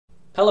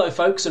Hello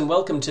folks, and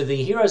welcome to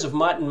the Heroes of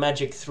Might and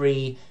Magic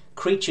 3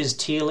 Creatures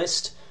tier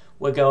list.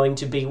 We're going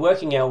to be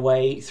working our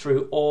way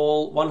through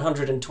all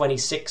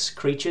 126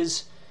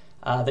 creatures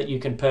that you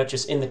can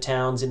purchase in the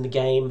towns in the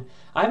game.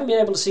 I haven't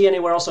been able to see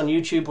anywhere else on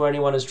YouTube where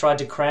anyone has tried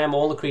to cram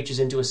all the creatures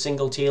into a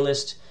single tier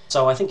list,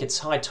 so I think it's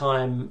high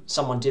time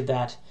someone did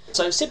that.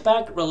 So sit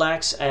back,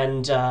 relax,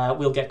 and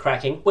we'll get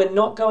cracking. We're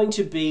not going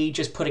to be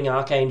just putting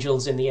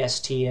Archangels in the S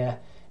tier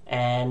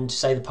and,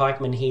 say, the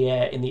Pikemen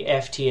here in the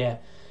F tier,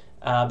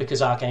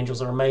 because Archangels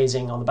are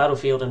amazing on the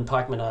battlefield and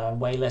Pikemen are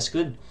way less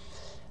good.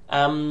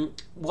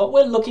 What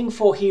we're looking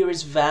for here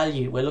is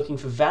value. We're looking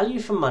for value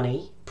for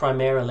money,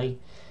 primarily,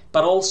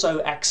 but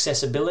also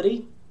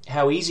accessibility,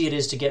 how easy it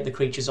is to get the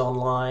creatures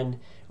online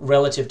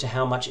relative to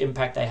how much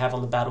impact they have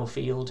on the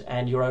battlefield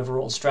and your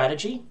overall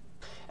strategy.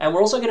 And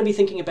we're also going to be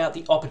thinking about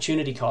the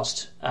opportunity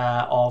cost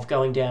of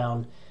going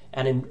down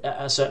and in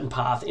a certain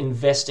path,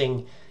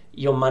 investing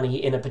your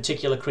money in a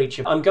particular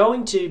creature. I'm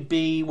going to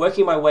be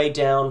working my way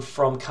down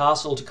from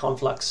Castle to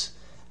Conflux,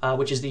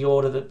 which is the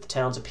order that the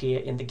towns appear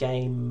in the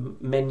game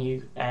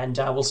menu. And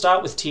we'll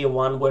start with Tier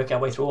 1, work our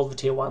way through all the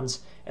Tier 1s,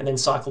 and then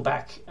cycle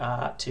back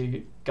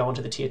to go on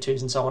to the Tier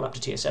 2s and so on up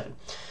to Tier 7.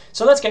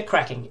 So let's get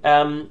cracking.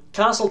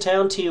 Castle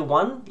Town Tier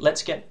 1,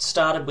 let's get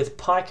started with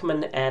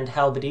Pikemen and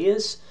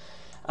Halberdiers.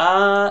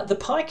 The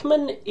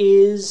Pikeman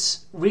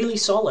is really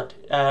solid,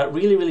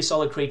 really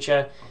solid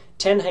creature,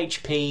 10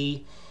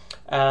 HP,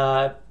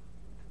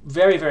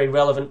 very, very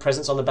relevant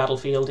presence on the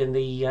battlefield in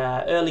the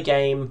early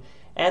game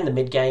and the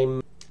mid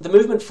game. The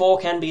movement 4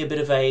 can be a bit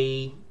of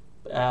a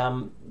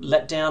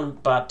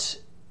letdown, but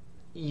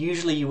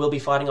usually you will be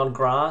fighting on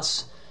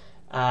grass,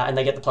 and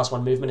they get the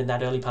 +1 movement in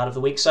that early part of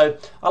the week. So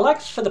I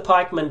like for the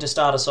Pikeman to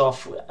start us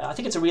off. I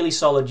think it's a really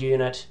solid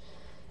unit.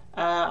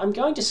 I'm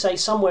going to say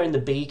somewhere in the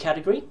B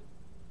category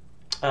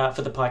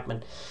for the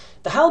Pikeman.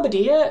 The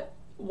Halberdier,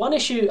 one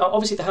issue,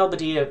 obviously the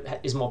Halberdier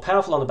is more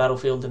powerful on the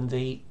battlefield than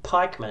the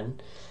Pikeman.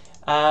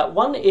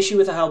 One issue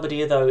with the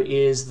Halberdier, though,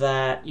 is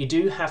that you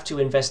do have to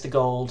invest the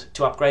gold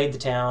to upgrade the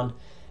town,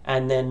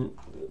 and then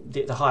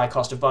the higher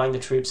cost of buying the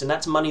troops, and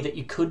that's money that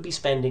you could be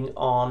spending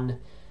on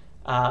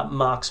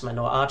marksmen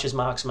or archers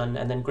marksmen,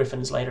 and then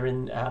griffins later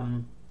in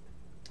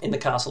the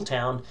castle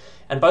town.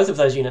 And both of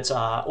those units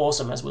are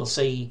awesome, as we'll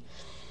see.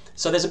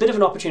 So there's a bit of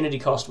an opportunity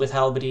cost with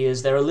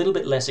Halberdiers. They're a little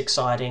bit less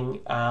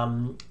exciting,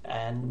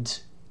 and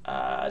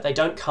they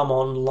don't come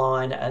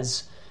online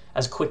as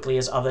quickly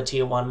as other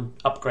Tier 1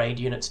 upgrade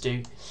units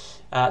do.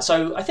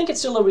 So I think it's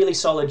still a really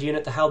solid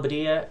unit, the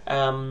Halberdier.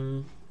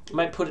 I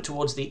might put it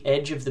towards the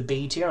edge of the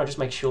B tier. I'll just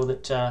make sure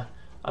that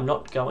I'm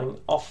not going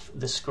off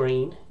the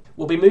screen.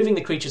 We'll be moving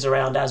the creatures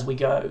around as we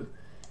go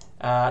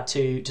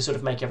to sort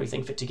of make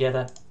everything fit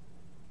together.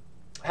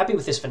 Happy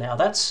with this for now.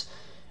 That's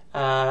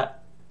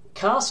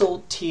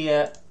Castle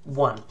Tier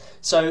 1.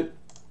 So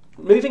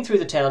moving through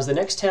the towns, the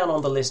next town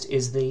on the list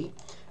is the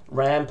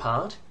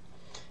Rampart.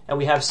 And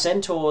we have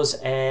Centaurs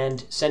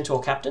and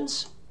Centaur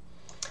Captains.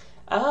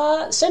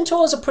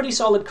 Centaurs are a pretty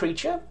solid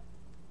creature.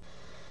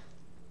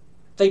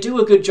 They do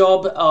a good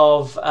job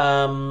of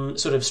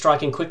sort of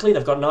striking quickly.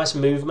 They've got nice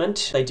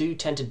movement. They do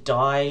tend to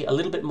die a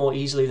little bit more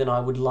easily than I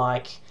would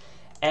like.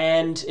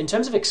 And in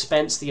terms of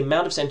expense, the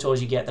amount of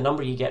Centaurs you get, the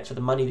number you get for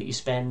the money that you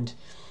spend,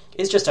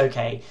 is just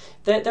okay.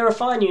 They're a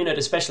fine unit,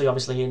 especially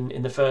obviously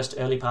in the first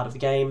early part of the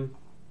game.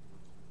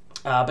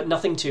 But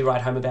nothing to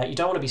write home about. You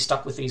don't want to be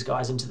stuck with these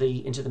guys into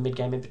the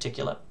mid-game in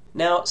particular.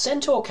 Now,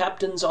 Centaur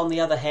Captains, on the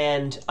other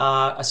hand,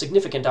 are a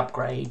significant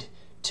upgrade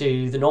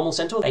to the normal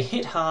Centaur. They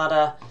hit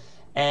harder,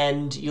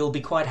 and you'll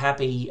be quite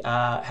happy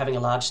having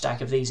a large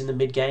stack of these in the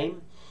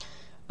mid-game.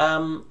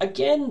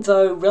 Again,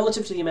 though,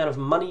 relative to the amount of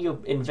money you're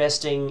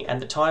investing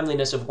and the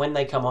timeliness of when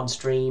they come on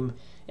stream,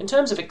 in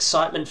terms of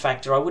excitement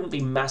factor, I wouldn't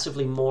be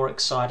massively more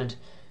excited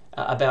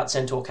about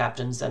Centaur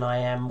Captains than I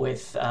am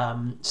with,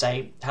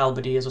 say,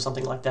 Halberdiers or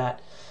something like that.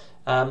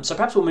 So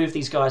perhaps we'll move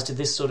these guys to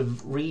this sort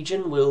of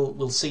region.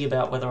 We'll see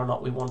about whether or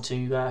not we want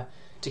to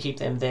keep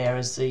them there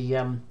as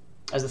the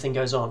thing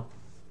goes on.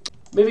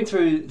 Moving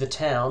through the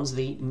towns,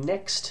 the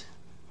next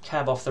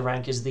cab off the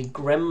rank is the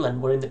Gremlin.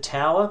 We're in the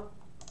tower,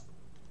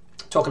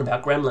 talking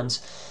about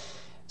gremlins.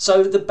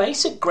 So the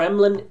basic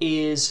Gremlin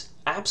is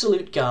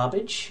absolute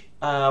garbage.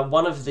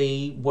 One of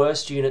the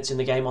worst units in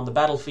the game on the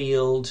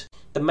battlefield.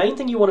 The main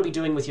thing you want to be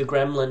doing with your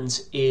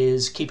gremlins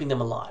is keeping them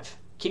alive.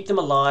 Keep them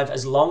alive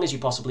as long as you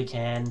possibly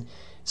can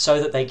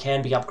so that they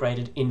can be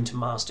upgraded into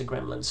master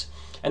gremlins.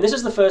 And this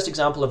is the first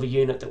example of a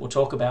unit that we'll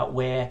talk about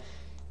where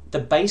the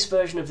base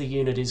version of the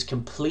unit is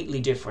completely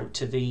different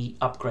to the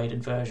upgraded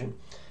version.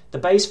 The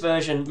base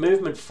version,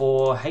 movement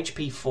 4,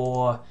 HP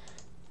 4,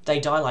 they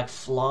die like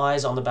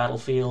flies on the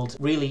battlefield.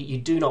 Really, you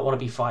do not want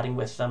to be fighting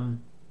with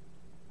them.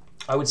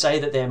 I would say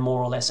that they're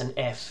more or less an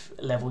F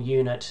level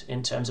unit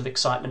in terms of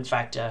excitement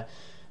factor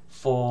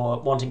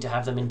for wanting to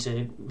have them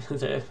into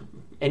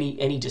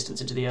any distance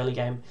into the early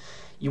game.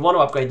 You want to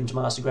upgrade them to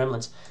Master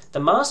Gremlins.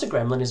 The Master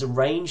Gremlin is a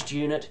ranged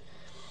unit,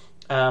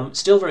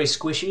 still very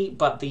squishy,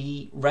 but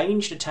the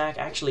ranged attack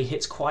actually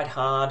hits quite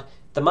hard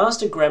The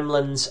Master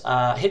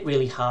Gremlins hit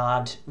really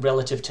hard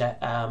relative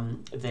to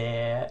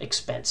their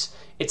expense.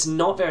 It's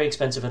not very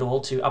expensive at all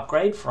to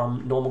upgrade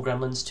from normal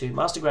Gremlins to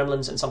Master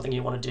Gremlins, and something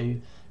you want to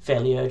do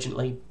fairly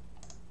urgently.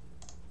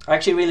 I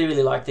actually really,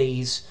 really like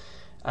these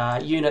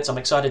units. I'm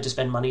excited to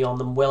spend money on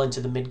them well into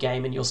the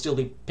mid-game, and you'll still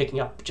be picking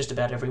up just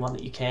about everyone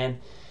that you can.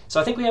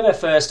 So I think we have our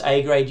first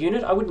A-grade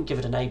unit. I wouldn't give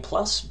it an A+,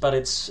 but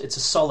it's a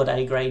solid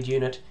A-grade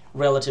unit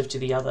relative to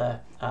the other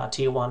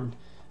Tier 1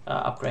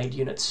 upgrade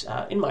units,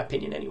 in my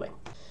opinion anyway.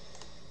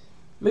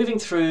 Moving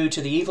through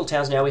to the evil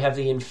towns now, we have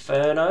the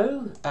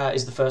Inferno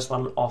is the first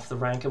one off the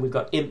rank, and we've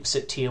got Imps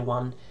at Tier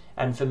 1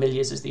 and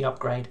Familiars as the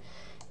upgrade.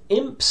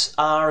 Imps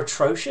are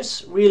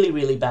atrocious, really,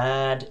 really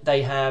bad.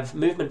 They have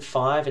movement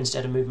 5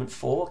 instead of movement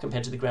 4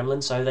 compared to the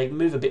Gremlins, so they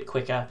move a bit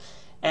quicker,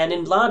 and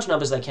in large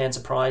numbers they can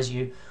surprise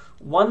you.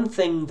 One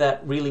thing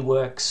that really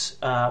works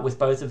with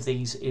both of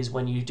these is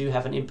when you do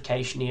have an Imp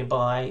cache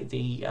nearby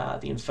the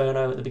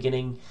Inferno at the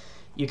beginning,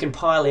 you can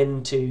pile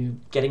into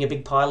getting a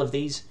big pile of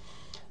these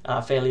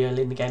fairly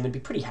early in the game and be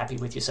pretty happy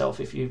with yourself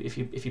if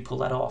you pull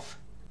that off.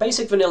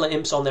 Basic vanilla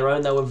Imps on their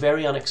own, they were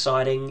very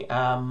unexciting.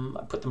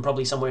 I put them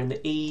probably somewhere in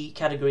the E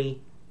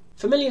category.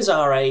 Familiars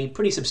are a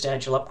pretty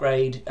substantial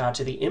upgrade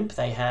to the Imp.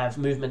 They have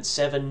movement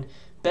 7,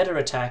 better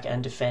attack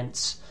and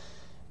defense,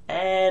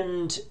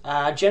 and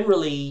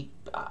generally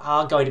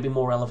are going to be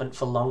more relevant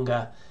for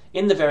longer.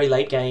 In the very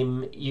late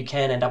game, you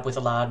can end up with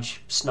a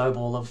large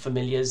snowball of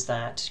familiars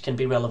that can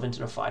be relevant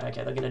in a fight.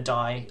 Okay, they're going to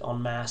die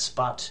en masse,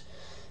 but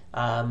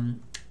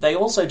they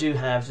also do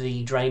have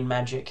the Drain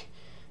Magic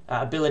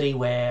ability,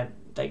 where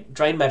they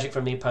drain magic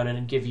from the opponent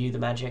and give you the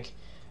magic.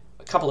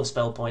 A couple of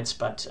spell points,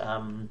 but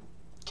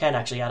can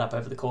actually add up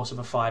over the course of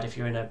a fight if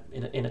you're in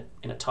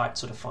a tight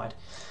sort of fight.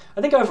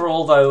 I think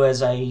overall, though,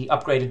 as a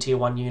upgraded Tier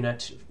 1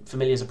 unit,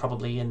 familiars are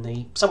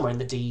probably somewhere in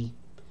the D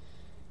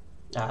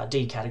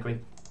category.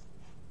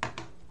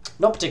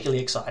 Not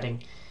particularly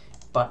exciting,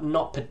 but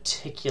not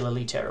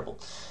particularly terrible.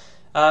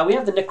 We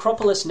have the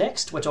Necropolis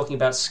next. We're talking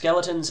about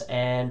skeletons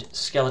and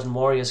skeleton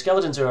warriors.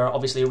 Skeletons are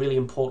obviously a really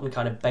important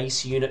kind of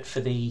base unit for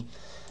the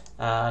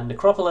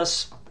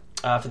Necropolis,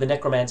 for the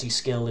necromancy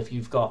skill. If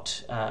you've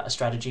got a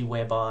strategy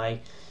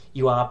whereby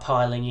you are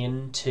piling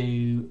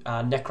into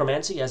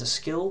necromancy as a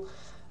skill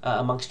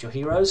amongst your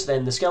heroes,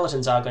 then the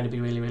skeletons are going to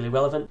be really, really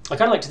relevant. I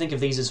kind of like to think of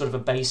these as sort of a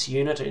base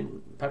unit,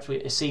 and perhaps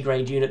a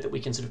C-grade unit that we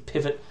can sort of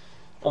pivot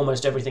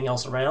almost everything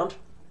else around.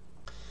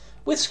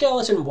 With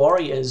skeleton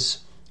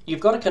warriors,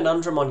 you've got a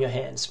conundrum on your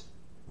hands.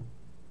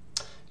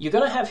 You're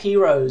going to have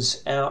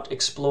heroes out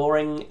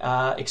exploring,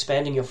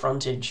 expanding your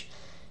frontage.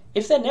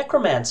 If they're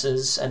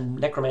necromancers and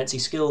necromancy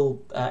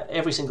skill,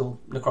 every single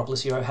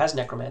Necropolis hero has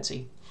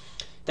necromancy,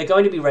 they're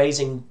going to be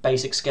raising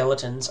basic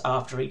skeletons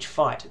after each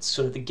fight. It's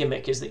sort of the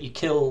gimmick, is that you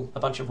kill a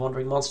bunch of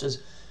wandering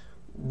monsters,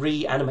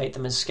 reanimate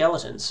them as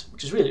skeletons,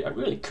 which is really,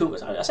 really cool.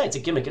 I say it's a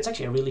gimmick, it's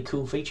actually a really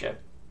cool feature.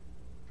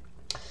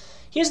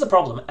 Here's the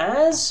problem.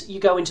 As you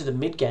go into the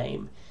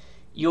mid-game,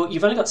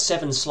 you've only got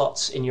 7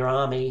 slots in your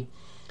army,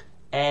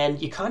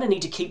 and you kind of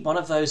need to keep one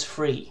of those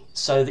free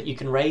so that you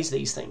can raise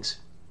these things.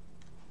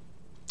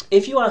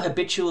 If you are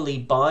habitually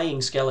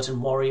buying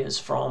skeleton warriors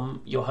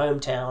from your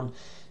hometown,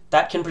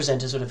 that can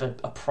present a sort of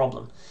a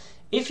problem.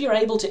 If you're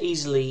able to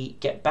easily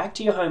get back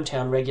to your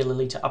hometown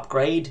regularly to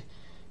upgrade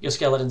your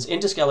skeletons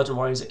into skeleton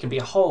warriors, it can be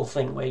a whole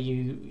thing where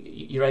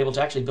you're able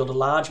to actually build a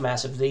large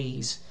mass of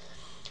these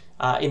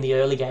in the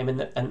early game,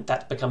 and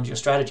that becomes your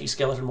strategy.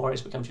 Skeleton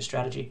warriors becomes your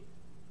strategy.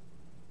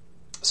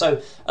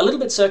 So a little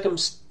bit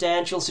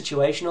circumstantial,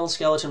 situational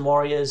skeleton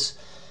warriors.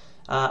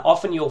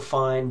 Often you'll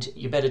find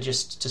you're better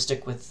just to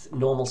stick with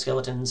normal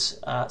skeletons.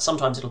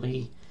 Sometimes it'll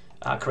be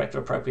correct or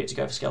appropriate to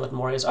go for skeleton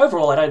warriors.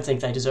 Overall, I don't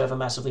think they deserve a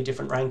massively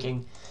different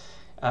ranking.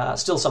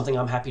 Still something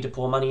I'm happy to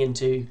pour money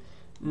into.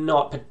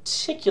 Not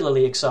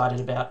particularly excited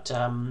about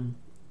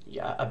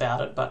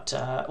it, but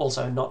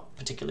also not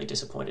particularly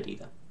disappointed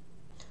either.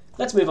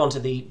 Let's move on to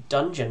the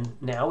dungeon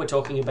now. We're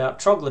talking about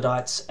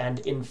troglodytes and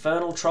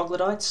infernal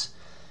troglodytes.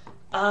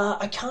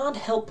 I can't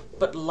help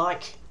but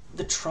like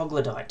the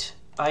troglodyte.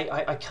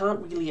 I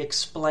can't really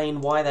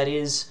explain why that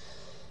is.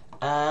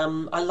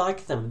 I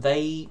like them.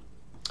 They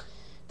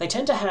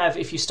tend to have,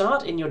 if you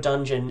start in your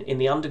dungeon in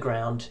the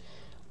underground,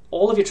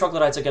 all of your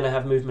troglodytes are going to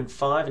have movement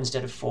 5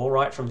 instead of 4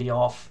 right from the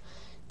off.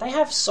 They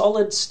have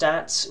solid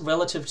stats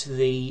relative to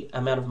the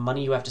amount of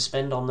money you have to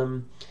spend on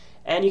them,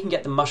 and you can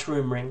get the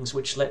mushroom rings,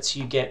 which lets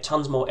you get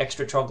tons more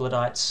extra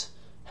troglodytes.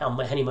 How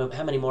many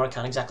more I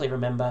can't exactly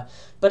remember,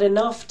 but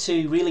enough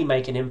to really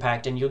make an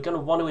impact, and you're going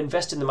to want to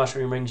invest in the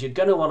mushroom rings. You're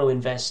going to want to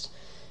invest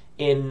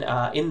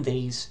in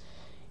these.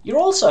 You're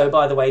also,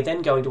 by the way,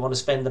 then going to want to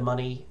spend the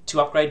money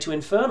to upgrade to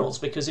Infernals,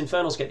 because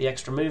Infernals get the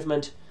extra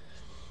movement,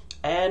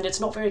 and it's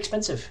not very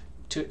expensive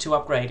to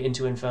upgrade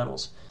into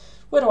Infernals.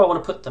 Where do I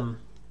want to put them?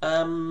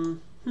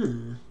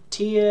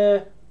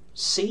 Tier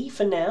C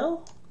for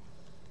now?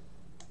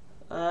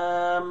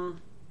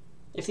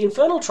 If the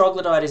Infernal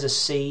Troglodyte is a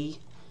C,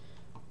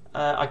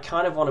 I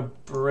kind of want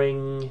to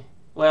bring...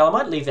 Well, I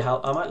might leave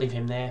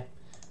him there.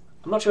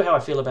 I'm not sure how I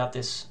feel about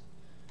this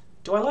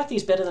Do I like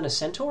these better than a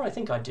centaur? I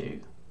think I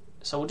do.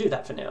 So we'll do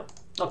that for now.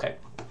 Okay.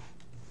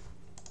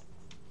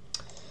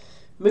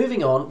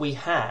 Moving on, we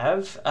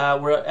have,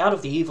 we're out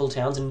of the evil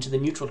towns and into the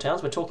neutral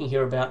towns. We're talking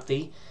here about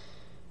the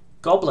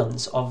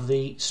goblins of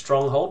the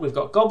Stronghold. We've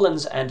got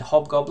goblins and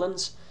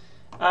hobgoblins.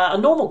 A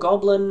normal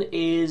goblin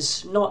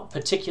is not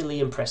particularly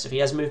impressive. He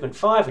has movement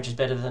 5, which is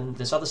better than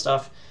this other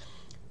stuff,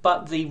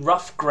 but the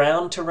rough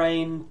ground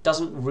terrain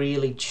doesn't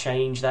really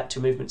change that to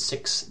movement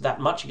 6 that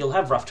much. You'll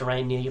have rough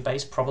terrain near your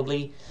base,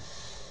 probably,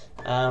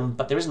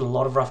 but there isn't a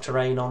lot of rough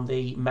terrain on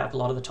the map a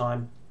lot of the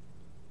time,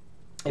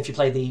 if you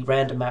play the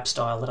random map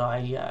style that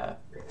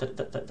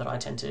I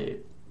tend to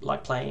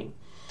like playing.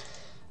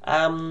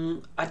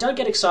 I don't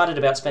get excited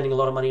about spending a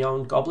lot of money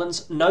on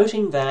goblins,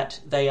 noting that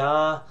they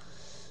are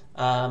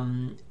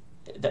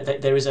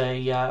there is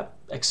a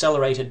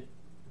accelerated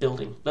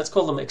building. Let's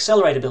call them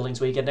accelerator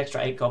buildings, where you get an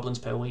extra 8 goblins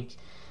per week,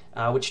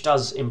 which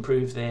does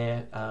improve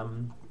their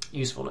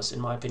usefulness, in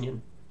my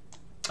opinion,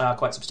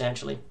 quite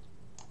substantially.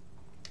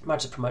 Might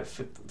just promote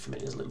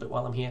familiars a little bit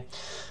while I'm here.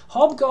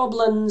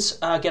 Hobgoblins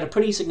get a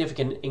pretty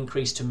significant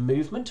increase to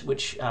movement,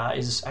 which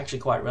is actually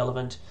quite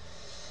relevant.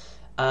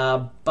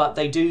 But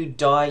they do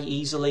die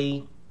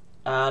easily.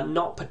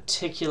 Not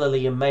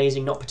particularly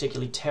amazing, not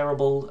particularly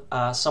terrible.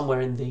 Somewhere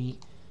in the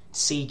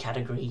C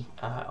category,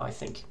 I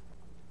think.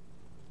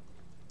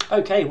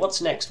 Okay,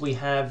 what's next? We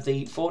have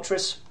the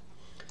Fortress.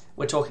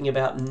 We're talking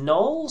about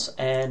gnolls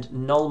and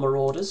gnoll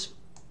marauders.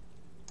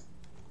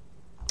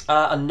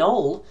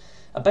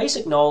 A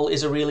basic gnoll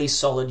is a really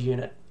solid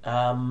unit.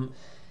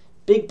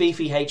 Big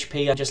beefy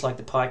HP, just like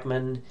the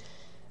pikeman.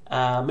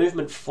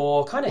 Movement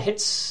 4 kind of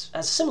has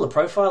a similar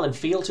profile and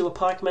feel to a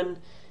pikeman.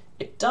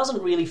 It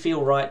doesn't really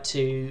feel right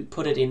to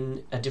put it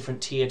in a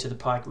different tier to the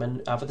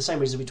pikeman, for the same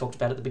reason we talked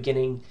about at the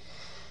beginning.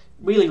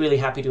 Really, really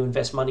happy to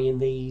invest money in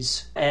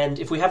these, and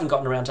if we haven't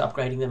gotten around to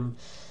upgrading them,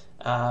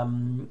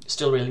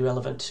 still really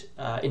relevant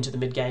into the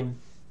mid-game.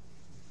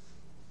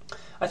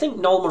 I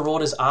think Gnoll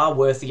Marauders are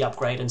worth the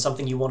upgrade and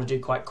something you want to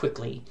do quite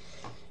quickly.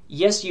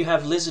 Yes, you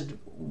have lizard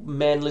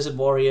men, lizard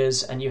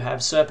warriors, and you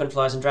have serpent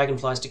flies and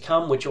dragonflies to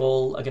come, which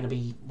all are going to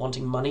be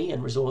wanting money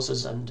and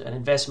resources and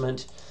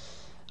investment.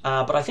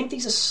 But I think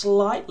these are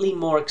slightly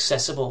more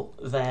accessible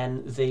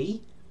than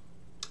the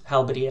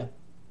halberdier.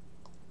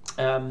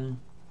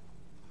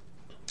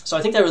 So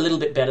I think they're a little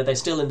bit better. They're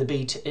still in the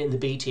B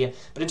tier.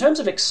 But in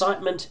terms of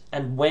excitement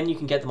and when you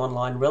can get them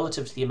online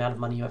relative to the amount of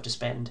money you have to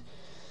spend,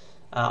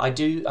 I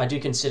do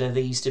consider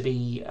these to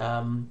be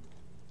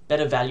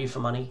better value for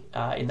money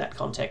in that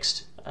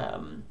context.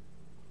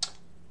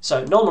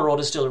 So Gnoll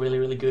Marauder is still a really,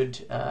 really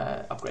good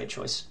upgrade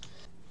choice.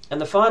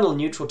 And the final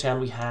neutral town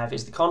we have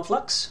is the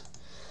Conflux.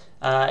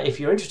 If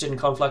you're interested in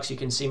Conflux, you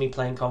can see me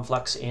playing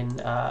Conflux in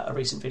a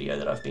recent video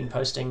that I've been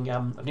posting.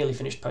 I've nearly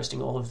finished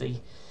posting all of the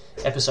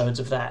episodes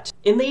of that.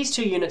 In these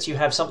two units, you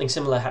have something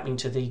similar happening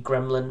to the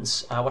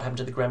Gremlins. What happened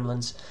to the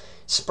Gremlins?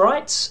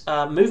 Sprites,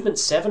 movement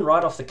 7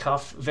 right off the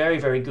cuff, very,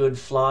 very good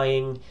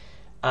flying.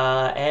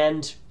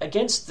 And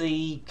against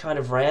the kind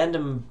of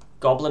random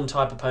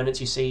goblin-type opponents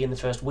you see in the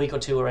first week or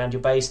two around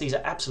your base, these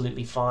are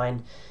absolutely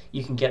fine.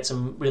 You can get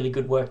some really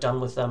good work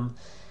done with them.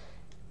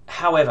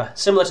 However,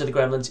 similar to the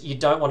Gremlins, you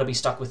don't want to be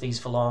stuck with these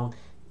for long.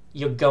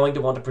 You're going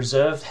to want to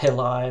preserve their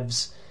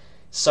lives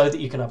so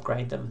that you can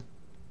upgrade them.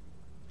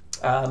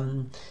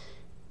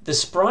 The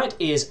Sprite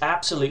is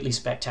absolutely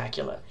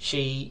spectacular.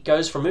 She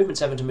goes from movement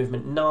 7 to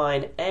movement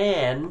 9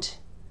 and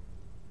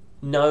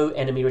no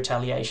enemy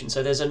retaliation.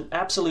 So there's an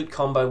absolute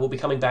combo we'll be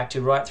coming back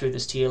to right through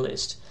this tier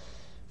list.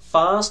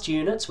 Fast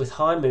units with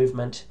high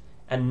movement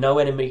and no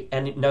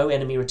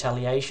enemy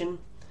retaliation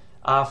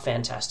are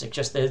fantastic.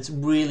 It's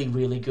really,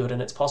 really good,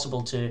 and it's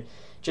possible to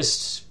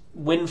just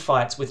win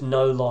fights with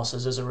no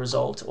losses as a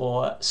result,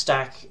 or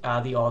stack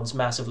the odds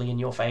massively in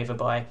your favour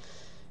by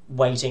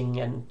waiting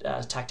and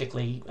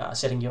tactically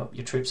setting your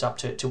troops up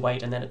to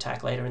wait and then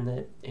attack later in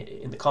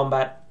the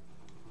combat.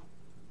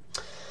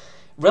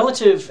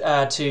 Relative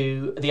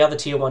to the other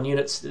tier 1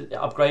 units,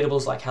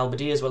 upgradables like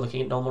halberdiers, we're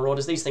looking at Gnoll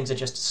Marauders, these things are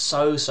just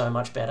so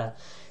much better.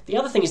 The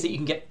other thing is that you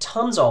can get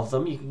tons of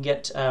them. You can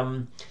get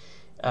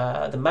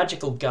the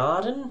Magical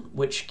Garden,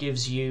 which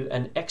gives you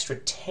an extra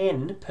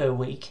 10 per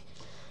week.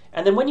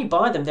 And then when you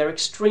buy them, they're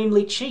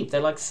extremely cheap.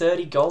 They're like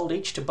 30 gold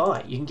each to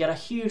buy. You can get a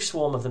huge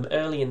swarm of them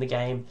early in the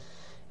game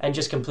and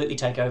just completely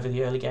take over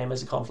the early game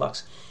as a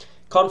Conflux.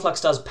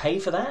 Conflux does pay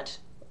for that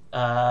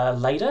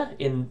later,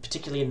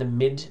 particularly in the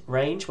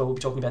mid-range, where we'll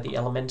be talking about the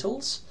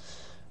Elementals,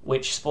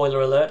 which,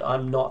 spoiler alert,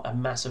 I'm not a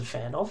massive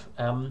fan of.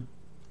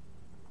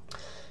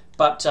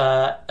 But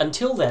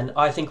until then,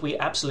 I think we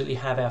absolutely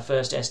have our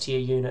first S-tier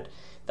unit,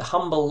 the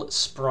Humble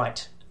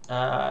Sprite,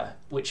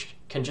 which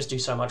can just do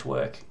so much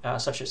work.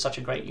 Such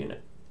a great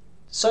unit.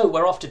 So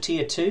we're off to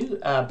tier 2,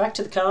 back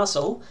to the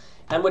castle,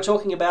 and we're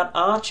talking about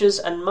archers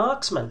and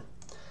marksmen.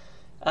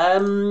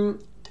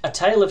 A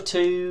tale of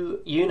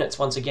two units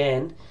once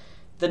again.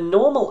 The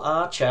normal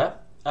archer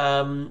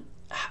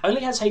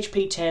only has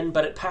HP 10,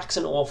 but it packs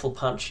an awful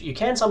punch. You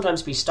can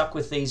sometimes be stuck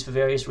with these for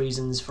various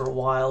reasons for a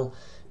while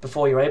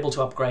before you're able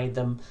to upgrade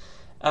them.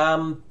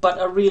 But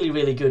a really,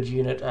 really good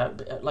unit,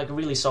 like a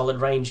really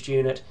solid ranged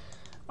unit.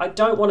 I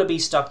don't want to be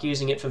stuck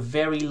using it for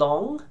very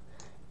long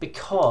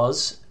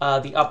because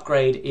the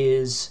upgrade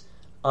is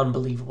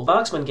unbelievable.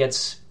 Marksman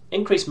gets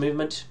increased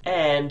movement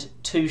and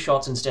 2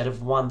 shots instead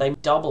of 1. They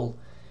double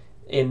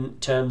in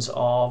terms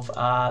of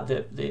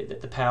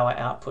the power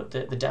output,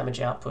 the damage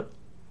output.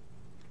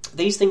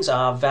 These things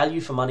are,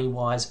 value for money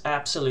wise,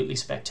 absolutely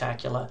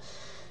spectacular.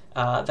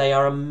 They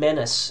are a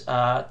menace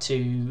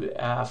to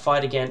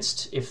fight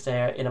against if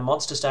they're in a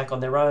monster stack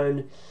on their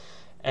own,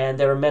 and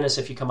they're a menace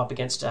if you come up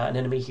against an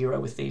enemy hero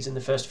with these in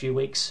the first few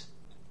weeks.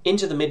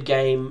 Into the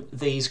mid-game,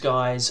 these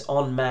guys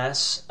en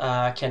masse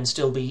can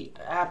still be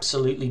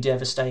absolutely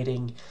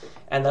devastating,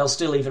 and they'll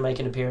still even make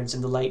an appearance in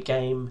the late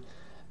game.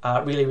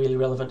 Really, really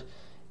relevant.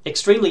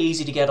 Extremely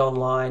easy to get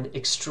online,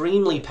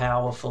 extremely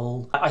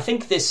powerful. I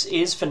think this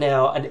is, for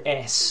now, an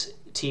S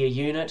tier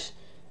unit.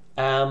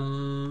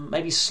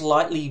 Maybe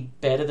slightly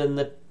better than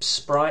the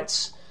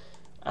sprites.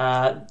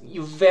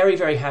 You're very,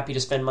 very happy to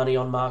spend money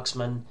on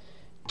Marksman,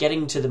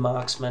 getting to the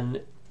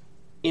Marksman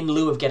in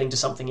lieu of getting to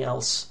something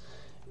else,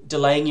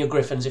 delaying your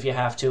Griffins if you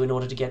have to in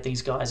order to get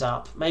these guys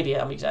up. Maybe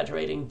I'm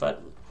exaggerating,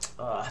 but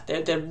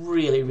they're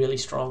really, really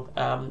strong.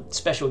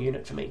 Special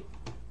unit for me.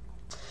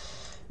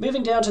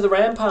 Moving down to the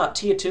Rampart,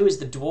 Tier 2 is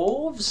the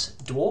Dwarves,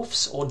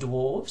 or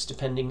Dwarves,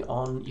 depending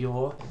on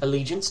your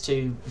allegiance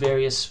to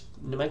various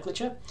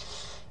nomenclature.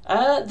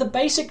 The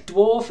basic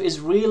Dwarf is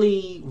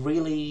really,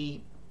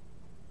 really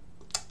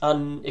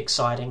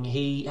unexciting.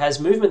 He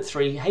has movement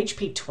 3,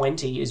 HP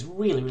 20 is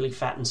really, really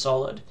fat and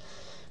solid,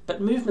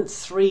 but movement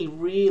 3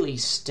 really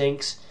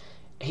stinks.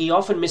 He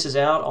often misses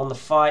out on the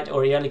fight,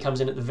 or he only comes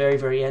in at the very,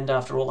 very end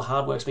after all the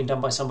hard work's been done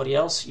by somebody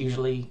else,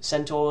 usually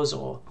Centaurs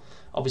or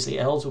obviously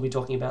elves we'll be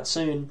talking about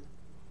soon.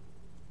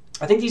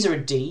 I think these are a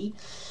D.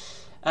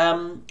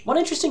 One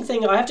interesting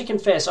thing, I have to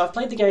confess, I've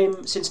played the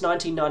game since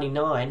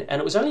 1999, and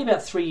it was only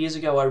about 3 years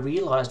ago I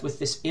realised with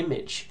this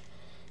image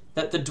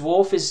that the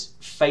dwarf is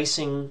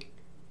facing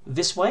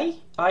this way.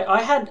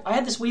 I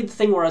had this weird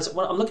thing where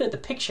when I'm looking at the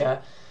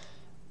picture,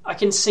 I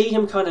can see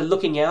him kind of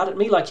looking out at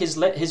me, like his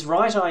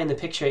right eye in the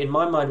picture in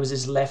my mind was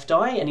his left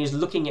eye, and he's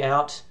looking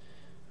out.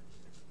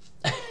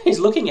 He's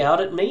looking out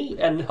at me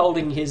and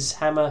holding his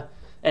hammer.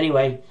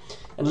 Anyway,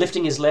 and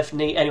lifting his left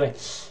knee. Anyway,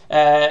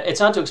 it's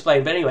hard to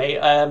explain, but anyway,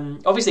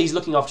 obviously he's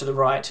looking off to the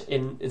right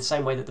in the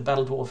same way that the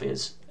Battle Dwarf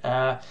is.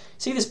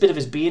 See this bit of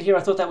his beard here? I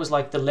thought that was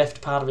like the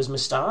left part of his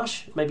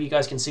moustache. Maybe you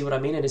guys can see what I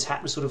mean, and his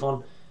hat was sort of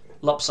on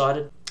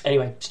lopsided.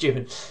 Anyway,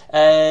 stupid.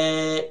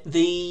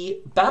 The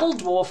Battle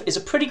Dwarf is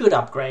a pretty good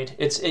upgrade.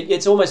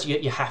 It's almost,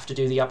 you have to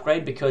do the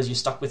upgrade because you're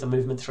stuck with a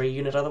movement 3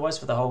 unit otherwise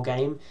for the whole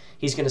game.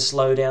 He's going to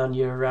slow down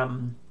your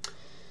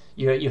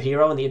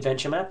hero in the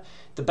adventure map.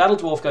 The Battle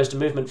Dwarf goes to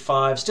movement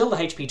 5, still the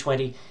HP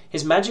 20.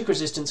 His magic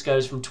resistance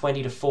goes from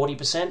 20 to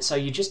 40%, so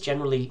you just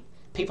generally,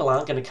 people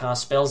aren't going to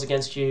cast spells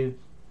against you,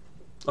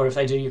 or if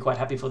they do, you're quite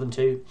happy for them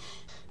too.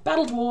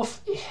 Battle Dwarf,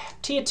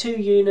 tier 2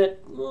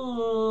 unit,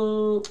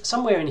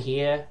 somewhere in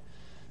here.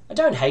 I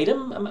don't hate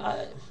him.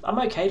 I'm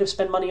okay to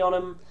spend money on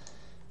him,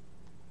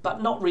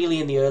 but not really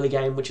in the early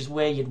game, which is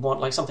where you'd want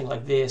like something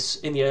like this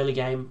in the early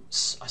game.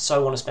 I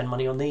so want to spend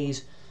money on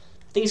these.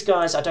 These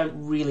guys I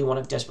don't really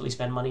want to desperately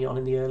spend money on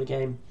in the early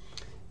game.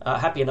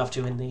 Happy enough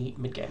to in the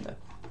mid-game,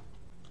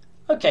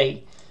 though.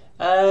 Okay,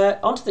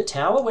 onto the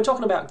tower. We're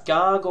talking about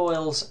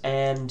gargoyles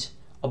and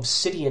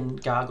obsidian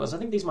gargoyles. I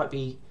think these might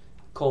be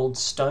called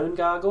stone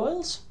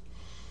gargoyles.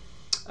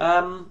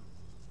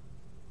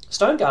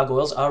 Stone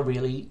gargoyles are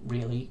really,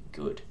 really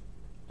good.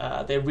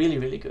 They're really,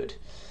 really good.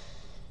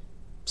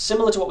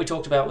 Similar to what we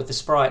talked about with the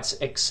sprites,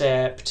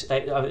 except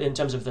they, in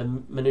terms of the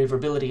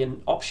maneuverability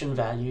and option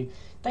value,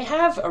 they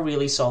have a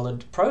really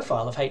solid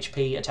profile of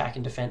HP, attack,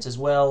 and defense as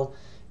well.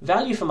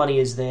 Value for money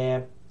is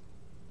there.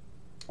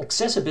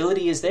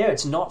 Accessibility is there.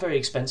 It's not very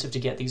expensive to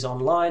get these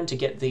online, to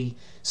get the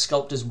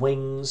sculptor's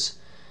wings.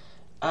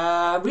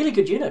 Really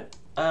good unit.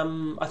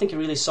 I think a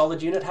really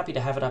solid unit. Happy to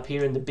have it up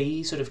here in the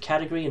B sort of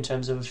category in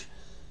terms of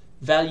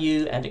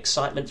value and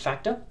excitement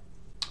factor.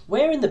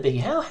 Where in the B?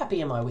 How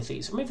happy am I with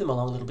these? I'll move them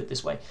along a little bit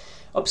this way.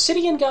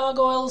 Obsidian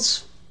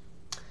gargoyles,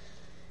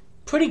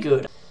 pretty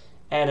good.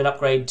 And an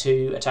upgrade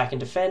to attack and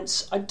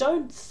defense. I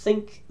don't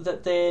think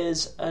that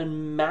there's a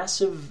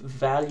massive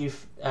value...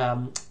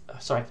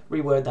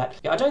 reword that.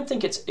 I don't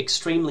think it's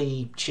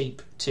extremely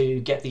cheap to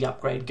get the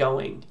upgrade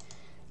going.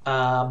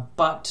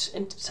 But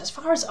as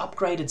far as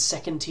upgraded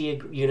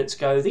second-tier units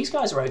go, these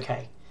guys are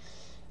okay.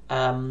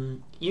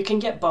 You can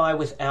get by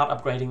without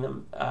upgrading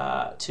them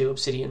to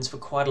obsidians for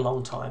quite a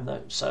long time,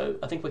 though. So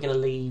I think we're going to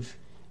leave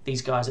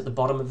these guys at the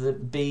bottom of the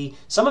B.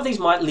 Some of these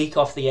might leak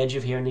off the edge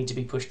of here and need to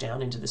be pushed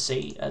down into the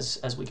C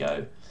as we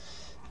go.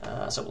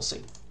 So we'll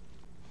see.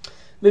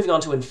 Moving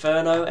on to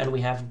Inferno, and we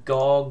have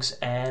Gogs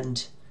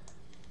and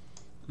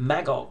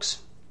Magogs.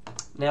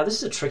 Now this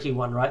is a tricky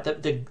one, right?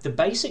 The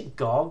basic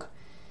Gog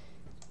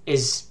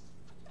is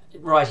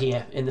right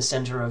here in the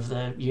center of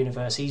the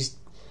universe.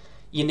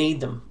 You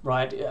need them,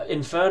 right?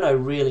 Inferno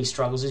really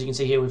struggles. As you can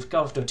see here, we've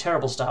got off to a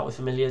terrible start with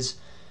familiars.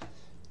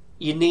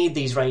 you need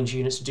these range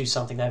units to do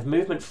something. They have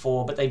movement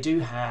 4, but they do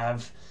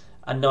have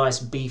a nice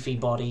beefy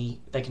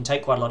body. They can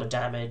take quite a lot of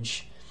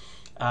damage,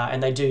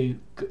 and they do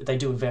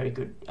a very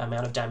good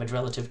amount of damage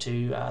relative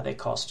to their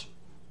cost.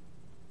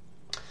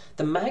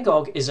 The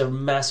Magog is a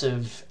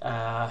massive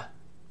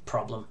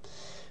problem.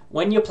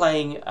 When you're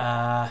playing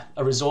a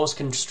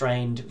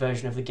resource-constrained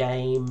version of the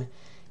game,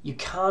 you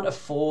can't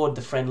afford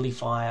the friendly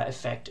fire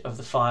effect of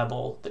the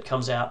fireball that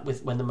comes out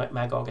when the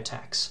Magog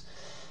attacks.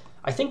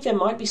 I think there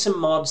might be some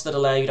mods that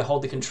allow you to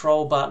hold the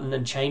control button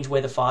and change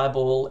where the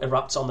fireball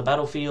erupts on the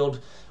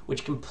battlefield,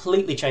 which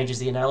completely changes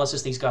the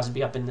analysis. These guys would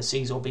be up in the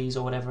C's or B's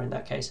or whatever in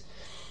that case.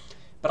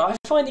 But I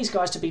find these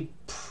guys to be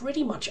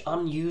pretty much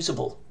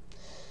unusable.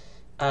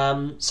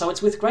 So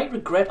it's with great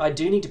regret I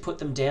do need to put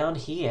them down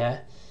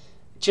here,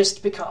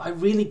 just because I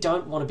really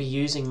don't want to be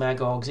using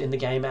Magogs in the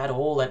game at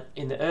all,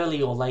 in the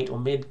early or late or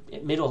mid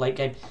or late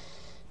game,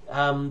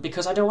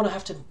 because I don't want to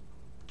have to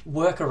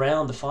work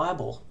around the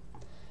fireball.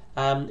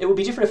 It would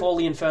be different if all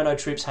the Inferno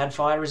troops had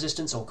fire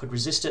resistance or could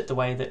resist it the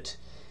way that...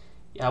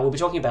 we'll be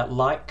talking about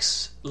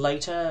likes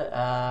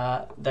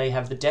later. They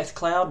have the Death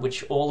Cloud,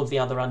 which all of the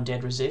other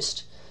undead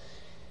resist.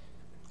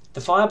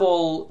 The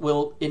fireball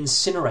will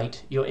incinerate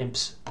your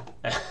imps,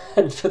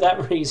 and for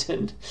that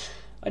reason,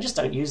 I just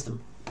don't use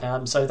them.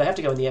 So they have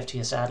to go in the F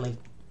tier, sadly.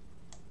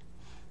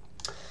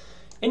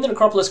 In the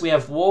Necropolis, we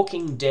have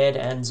Walking Dead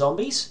and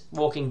Zombies.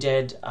 Walking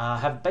Dead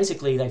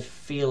they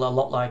feel a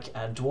lot like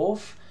a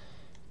dwarf.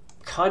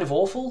 Kind of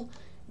awful.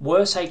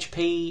 Worse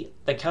HP,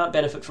 they can't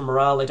benefit from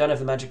morale, they don't have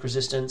the magic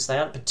resistance, they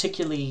aren't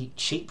particularly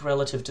cheap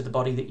relative to the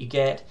body that you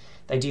get,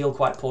 they deal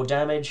quite poor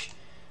damage.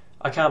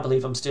 I can't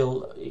believe I'm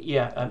still...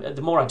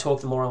 the more I talk,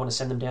 the more I want to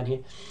send them down here.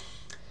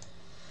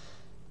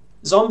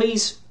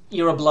 Zombies,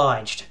 you're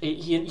obliged.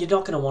 You're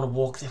not going to want to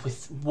walk there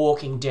with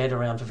Walking Dead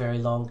around for very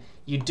long.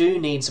 You do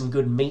need some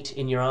good meat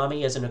in your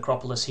army as a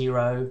Necropolis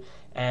hero,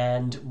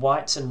 and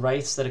Wights and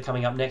Wraiths that are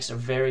coming up next are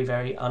very,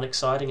 very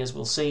unexciting, as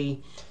we'll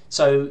see.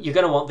 So you're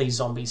going to want these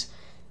zombies.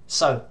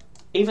 So,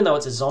 even though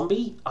it's a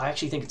zombie, I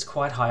actually think it's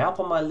quite high up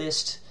on my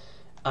list.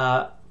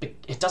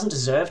 It doesn't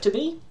deserve to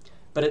be,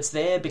 but it's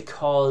there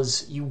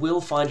because you will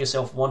find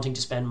yourself wanting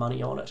to spend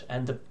money on it,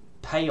 and the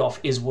payoff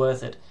is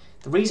worth it.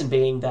 The reason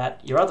being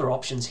that your other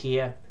options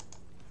here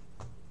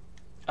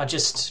are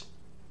just,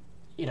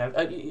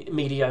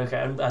 mediocre.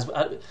 And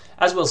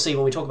as we'll see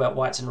when we talk about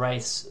Wights and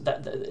Wraiths,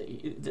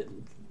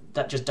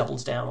 that just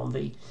doubles down on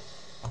the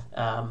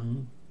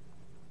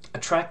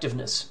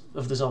attractiveness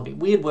of the zombie.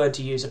 Weird word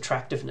to use,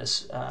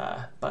 attractiveness,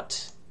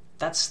 but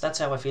that's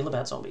how I feel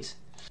about zombies.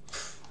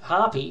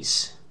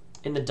 Harpies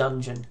in the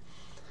dungeon.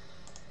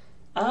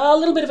 A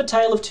little bit of a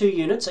tale of two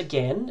units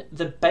again.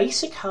 The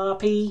basic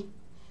Harpy,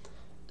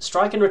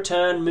 strike and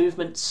return,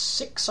 movement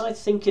 6, I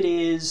think it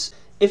is.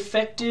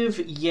 Effective,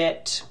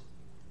 yet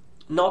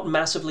not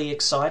massively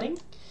exciting.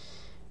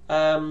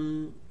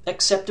 An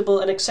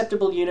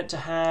acceptable unit to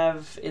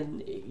have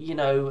in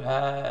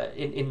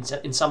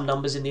some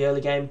numbers in the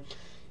early game.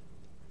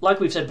 Like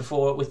we've said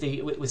before,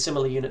 with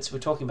similar units we're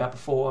talking about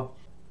before,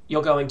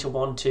 you're going to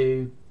want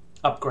to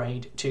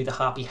upgrade to the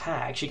Harpy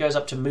Hag. She goes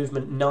up to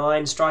movement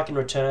 9, strike and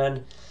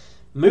return,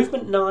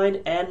 movement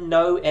 9, and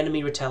no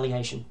enemy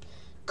retaliation.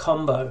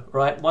 Combo,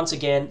 right? Once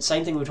again,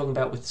 same thing we were talking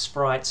about with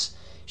sprites.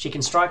 She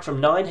can strike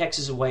from 9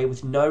 hexes away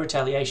with no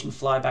retaliation,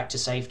 fly back to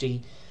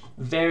safety.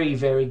 Very,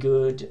 very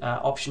good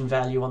option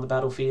value on the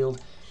battlefield.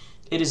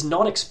 It is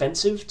not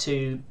expensive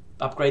to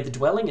upgrade the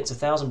dwelling. It's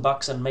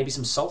 $1,000 and maybe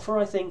some sulfur,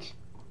 I think.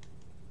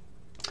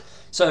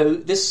 So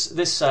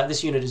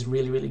this unit is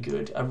really, really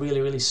good. A really,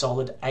 really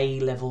solid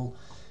A-level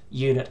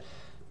unit.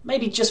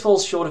 Maybe just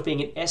falls short of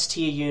being an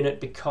S-tier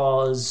unit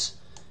because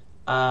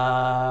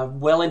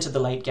well into the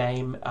late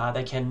game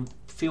they can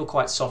feel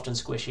quite soft and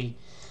squishy.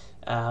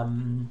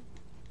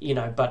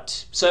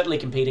 But certainly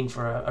competing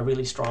for a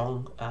really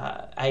strong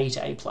A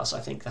to A+, I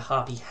think, the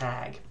Harpy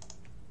Hag.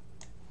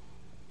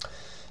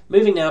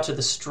 Moving now to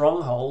the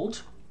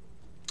Stronghold.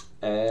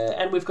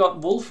 And we've got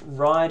Wolf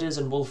Riders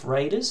and Wolf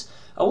Raiders.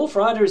 A Wolf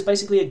Rider is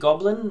basically a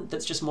goblin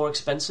that's just more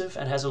expensive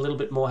and has a little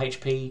bit more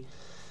HP,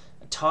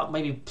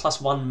 maybe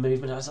 +1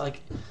 movement. I was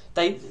like,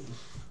 they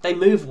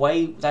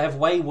have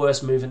way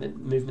worse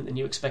movement than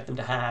you expect them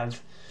to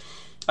have.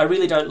 I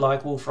really don't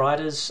like Wolf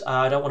Riders.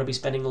 I don't want to be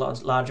spending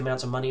large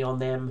amounts of money on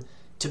them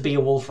to be a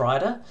Wolf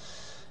Rider.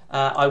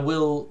 I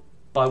will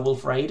buy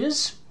Wolf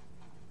Raiders,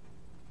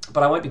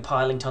 but I won't be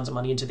piling tons of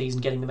money into these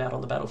and getting them out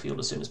on the battlefield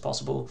as soon as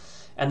possible,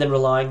 and then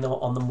relying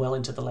on them well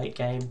into the late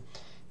game.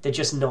 They're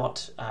just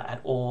not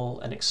at all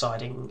an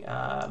exciting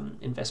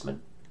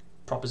investment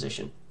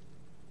proposition.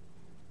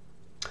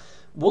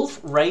 Wolf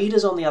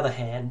Raiders, on the other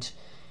hand,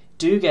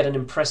 do get an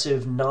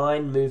impressive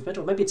 9 movement,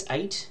 or maybe it's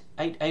 8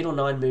 or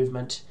 9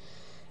 movement.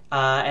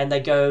 And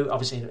they go,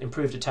 obviously,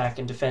 improved attack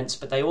and defense,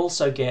 but they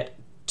also get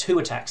 2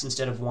 attacks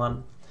instead of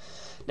 1.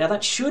 Now,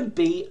 that should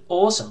be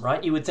awesome,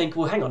 right? You would think,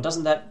 well, hang on,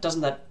 doesn't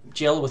that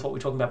gel with what we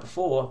were talking about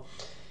before?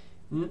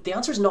 The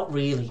answer is not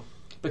really,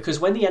 because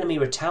when the enemy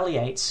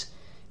retaliates,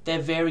 they're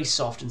very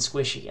soft and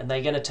squishy, and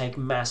they're going to take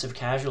massive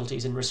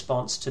casualties in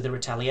response to the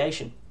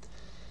retaliation.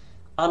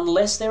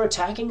 unless they're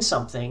attacking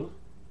something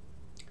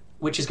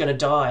which is going to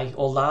die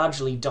or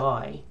largely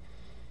die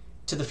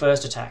to the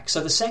first attack.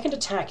 So the second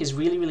attack is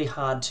really, really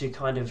hard to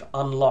kind of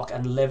unlock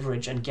and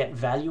leverage and get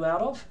value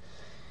out of.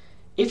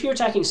 If you're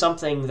attacking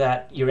something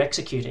that you're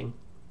executing,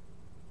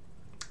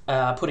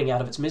 putting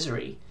out of its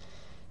misery,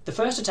 the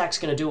first attack's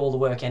going to do all the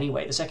work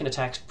anyway. The second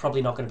attack's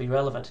probably not going to be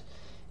relevant.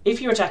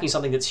 If you're attacking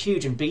something that's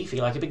huge and beefy,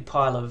 like a big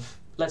pile of,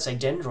 let's say,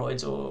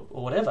 dendroids or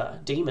whatever,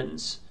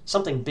 demons,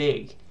 something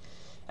big,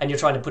 and you're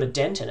trying to put a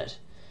dent in it,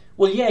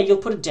 well, yeah, you'll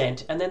put a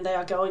dent, and then they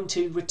are going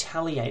to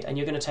retaliate, and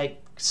you're going to take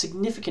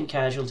significant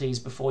casualties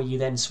before you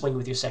then swing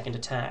with your second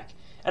attack.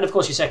 And of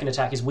course, your second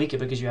attack is weaker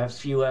because you have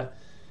fewer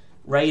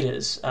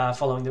raiders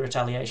following the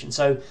retaliation.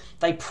 So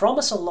they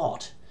promise a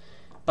lot,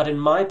 but in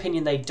my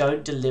opinion, they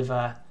don't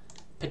deliver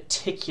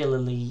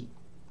particularly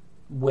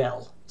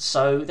well.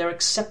 So they're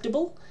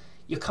acceptable.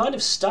 You're kind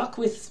of stuck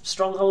with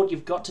Stronghold.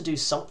 You've got to do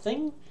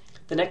something.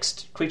 The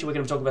next creature we're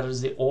going to talk about is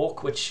the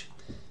Orc, which,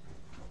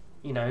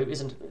 you know,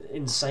 isn't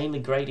insanely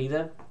great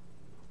either.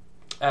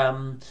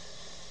 But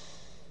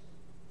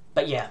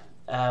yeah,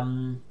 I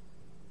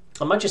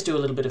might just do a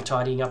little bit of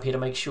tidying up here to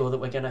make sure that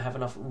we're going to have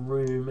enough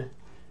room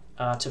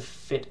to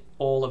fit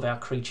all of our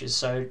creatures.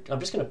 So I'm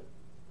just going to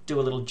do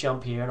a little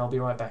jump here and I'll be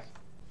right back.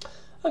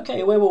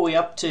 Okay, where were we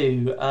up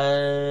to?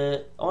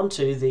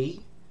 Onto the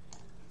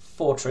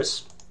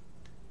fortress.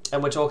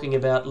 And we're talking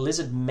about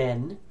lizard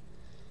men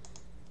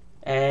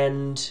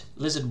and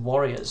lizard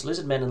warriors.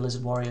 Lizard men and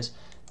lizard warriors.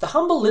 The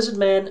humble lizard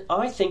man,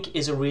 I think,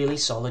 is a really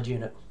solid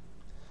unit.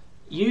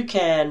 You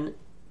can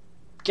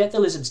get the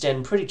lizard's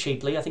den pretty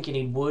cheaply. I think you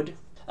need wood.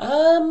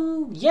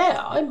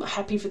 Yeah, I'm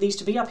happy for these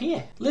to be up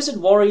here. Lizard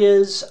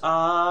warriors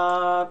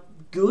are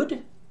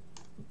good,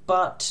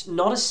 but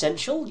not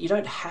essential. You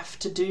don't have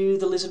to do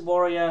the lizard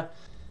warrior.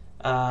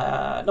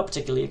 Not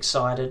particularly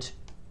excited.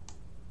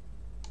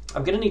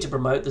 I'm going to need to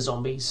promote the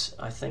zombies,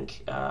 I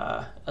think,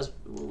 as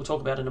we'll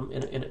talk about in a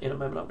moment. I'm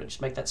going to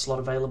just make that slot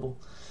available.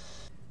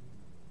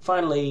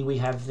 Finally, we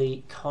have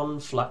the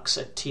Conflux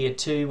at Tier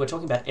 2. We're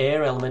talking about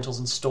air elementals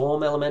and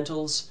storm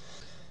elementals.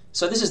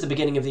 So this is the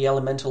beginning of the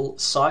elemental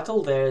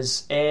cycle.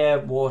 There's air,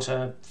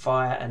 water,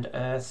 fire, and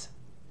earth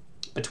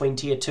between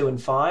Tier 2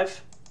 and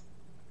 5.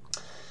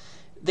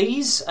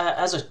 These,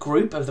 as a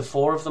group of the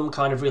four of them,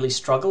 kind of really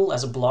struggle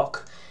as a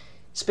block.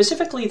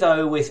 Specifically,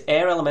 though, with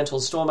air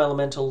elementals, storm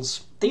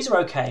elementals, these are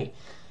okay.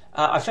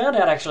 I found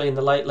out, actually, in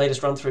the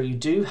latest run-through, you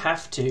do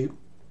have to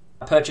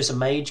purchase a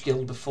mage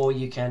guild before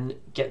you can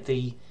get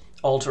the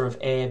altar of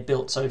air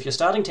built. So if your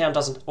starting town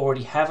doesn't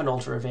already have an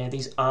altar of air,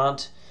 these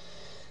aren't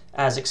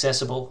as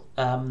accessible.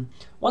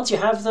 Once you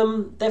have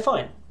them, they're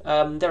fine.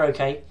 They're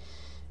okay.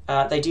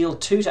 They deal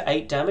 2 to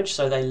 8 damage,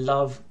 so they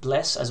love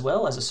Bless as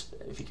well,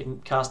 if you can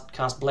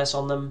cast Bless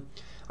on them.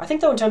 I think,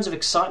 though, in terms of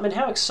excitement,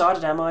 how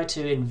excited am I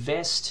to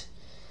invest?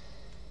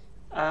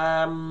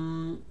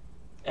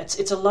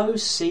 It's a low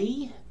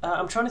C.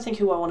 I'm trying to think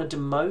who I want to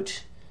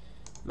demote.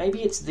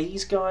 Maybe it's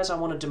these guys I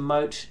want to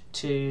demote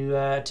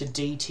to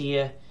D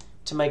tier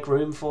to make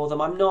room for them.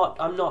 I'm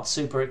not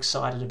super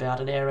excited about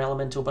an air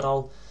elemental, but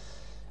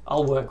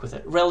I'll work with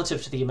it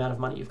relative to the amount of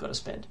money you've got to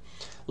spend.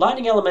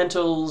 Lightning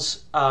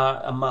elementals are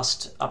a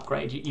must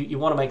upgrade. You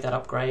want to make that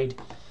upgrade.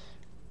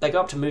 They go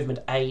up to movement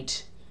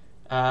 8,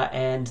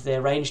 and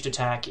their ranged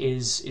attack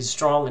is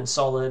strong and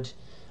solid.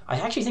 I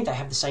actually think they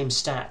have the same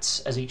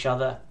stats as each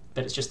other,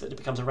 but it's just that it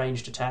becomes a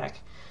ranged attack.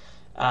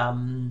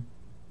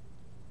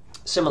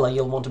 Similar,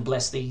 you'll want to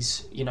bless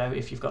these,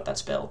 if you've got that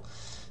spell.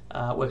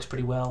 Works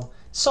pretty well.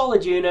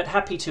 Solid unit,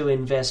 happy to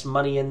invest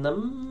money in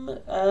them.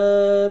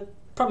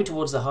 Probably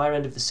towards the higher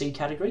end of the C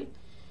category.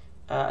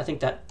 I think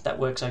that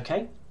works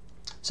okay.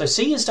 So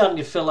C is starting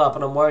to fill up,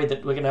 and I'm worried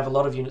that we're going to have a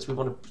lot of units we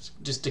want to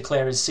just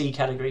declare as C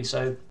category.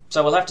 So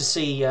we'll have to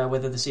see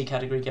whether the C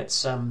category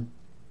gets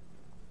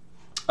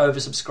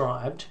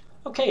oversubscribed.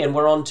 Okay, and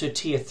we're on to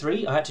Tier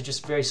 3. I had to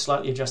just very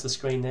slightly adjust the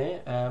screen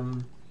there.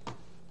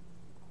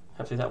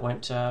 Hopefully that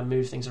won't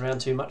move things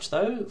around too much,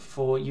 though,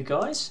 for you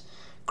guys.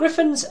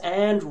 Griffins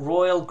and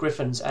Royal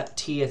Griffins at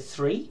Tier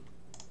 3.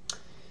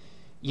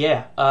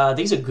 Yeah,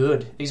 these are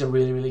good. These are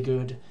really, really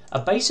good. A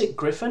basic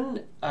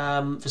Griffin,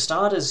 for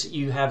starters,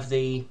 you have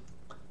I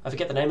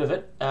forget the name of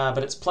it, but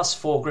it's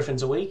 +4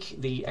 Griffins a week,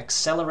 the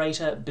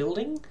Accelerator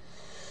building.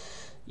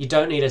 You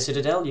don't need a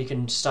Citadel. You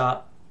can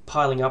start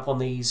piling up on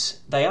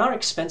these. They are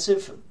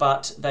expensive,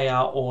 but they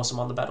are awesome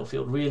on the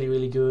battlefield. Really,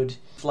 really good.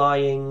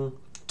 Flying,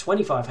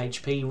 25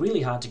 HP,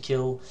 really hard to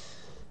kill.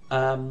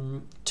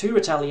 2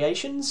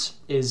 retaliations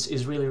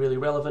is really, really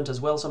relevant as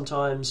well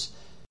sometimes.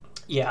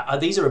 Yeah,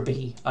 these are a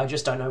B. I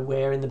just don't know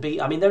where in the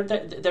B. I mean,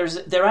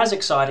 they're as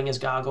exciting as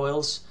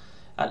gargoyles,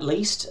 at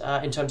least,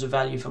 in terms of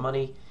value for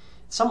money.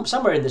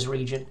 Somewhere in this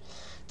region.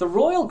 The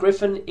Royal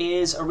Griffin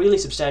is a really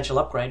substantial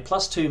upgrade,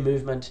 +2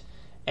 movement,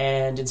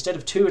 and instead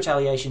of 2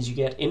 retaliations, you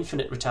get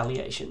infinite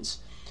retaliations.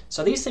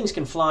 So these things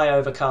can fly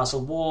over castle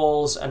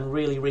walls and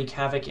really wreak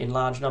havoc in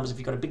large numbers. If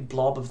you've got a big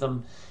blob of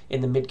them in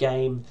the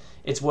mid-game,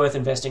 it's worth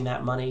investing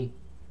that money.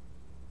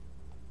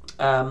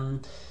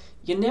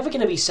 you're never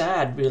going to be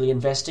sad, really,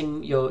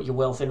 investing your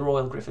wealth in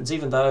Royal Griffins,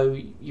 even though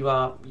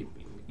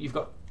you've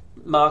got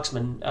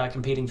marksmen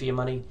competing for your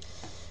money.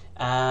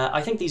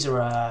 I think these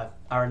are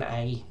an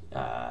A,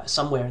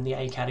 somewhere in the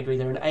A category.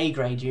 They're an A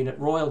grade unit.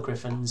 Royal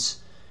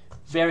Griffins,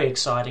 very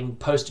exciting,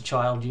 poster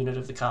child unit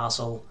of the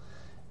castle.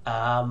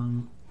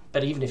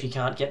 But even if you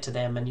can't get to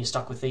them and you're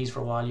stuck with these for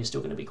a while, you're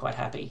still going to be quite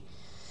happy.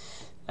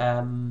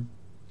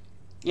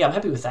 Yeah, I'm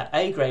happy with that.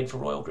 A grade for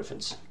Royal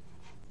Griffins.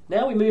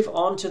 Now we move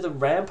on to the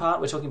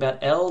Rampart. We're talking about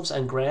Elves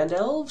and Grand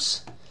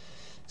Elves.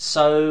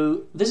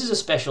 So this is a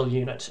special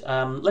unit.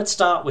 Let's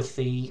start with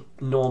the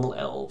normal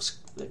Elves,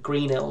 the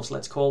Green Elves,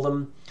 let's call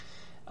them.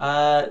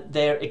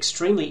 They're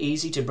extremely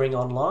easy to bring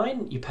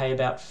online. You pay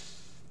about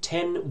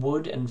 10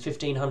 wood and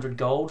 1,500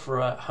 gold for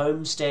a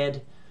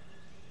homestead,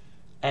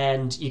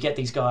 and you get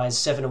these guys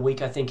 7 a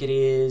week, I think it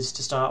is,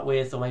 to start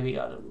with, or maybe,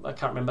 I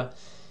can't remember.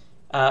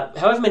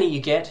 However many you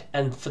get,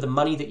 and for the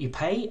money that you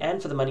pay,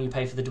 and for the money you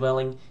pay for the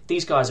dwelling,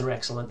 these guys are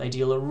excellent. They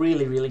deal a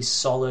really, really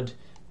solid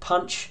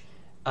punch.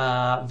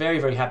 Very,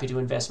 very happy to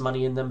invest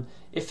money in them.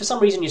 If for some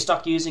reason you're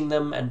stuck using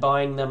them and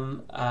buying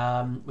them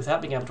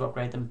without being able to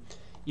upgrade them,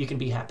 you can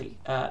be happy.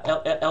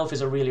 Elf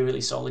is a really,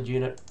 really solid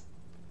unit.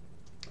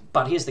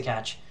 But here's the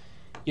catch.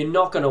 You're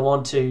not going to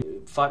want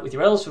to fight with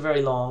your elves for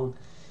very long.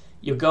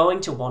 You're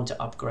going to want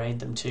to upgrade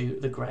them to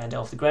the Grand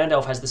Elf. The Grand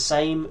Elf has the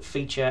same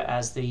feature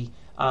as the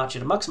Archer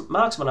to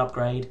Marksman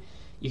upgrade.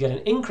 You get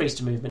an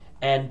increased movement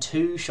and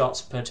 2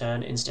 shots per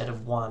turn instead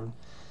of 1.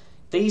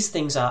 These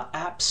things are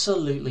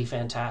absolutely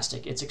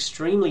fantastic. It's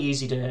extremely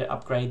easy to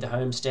upgrade the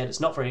homestead. It's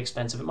not very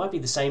expensive. It might be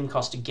the same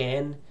cost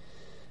again,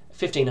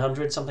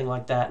 1,500, something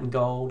like that, in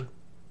gold,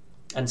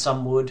 and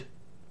some wood.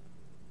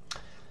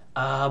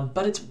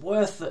 But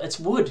it's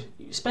wood.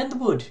 Spend the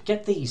wood.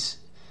 Get these.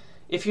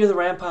 If you're the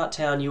Rampart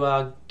town, you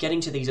are getting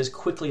to these as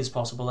quickly as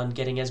possible and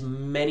getting as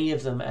many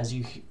of them as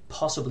you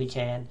possibly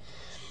can.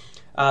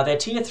 They're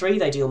tier 3.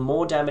 They deal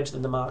more damage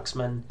than the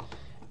marksman.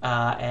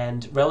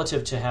 And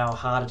relative to how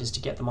hard it is to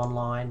get them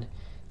online,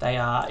 they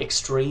are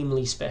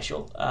extremely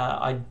special.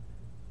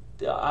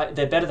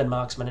 They're better than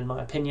marksmen, in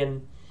my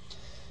opinion.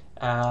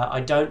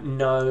 I don't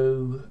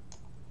know...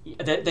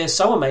 They're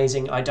so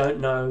amazing, I don't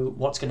know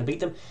what's going to beat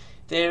them.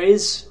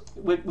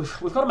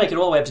 We've got to make it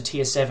all the way up to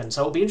tier 7,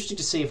 so it'll be interesting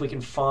to see if we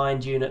can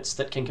find units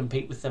that can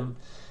compete with them.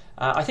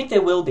 I think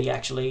there will be,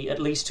 actually, at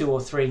least 2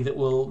 or 3 that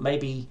will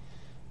maybe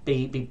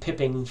be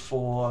pipping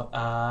for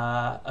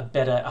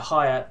a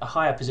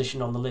higher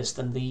position on the list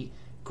than the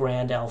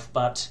Grand Elf,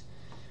 but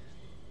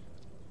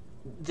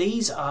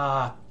these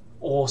are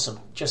awesome.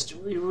 Just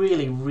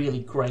really, really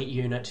great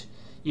unit.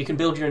 You can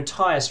build your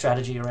entire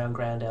strategy around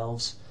Grand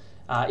Elves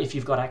if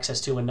you've got access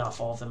to enough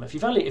of them. If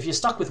you're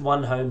stuck with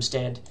one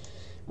homestead,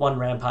 one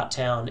Rampart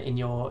town in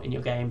your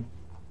game,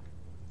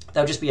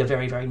 they'll just be a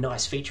very, very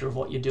nice feature of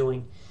what you're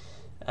doing.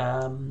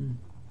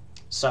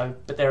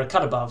 But they're a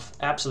cut above,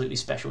 absolutely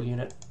special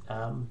unit.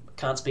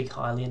 Can't speak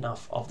highly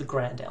enough of the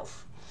Grand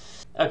Elf.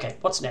 Okay,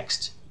 what's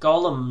next?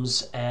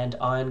 Golems and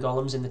Iron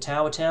Golems in the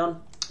Tower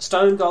Town.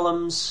 Stone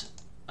Golems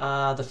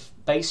are the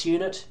base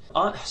unit.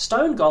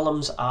 Stone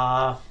Golems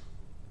are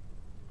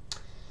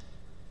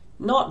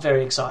not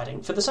very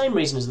exciting, for the same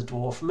reason as the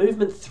Dwarf.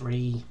 Movement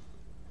 3,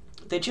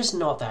 they're just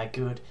not that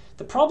good.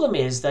 The problem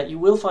is that you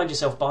will find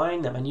yourself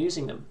buying them and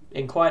using them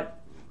in quite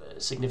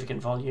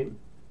significant volume.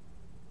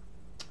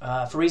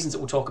 For reasons that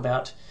we'll talk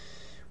about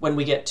when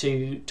we get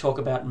to talk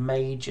about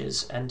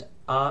mages and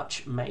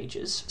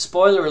archmages.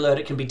 Spoiler alert,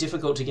 it can be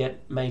difficult to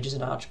get mages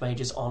and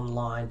archmages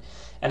online,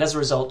 and as a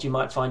result you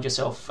might find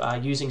yourself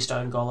using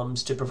stone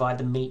golems to provide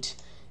the meat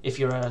if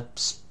you're a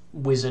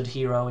wizard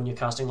hero and you're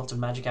casting lots of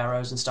magic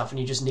arrows and stuff and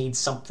you just need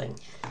something.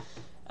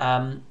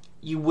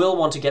 You will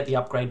want to get the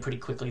upgrade pretty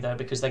quickly though,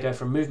 because they go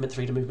from movement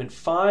 3 to movement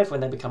 5 when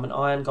they become an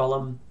iron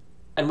golem.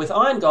 And with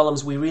iron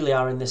golems we really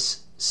are in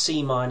this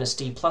C-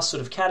 D+ sort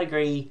of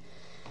category.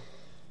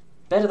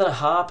 Better than a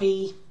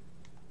harpy.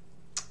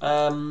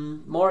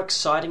 More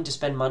exciting to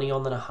spend money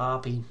on than a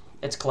harpy.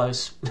 It's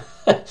close.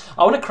 I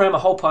want to cram a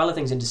whole pile of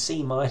things into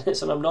C-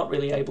 and I'm not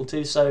really able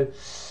to, so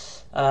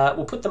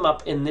we'll put them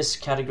up in this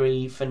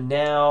category for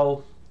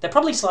now. They're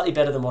probably slightly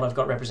better than what I've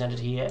got represented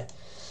here.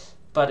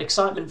 But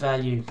excitement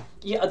value...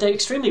 Yeah, they're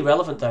extremely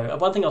relevant though.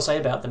 One thing I'll say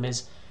about them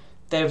is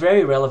they're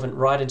very relevant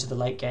right into the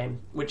late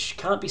game, which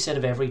can't be said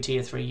of every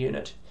tier 3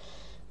 unit.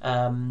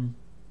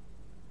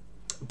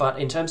 But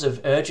in terms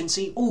of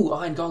urgency... Ooh,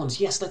 Iron Golems.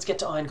 Yes, let's get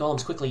to Iron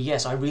Golems quickly.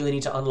 Yes, I really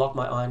need to unlock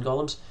my Iron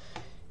Golems.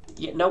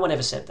 Yeah, no one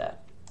ever said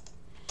that.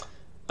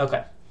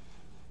 Okay.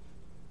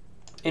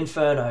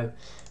 Inferno.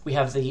 We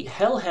have the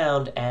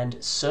Hellhound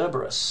and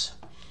Cerberus.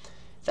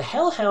 The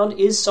Hellhound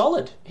is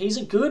solid. He's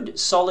a good,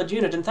 solid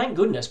unit, and thank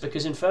goodness,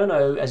 because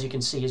Inferno, as you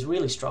can see, has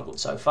really struggled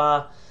so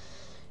far.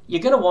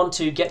 You're going to want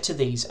to get to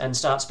these and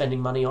start spending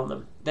money on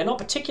them. They're not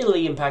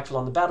particularly impactful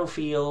on the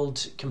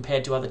battlefield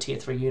compared to other tier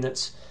 3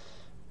 units,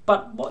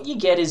 but what you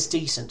get is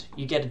decent.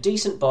 You get a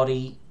decent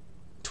body,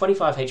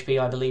 25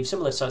 HP, I believe,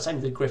 similar, so same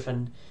with the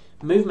Griffin.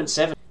 Movement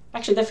 7.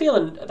 Actually, they feel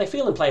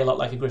and play a lot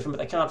like a Griffin, but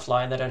they can't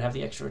fly and they don't have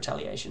the extra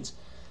retaliations.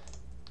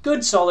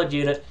 Good, solid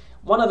unit.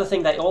 One other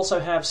thing they also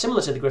have,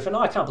 similar to the Griffin,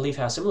 I can't believe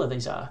how similar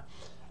these are,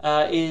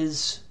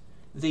 is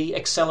the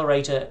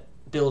accelerator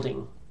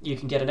building. You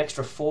can get an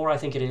extra 4, I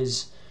think it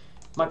is,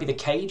 might be the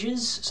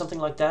cages, something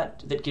like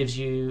that, that gives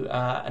you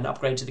an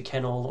upgrade to the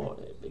kennel, or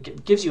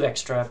gives you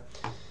extra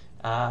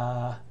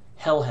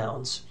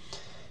hellhounds.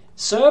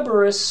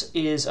 Cerberus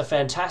is a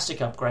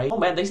fantastic upgrade. Oh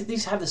man,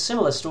 these have a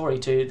similar story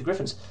to the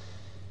Griffins.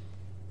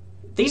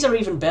 These are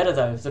even better,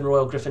 though, than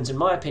Royal Griffins, in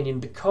my opinion,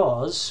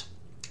 because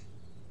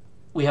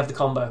we have the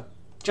combo.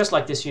 Just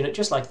like this unit,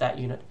 just like that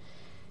unit.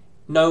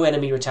 No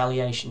enemy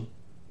retaliation.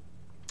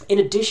 In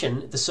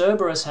addition, the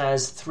Cerberus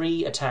has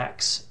 3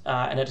 attacks,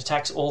 and it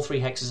attacks all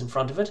 3 hexes in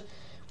front of it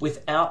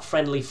without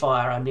friendly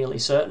fire, I'm nearly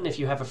certain. If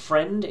you have a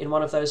friend in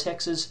one of those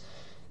hexes,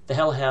 the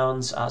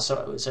Hellhounds,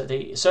 so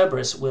the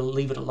Cerberus will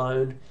leave it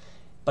alone,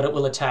 but it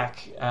will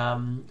attack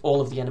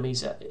all of the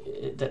enemies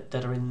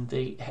that are in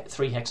the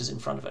 3 hexes in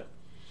front of it.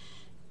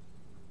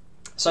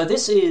 So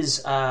this is,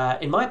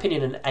 in my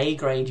opinion, an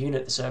A-grade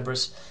unit, the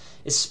Cerberus,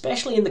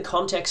 especially in the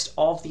context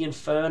of the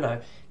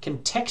Inferno.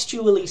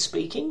 Contextually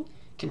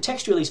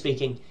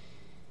speaking,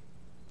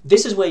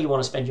 this is where you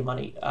want to spend your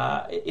money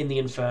in the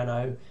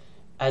Inferno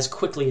as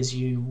quickly as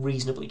you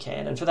reasonably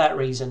can. And for that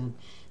reason,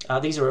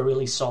 these are a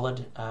really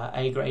solid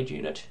A-grade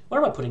unit.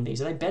 Where am I putting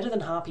these? Are they better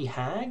than Harpy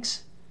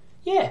Hags?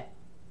 Yeah.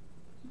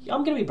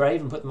 I'm going to be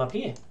brave and put them up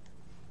here.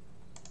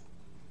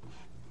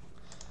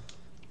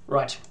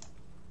 Right.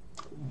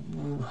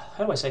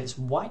 How do I say this?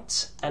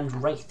 Wights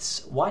and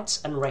Wraiths.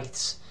 Wights and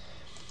Wraiths.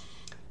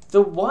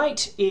 The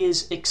Wight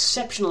is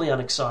exceptionally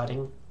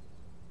unexciting.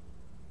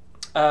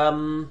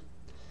 How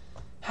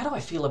do I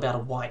feel about a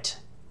Wight?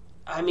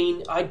 I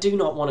mean, I do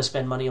not want to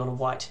spend money on a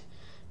Wight.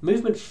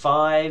 Movement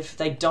 5,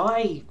 they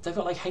die, they've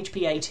got like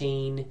HP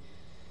 18.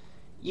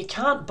 You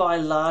can't buy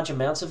large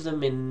amounts of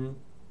them in,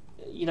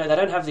 they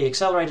don't have the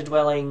accelerated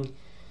dwelling.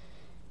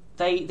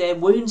 Their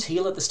wounds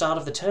heal at the start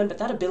of the turn, but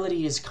that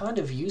ability is kind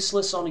of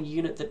useless on a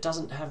unit that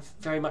doesn't have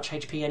very much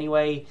HP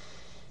anyway.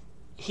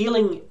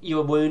 Healing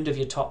your wound of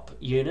your top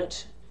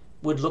unit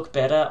would look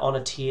better on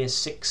a tier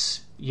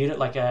 6 unit,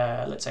 like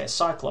let's say a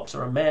Cyclops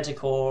or a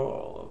Manticore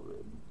or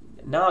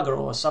Naga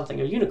or something,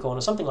 or Unicorn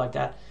or something like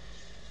that.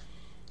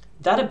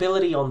 That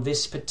ability on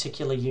this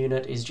particular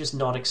unit is just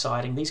not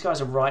exciting. These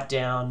guys are right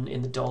down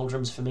in the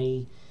doldrums for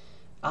me.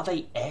 Are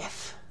they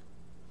F?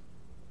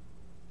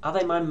 Are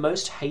they my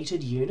most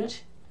hated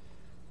unit?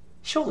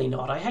 Surely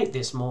not. I hate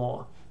this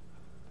more.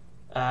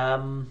 They're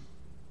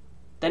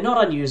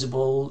not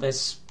unusable.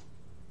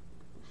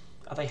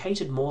 Are they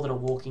hated more than a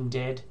Walking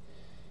Dead?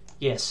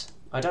 Yes.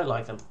 I don't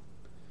like them.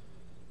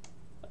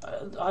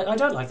 I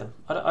don't like them.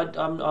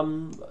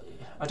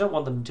 I don't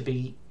want them to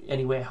be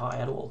anywhere high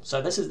at all.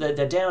 So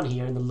they're down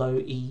here in the low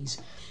E's.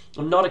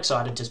 I'm not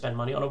excited to spend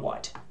money on a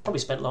Wight. Probably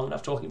spent long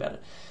enough talking about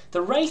it.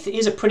 The Wraith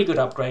is a pretty good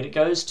upgrade. It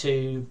goes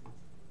to,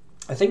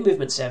 I think,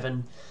 movement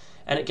 7,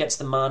 and it gets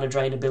the mana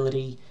drain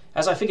ability.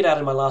 As I figured out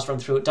in my last run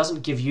through, it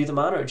doesn't give you the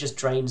mana, it just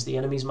drains the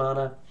enemy's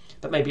mana,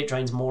 but maybe it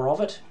drains more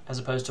of it, as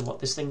opposed to what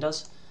this thing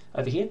does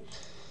over here.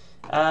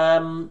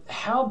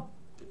 How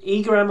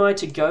eager am I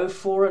to go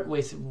for it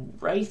with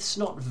Wraiths?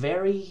 Not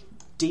very.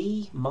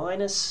 D-.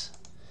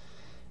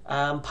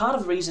 Part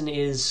of the reason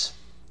is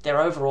their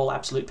overall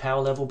absolute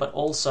power level, but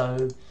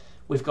also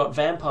we've got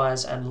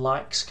Vampires and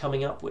Likes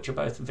coming up, which are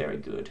both very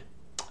good.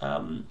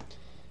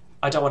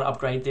 I don't want to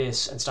upgrade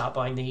this and start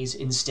buying these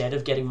instead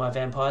of getting my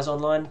Vampires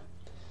online.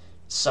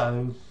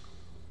 So,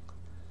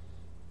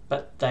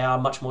 but they are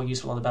much more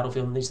useful on the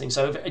battlefield than these things.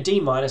 So a D-,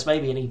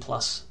 maybe an E+,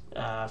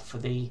 for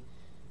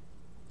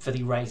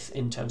the Wraith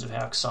in terms of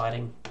how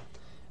exciting.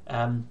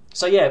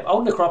 So yeah,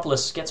 Old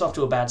Necropolis gets off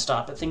to a bad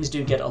start, but things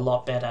do get a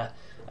lot better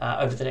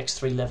over the next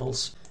 3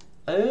 levels.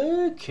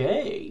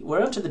 Okay,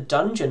 we're on to the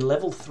dungeon,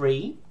 level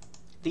 3.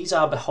 These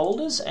are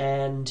Beholders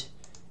and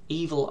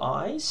Evil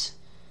Eyes.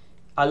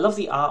 I love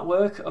the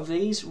artwork of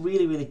these,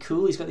 really, really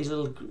cool. He's got these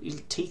little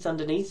teeth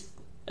underneath.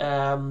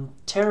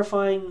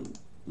 Terrifying,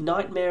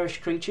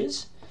 nightmarish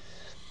creatures.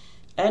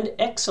 And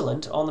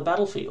excellent on the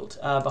battlefield.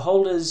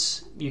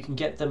 Beholders, you can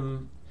get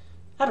them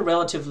at a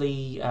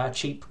relatively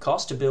cheap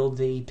cost to build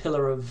the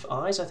Pillar of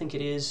Eyes, I think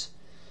it is.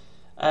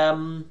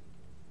 No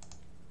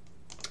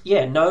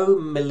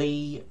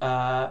melee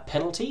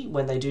penalty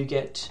when they do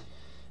get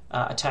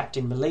attacked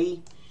in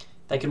melee.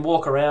 They can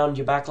walk around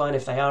your backline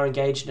if they are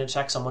engaged and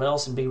attack someone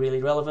else and be really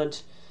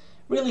relevant.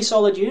 Really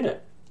solid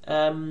unit.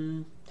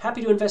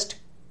 Happy to invest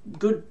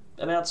good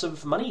amounts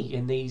of money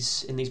in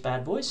these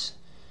bad boys.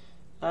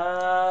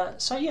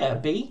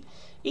 B.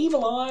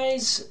 Evil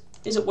Eyes,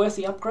 is it worth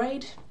the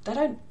upgrade? They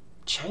don't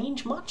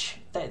change much.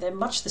 They're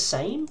much the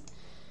same,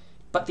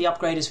 but the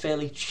upgrade is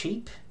fairly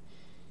cheap.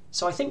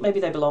 So I think maybe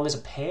they belong as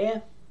a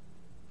pair.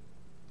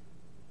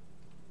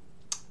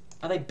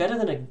 Are they better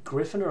than a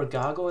Griffin or a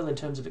Gargoyle in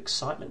terms of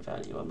excitement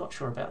value? I'm not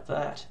sure about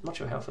that. I'm not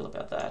sure how I feel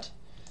about that.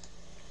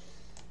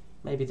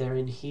 Maybe they're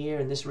in here,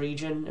 in this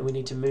region, and we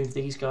need to move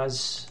these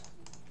guys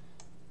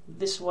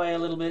this way a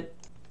little bit.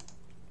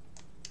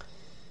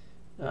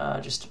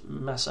 Just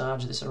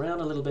massage this around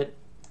a little bit.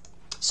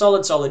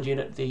 Solid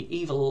unit, the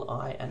Evil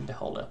Eye and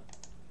Beholder.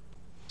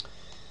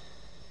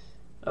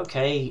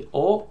 Okay,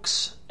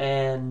 Orcs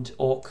and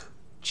Orc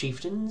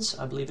Chieftains,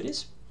 I believe it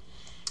is.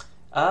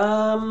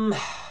 I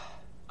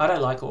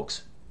don't like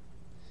Orcs.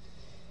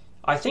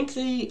 I think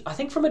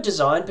from a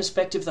design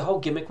perspective, the whole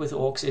gimmick with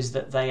Orcs is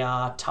that they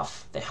are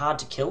tough. They're hard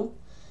to kill,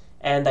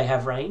 and they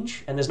have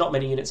range. And there's not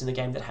many units in the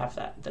game that have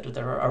that. That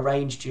are a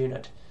ranged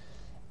unit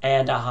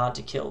and are hard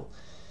to kill.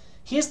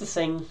 Here's the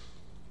thing.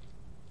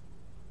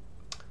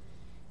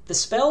 The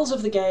spells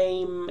of the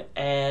game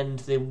and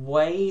the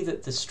way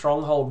that the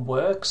Stronghold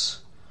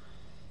works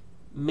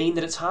mean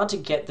that it's hard to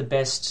get the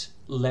best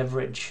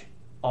leverage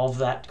of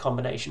that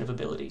combination of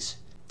abilities.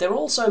 They're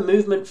also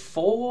movement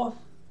 4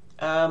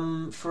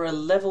 for a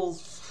level...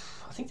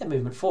 I think they're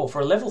movement 4. For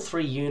a level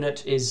 3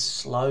 unit is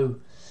slow.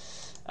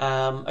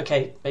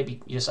 Okay,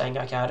 maybe you're saying,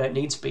 okay, I don't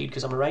need speed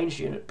because I'm a ranged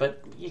unit,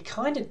 but you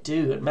kind of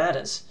do. It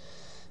matters.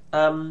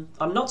 I'm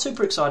not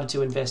super excited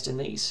to invest in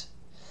these.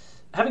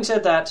 Having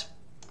said that,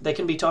 there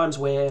can be times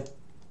where,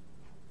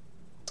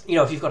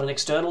 if you've got an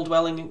external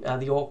dwelling,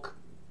 the Orc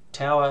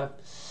Tower,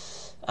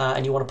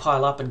 and you want to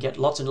pile up and get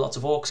lots and lots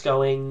of Orcs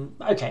going,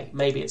 okay,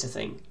 maybe it's a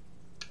thing.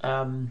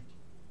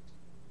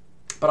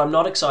 But I'm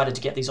not excited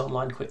to get these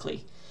online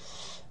quickly.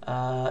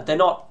 They're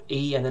not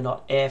E and they're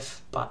not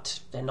F,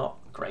 but they're not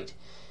great.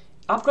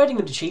 Upgrading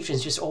them to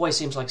Chieftains just always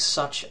seems like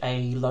such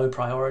a low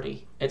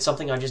priority. It's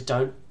something I just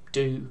don't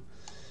do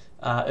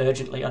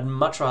urgently. I'd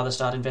much rather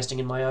start investing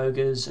in my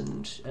Ogres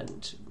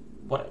and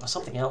whatever,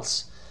 something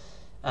else.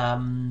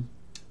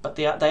 But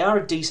they are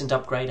a decent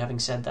upgrade, having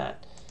said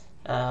that.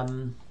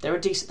 They are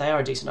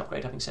a decent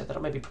upgrade, having said that.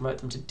 I'll maybe promote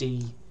them to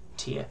D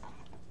tier.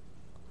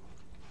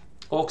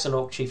 Orcs and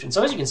Orc Chieftains.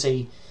 So as you can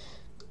see,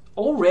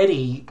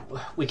 already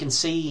we can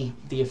see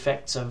the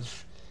effects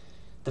of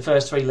the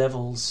first 3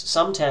 levels.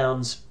 Some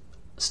towns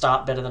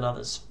start better than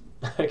others.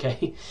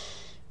 Okay,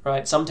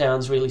 right? Some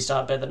towns really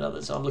start better than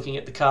others. I'm looking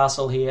at the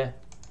castle here.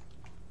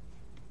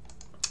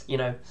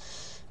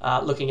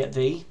 Looking at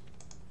the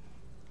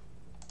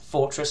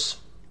fortress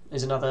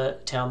is another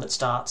town that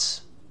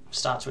starts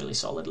really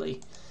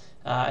solidly,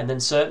 and then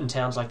certain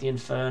towns like the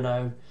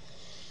Inferno,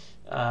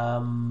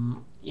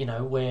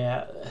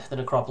 where the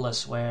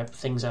Necropolis, where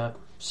things are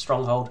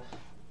Stronghold,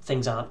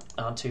 things aren't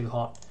too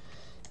hot.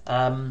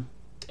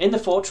 In the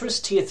fortress,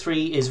 tier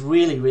 3 is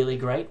really, really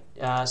great.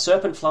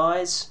 Serpent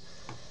flies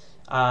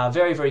are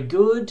very, very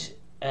good,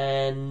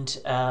 and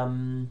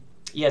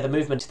the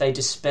movement, they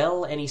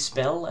dispel any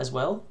spell as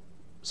well.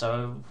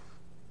 So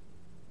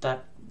I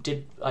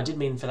did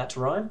mean for that to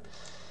rhyme.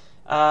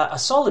 A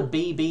solid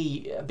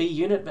B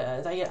unit.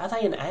 Are they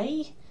an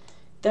A?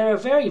 They're a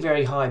very,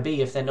 very high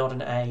B if they're not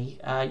an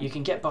A. You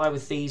can get by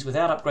with these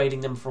without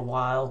upgrading them for a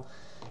while.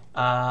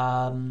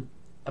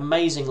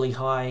 Amazingly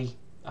high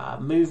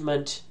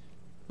movement.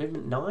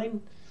 Movement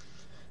 9?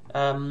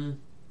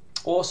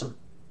 Awesome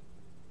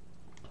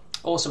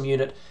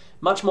unit.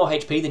 Much more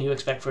HP than you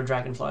expect for a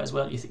dragonfly as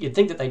well. You'd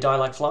think that they die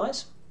like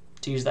flies,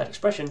 to use that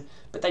expression,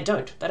 but they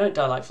don't. They don't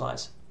die like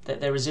flies.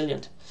 They're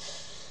resilient.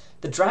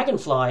 The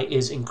dragonfly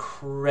is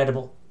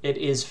incredible. It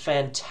is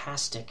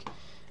fantastic.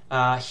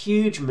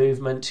 Huge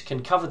movement,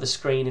 can cover the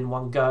screen in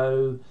one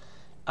go,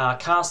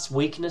 casts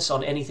weakness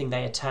on anything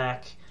they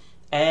attack,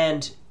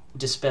 and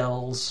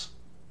dispels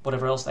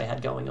whatever else they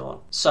had going on.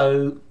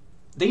 So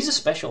these are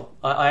special.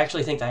 I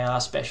actually think they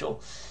are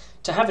special.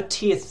 To have a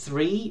tier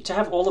 3, to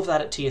have all of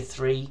that at tier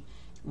 3,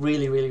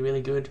 really, really,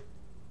 really good.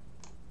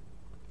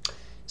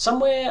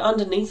 Somewhere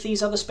underneath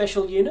these other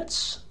special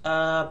units,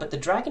 but the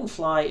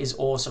Dragonfly is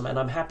awesome, and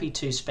I'm happy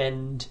to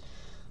spend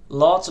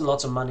lots and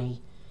lots of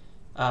money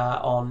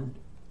on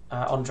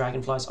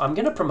Dragonflies. I'm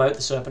going to promote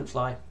the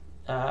Serpentfly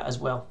as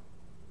well.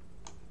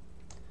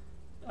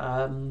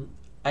 A-.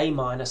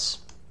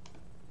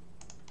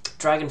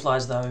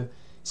 Dragonflies, though,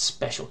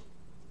 special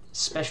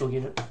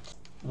unit.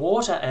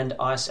 Water and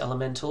ice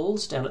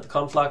elementals down at the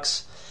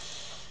Conflux.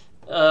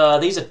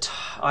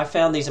 I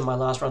found these in my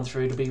last run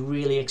through to be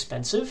really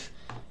expensive.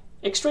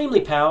 Extremely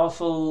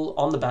powerful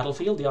on the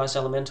battlefield, the ice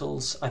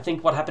elementals. I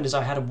think what happened is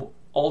I had an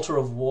altar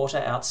of water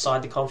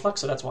outside the Conflux,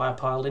 so that's why I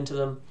piled into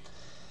them.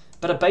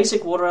 But a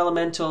basic water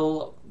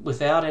elemental,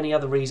 without any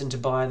other reason to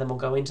buy them or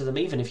go into them,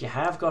 even if you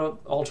have got an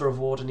altar of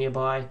water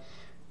nearby,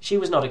 these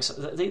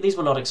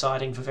were not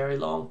exciting for very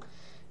long.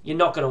 You're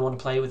not going to want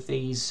to play with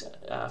these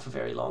for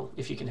very long,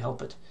 if you can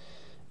help it.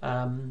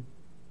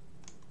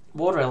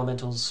 Water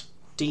elementals,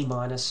 D-.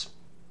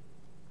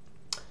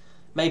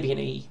 Maybe an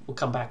E. We'll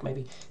come back,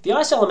 maybe. The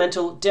ice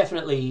elemental,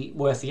 definitely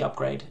worth the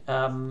upgrade.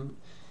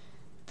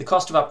 The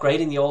cost of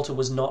upgrading the altar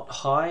was not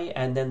high,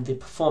 and then the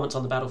performance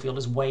on the battlefield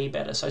is way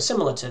better. So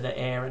similar to the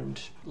air and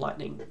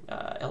lightning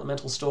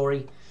elemental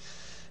story.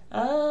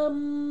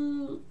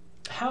 How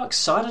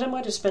excited am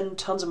I to spend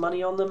tons of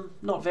money on them?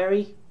 Not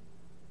very.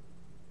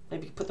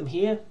 Maybe put them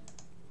here.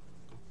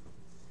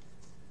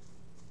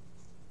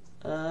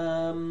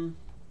 I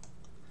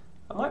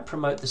might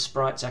promote the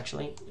sprites,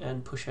 actually,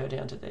 and push her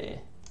down to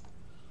there.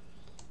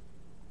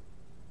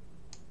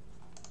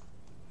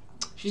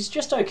 She's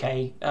just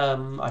okay,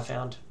 I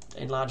found.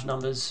 in large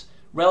numbers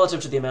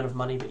relative to the amount of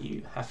money that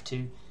you have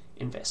to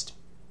invest.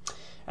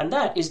 And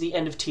that is the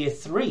end of Tier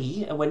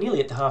 3, and we're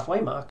nearly at the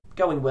halfway mark.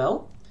 Going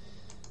well.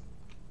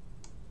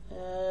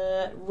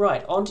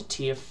 Right, on to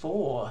Tier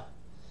 4.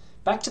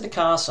 Back to the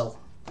castle.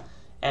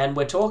 And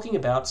we're talking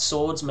about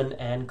swordsmen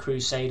and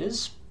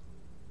crusaders.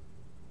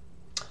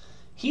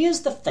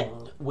 Here's the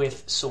thing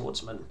with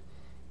swordsmen.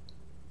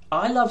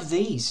 I love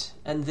these,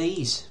 and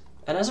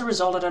as a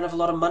result I don't have a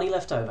lot of money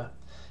left over.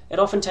 It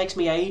often takes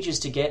me ages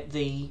to get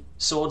the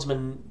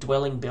swordsman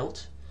dwelling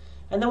built,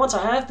 and then once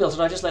I have built it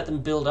I just let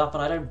them build up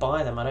and I don't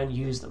buy them, I don't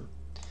use them.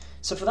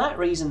 So for that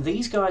reason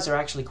these guys are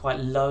actually quite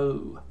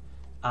low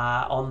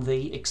on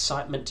the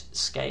excitement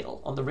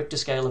scale, on the Richter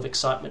scale of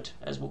excitement,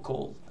 as we'll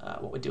call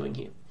what we're doing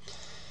here.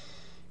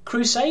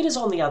 Crusaders,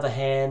 on the other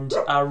hand,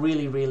 are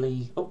really,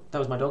 really... Oh, that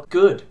was my dog.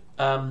 Good.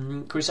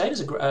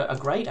 Crusaders are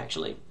great,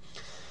 actually.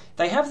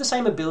 They have the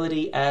same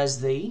ability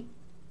as the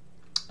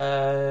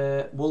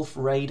Wolf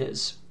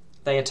Raiders.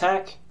 They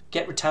attack,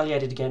 get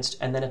retaliated against,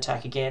 and then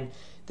attack again.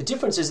 The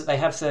difference is that they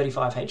have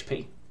 35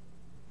 HP.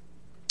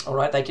 All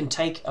right, they can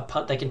take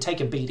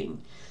a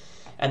beating,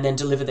 and then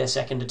deliver their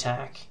second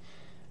attack.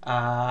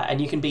 And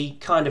you can be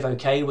kind of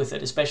okay with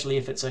it, especially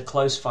if it's a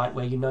close fight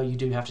where you know you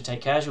do have to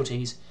take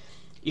casualties.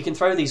 You can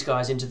throw these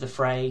guys into the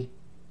fray,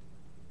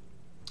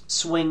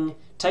 swing,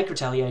 take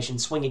retaliation,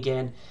 swing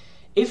again.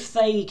 If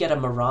they get a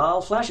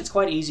morale flash, it's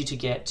quite easy to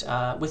get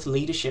with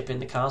leadership in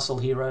the castle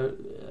hero.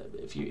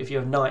 If you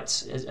have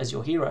knights as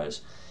your heroes,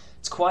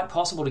 it's quite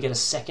possible to get a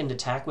second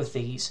attack with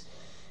these.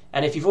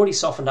 And if you've already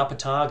softened up a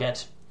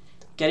target,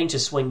 getting to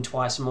swing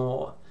twice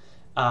more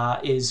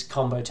is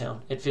combo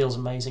town. It feels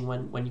amazing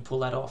when you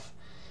pull that off.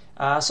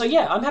 So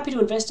yeah, I'm happy to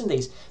invest in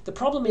these. The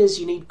problem is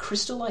you need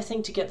crystal, I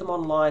think, to get them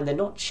online. They're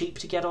not cheap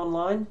to get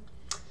online.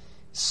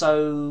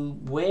 So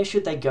where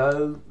should they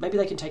go? Maybe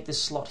they can take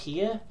this slot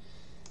here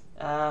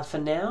for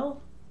now.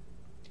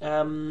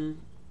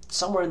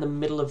 Somewhere in the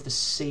middle of the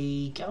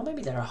C. Oh,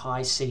 maybe they're a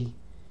high C.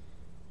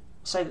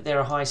 Say that they're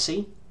a high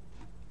C.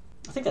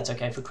 I think that's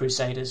okay for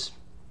Crusaders.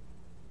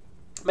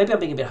 Maybe I'm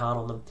being a bit hard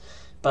on them.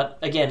 But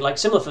again, like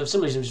similar to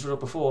what we talked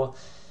before,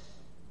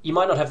 you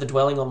might not have the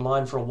dwelling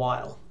online for a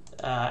while.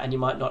 And you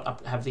might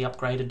not have the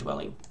upgraded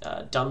dwelling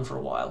done for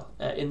a while,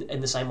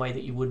 in the same way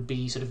that you would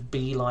be sort of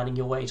beelining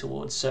your way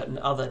towards certain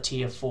other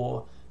Tier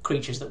 4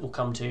 creatures that we'll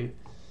come to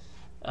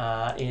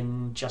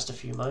in just a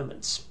few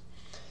moments.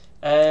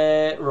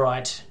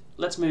 Right,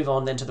 let's move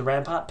on then to the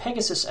Rampart.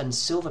 Pegasus and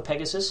Silver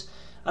Pegasus.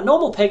 A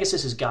normal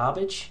Pegasus is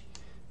garbage.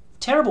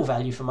 Terrible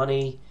value for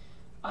money.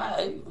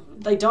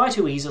 They die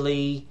too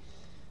easily.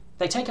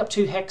 They take up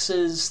 2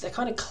 hexes. They're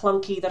kind of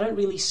clunky. They don't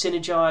really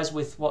synergize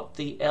with what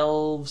the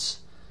elves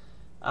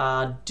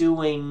are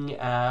doing,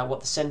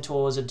 what the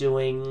centaurs are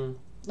doing.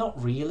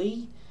 Not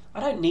really. I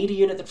don't need a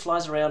unit that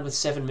flies around with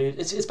 7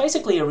 moves. It's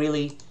basically a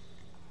really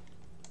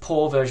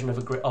poor version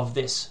of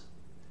this.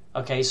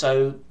 Okay,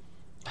 so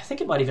I think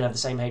it might even have the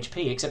same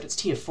HP, except it's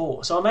Tier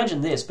 4. So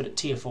imagine this, but at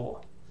Tier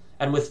 4,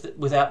 and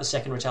without the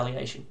second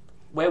retaliation.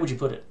 Where would you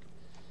put it?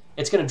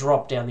 It's going to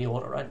drop down the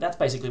order, right? That's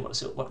basically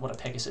what a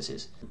Pegasus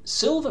is.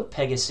 Silver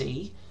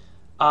Pegasi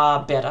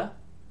are better.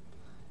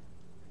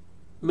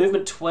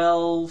 Movement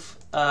 12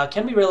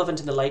 can be relevant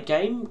in the late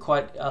game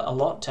quite a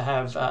lot to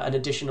have an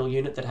additional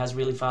unit that has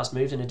really fast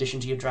moves in addition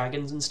to your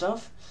dragons and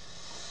stuff.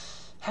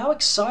 How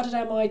excited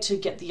am I to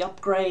get the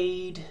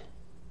upgrade?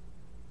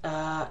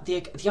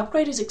 The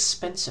upgrade is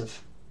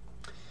expensive.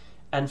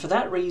 And for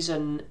that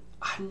reason,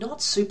 I'm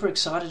not super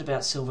excited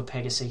about Silver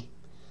Pegasi.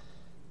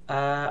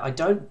 I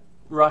don't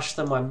rush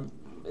them.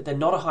 They're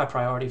not a high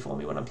priority for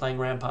me when I'm playing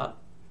Rampart.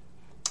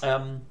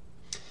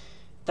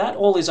 That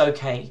all is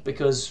okay,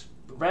 because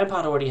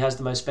Rampart already has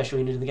the most special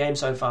unit in the game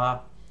so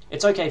far.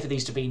 It's okay for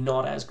these to be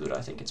not as good,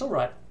 I think. It's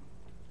alright.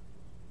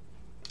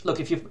 Look,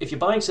 if you're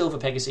buying Silver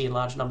Pegasi in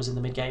large numbers in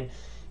the mid-game,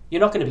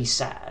 you're not going to be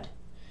sad.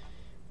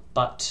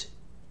 But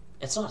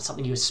it's not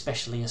something you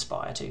especially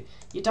aspire to.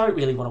 You don't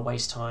really want to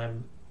waste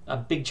time, a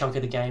big chunk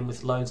of the game,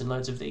 with loads and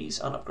loads of these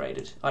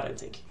unupgraded, I don't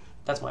think.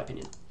 That's my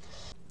opinion.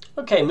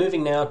 Okay,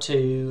 moving now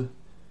to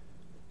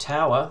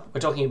Tower.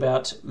 We're talking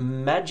about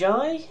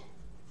mages,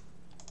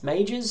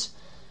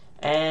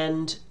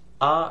 and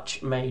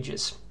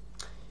archmages.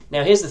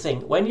 Now here's the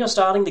thing, when you're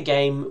starting the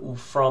game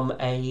from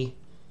a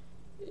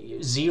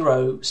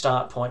 0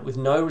 start point with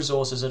no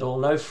resources at all,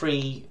 no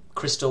free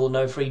crystal,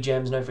 no free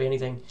gems, no free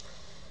anything,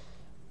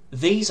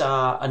 these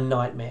are a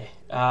nightmare.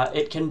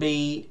 You can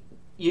be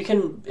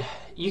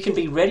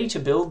ready to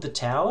build the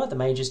tower, the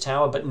mage's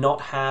tower, but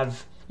not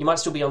have, you might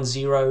still be on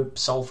 0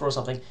 sulfur or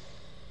something.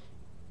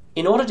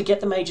 In order to get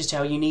the mage's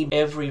tower, you need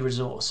every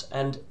resource,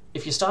 and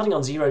if you're starting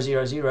on 0,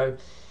 0, 0,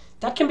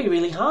 that can be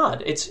really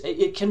hard.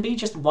 It can be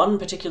just one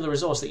particular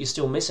resource that you're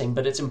still missing,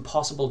 but it's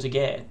impossible to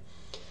get.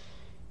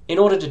 In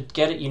order to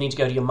get it, you need to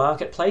go to your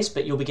marketplace,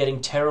 but you'll be getting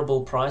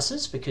terrible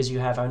prices because you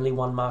have only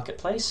one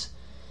marketplace.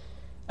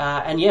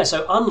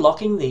 So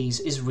unlocking these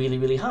is really,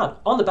 really hard.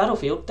 On the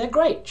battlefield, they're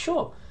great,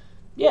 sure.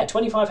 Yeah,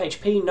 25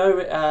 HP,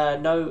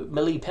 no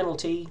melee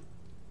penalty,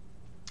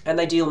 and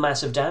they deal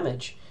massive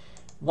damage.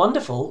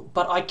 wonderful,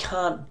 but I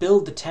can't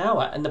build the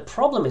tower. And the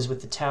problem is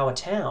with the tower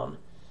town,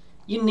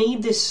 you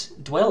need this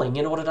dwelling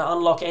in order to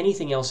unlock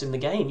anything else in the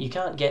game. You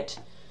can't get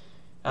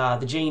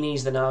the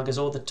genies, the nagas,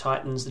 or the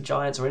titans, the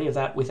giants, or any of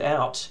that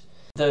without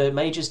the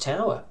mage's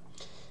tower.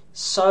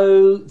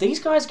 So these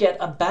guys get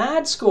a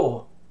bad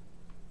score.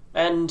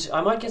 And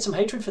I might get some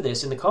hatred for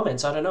this in the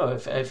comments. I don't know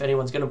if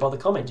anyone's going to bother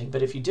commenting,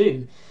 but if you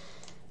do,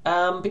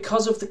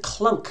 because of the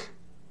clunk.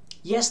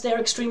 Yes, they're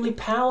extremely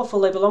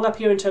powerful. They belong up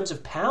here in terms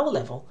of power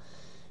level,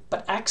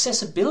 but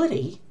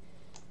accessibility,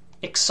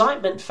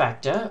 excitement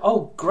factor,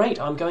 oh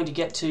great, I'm going to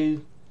get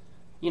to,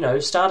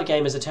 start a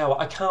game as a tower.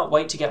 I can't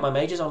wait to get my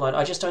mages online.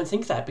 I just don't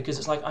think that, because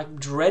it's like I'm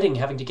dreading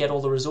having to get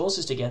all the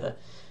resources together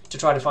to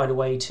try to find a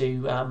way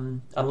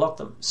to unlock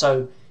them.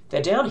 So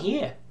they're down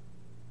here.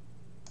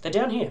 They're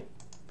down here.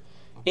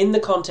 In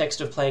the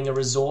context of playing a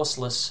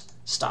resourceless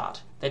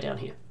start, they're down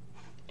here,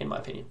 in my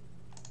opinion.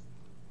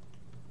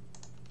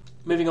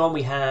 Moving on,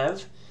 we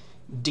have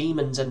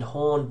demons and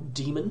horned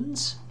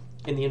demons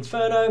in the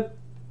Inferno.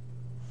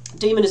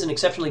 Demon is an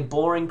exceptionally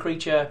boring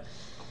creature.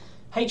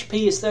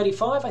 HP is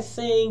 35, I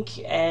think,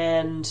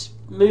 and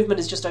movement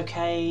is just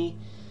okay.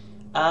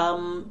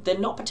 They're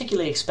not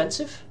particularly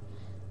expensive,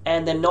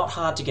 and they're not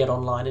hard to get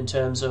online in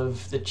terms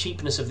of the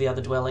cheapness of the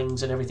other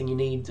dwellings and everything you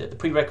need. The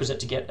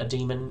prerequisite to get a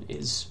demon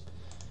is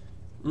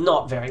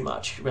not very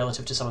much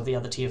relative to some of the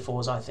other tier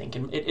 4s, I think,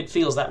 and it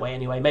feels that way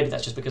anyway. Maybe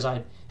that's just because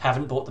I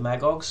haven't bought the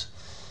Magogs.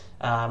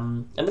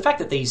 And the fact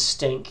that these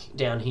stink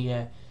down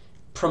here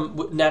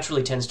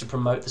naturally tends to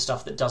promote the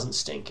stuff that doesn't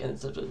stink,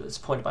 and it's a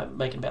point about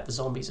making about the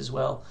zombies as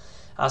well.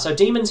 So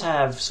demons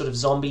have sort of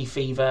zombie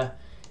fever.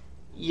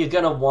 You're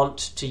going to want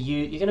to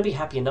use, you're going to be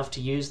happy enough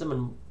to use them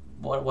and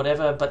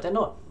whatever, but they're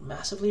not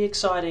massively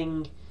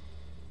exciting.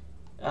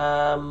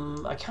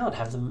 I can't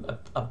have them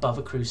above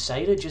a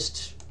Crusader,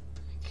 just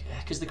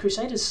because the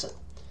Crusader's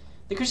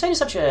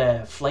such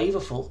a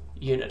flavourful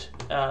unit,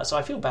 so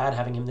I feel bad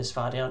having him this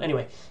far down.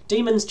 Anyway,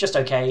 demons, just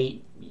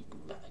okay.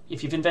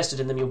 If you've invested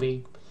in them, you'll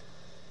be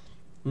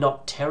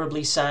not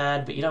terribly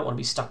sad, but you don't want to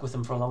be stuck with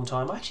them for a long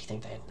time. I actually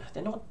think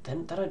they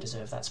don't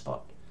deserve that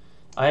spot.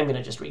 I am going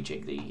to just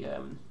rejig the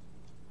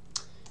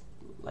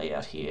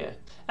layout here.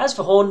 As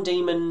for horned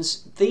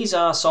demons, these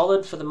are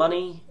solid for the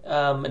money,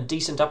 a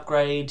decent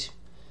upgrade.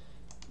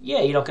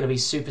 Yeah, you're not going to be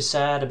super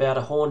sad about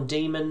a horned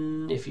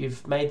demon if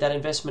you've made that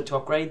investment to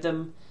upgrade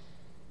them.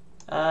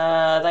 They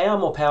are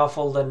more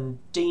powerful than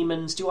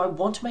demons. Do I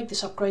want to make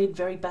this upgrade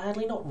very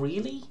badly? Not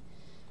really.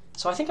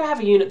 So I think I have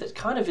a unit that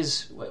kind of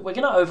is... We're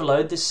going to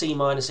overload this C-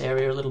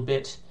 area a little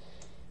bit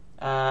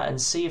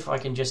and see if I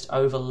can just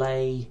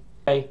overlay...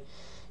 Okay.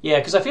 Yeah,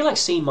 because I feel like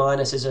C-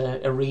 is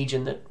a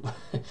region that...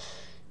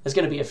 there's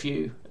going to be a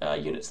few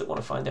units that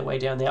want to find their way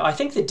down there. I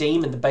think the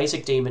demon, the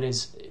basic demon,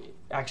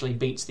 actually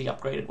beats the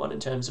upgraded one in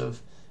terms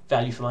of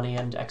value for money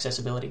and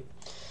accessibility.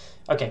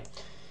 Okay.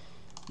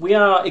 We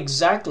are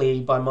exactly,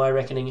 by my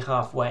reckoning,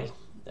 halfway.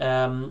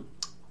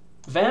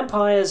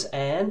 Vampires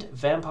and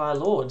Vampire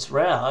Lords.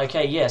 Rare.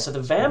 Okay, yeah, so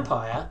the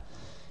Vampire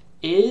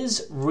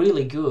is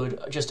really good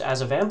just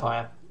as a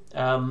Vampire.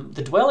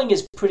 The Dwelling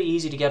is pretty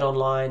easy to get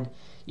online.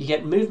 You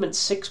get Movement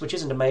 6, which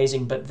isn't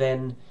amazing, but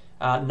then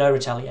no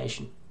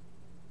retaliation.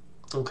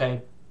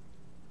 Okay,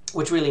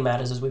 which really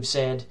matters, as we've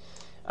said.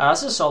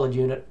 This is a solid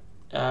unit.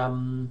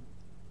 I'm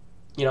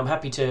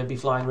happy to be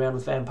flying around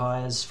with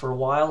vampires for a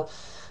while.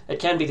 It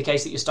can be the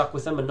case that you're stuck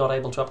with them and not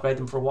able to upgrade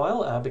them for a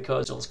while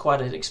because it's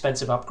quite an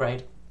expensive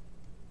upgrade.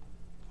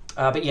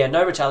 But yeah,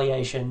 no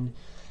retaliation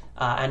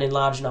and in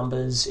large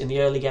numbers in the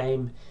early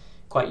game,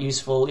 quite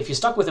useful. If you're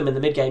stuck with them in the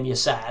mid game, you're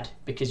sad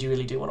because you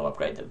really do want to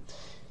upgrade them.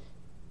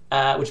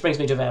 Which brings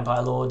me to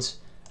Vampire Lords.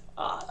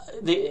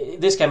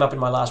 This came up in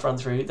my last run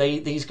through.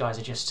 These guys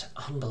are just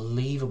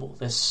unbelievable.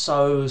 They're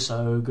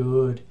so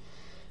good.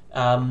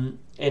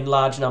 In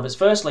large numbers.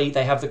 Firstly,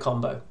 they have the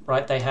combo,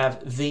 right? They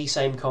have the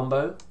same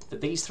combo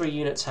that these three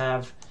units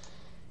have,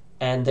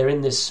 and they're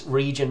in this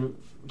region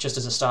just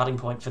as a starting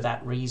point for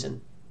that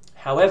reason.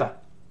 However,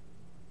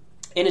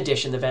 in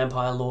addition, the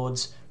Vampire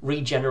Lords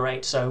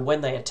regenerate, so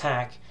when they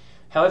attack,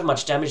 however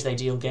much damage they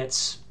deal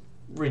gets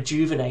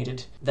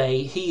rejuvenated.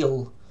 They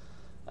heal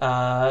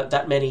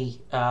that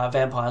many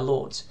Vampire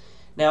Lords.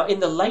 Now, in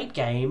the late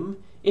game,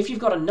 if you've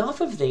got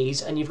enough of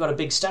these and you've got a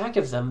big stack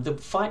of them, the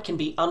fight can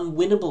be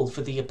unwinnable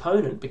for the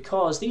opponent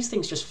because these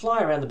things just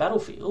fly around the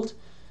battlefield,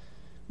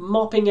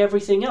 mopping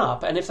everything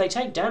up. And if they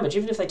take damage,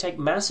 even if they take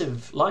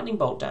massive lightning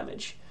bolt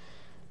damage,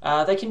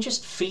 they can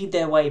just feed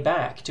their way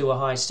back to a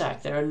high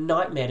stack. They're a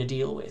nightmare to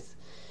deal with.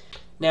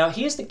 Now,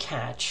 here's the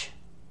catch.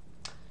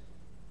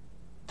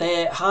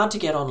 They're hard to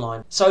get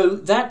online. So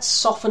that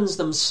softens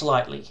them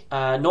slightly.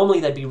 Normally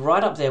they'd be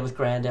right up there with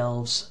Grand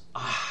Elves.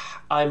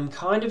 I'm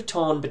kind of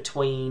torn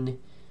between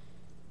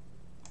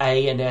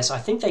A and S. I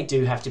think they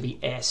do have to be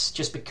S,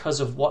 just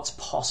because of what's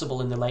possible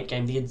in the late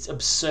game, the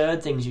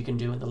absurd things you can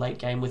do in the late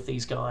game with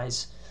these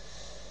guys,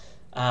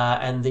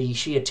 and the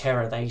sheer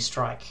terror they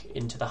strike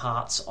into the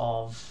hearts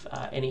of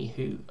any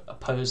who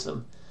oppose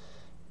them.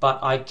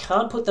 But I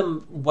can't put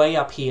them way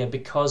up here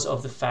because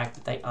of the fact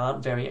that they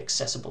aren't very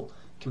accessible.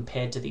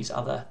 compared to these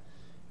other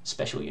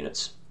special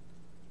units.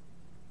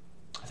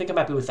 I think I'm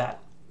happy with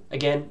that.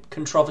 Again,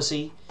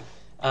 controversy.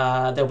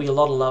 There'll be a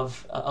lot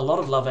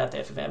of love out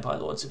there for Vampire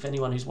Lords, if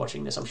anyone who's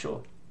watching this, I'm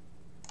sure.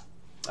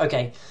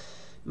 Okay,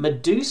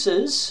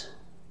 Medusas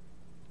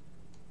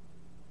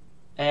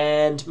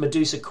and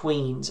Medusa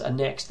Queens are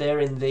next. They're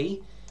in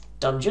the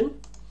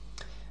dungeon.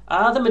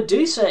 The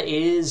Medusa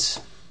is...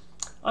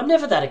 I'm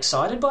never that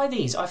excited by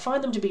these. I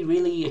find them to be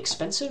really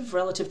expensive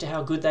relative to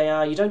how good they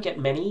are. You don't get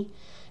many.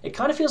 It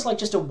kind of feels like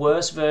just a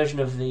worse version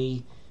of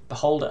the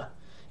Beholder.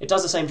 It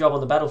does the same job on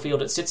the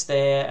battlefield. It sits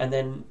there and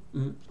then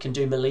can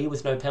do melee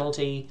with no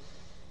penalty.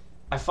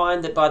 I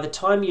find that by the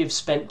time you've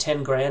spent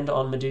 10 grand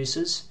on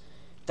Medusas,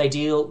 they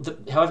deal,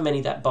 however many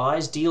that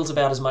buys, deals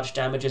about as much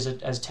damage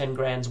as 10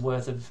 grand's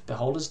worth of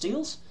Beholders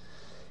deals.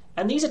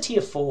 And these are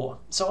tier 4,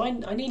 so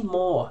I need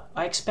more.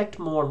 I expect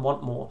more and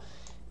want more.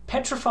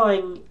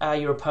 Petrifying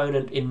your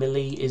opponent in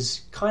melee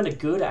is kind of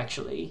good,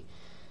 actually.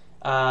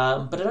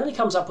 But it only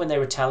comes up when they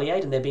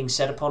retaliate and they're being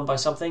set upon by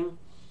something.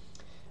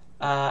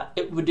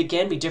 It would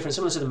again be different,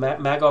 similar to the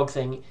Magog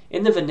thing.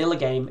 In the vanilla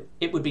game,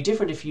 it would be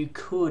different if you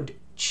could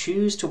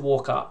choose to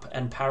walk up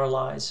and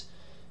paralyze,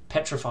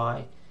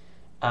 petrify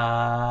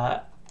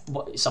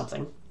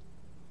something.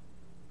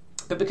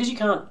 But because you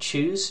can't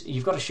choose,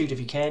 you've got to shoot if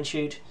you can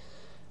shoot.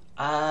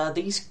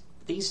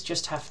 These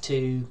just have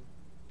to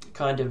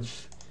kind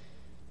of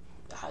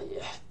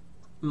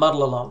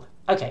muddle along.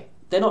 Okay,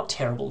 they're not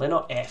terrible, they're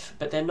not F,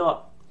 but they're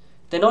not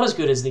as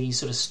good as these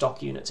sort of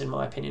stock units, in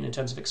my opinion, in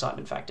terms of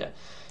excitement factor.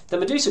 The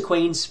Medusa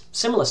Queens,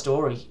 similar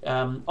story,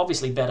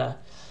 obviously better,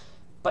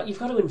 but you've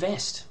got to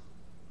invest,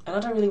 and I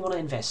don't really want to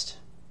invest.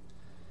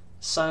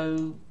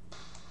 So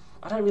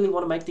I don't really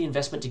want to make the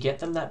investment to get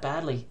them that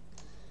badly.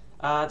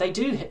 They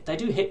do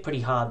hit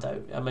pretty hard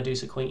though, a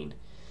Medusa Queen.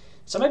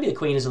 So maybe the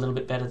Queen is a little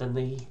bit better than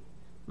the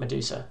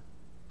Medusa,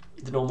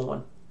 the normal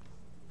one.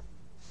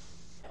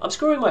 I'm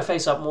screwing my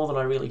face up more than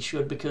I really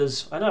should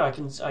because I know I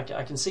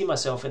can see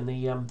myself in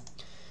the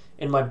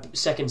in my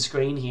second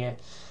screen here.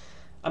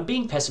 I'm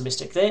being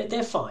pessimistic.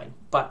 They're fine,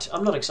 but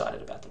I'm not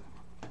excited about them.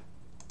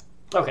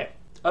 Okay,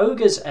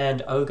 Ogres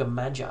and Ogre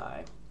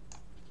Magi.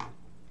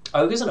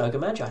 Ogres and Ogre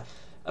Magi.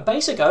 A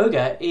basic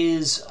Ogre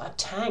is a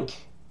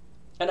tank,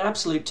 an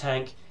absolute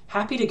tank.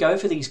 Happy to go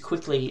for these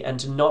quickly and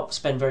to not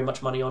spend very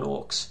much money on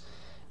Orcs.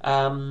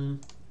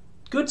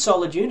 Good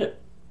solid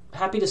unit.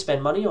 Happy to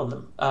spend money on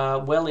them.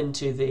 Well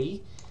into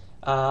the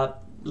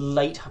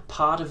late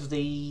part of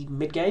the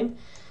mid-game.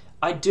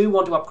 I do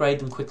want to upgrade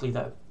them quickly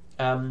though.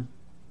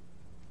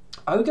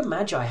 Ogre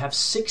Magi have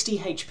 60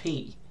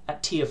 HP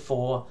at tier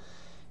 4.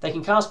 They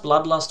can cast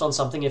Bloodlust on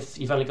something if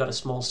you've only got a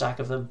small stack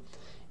of them.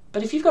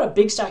 But if you've got a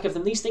big stack of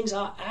them, these things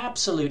are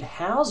absolute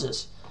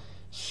houses.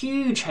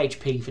 Huge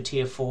HP for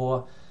tier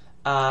 4.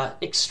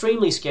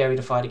 Extremely scary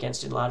to fight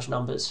against in large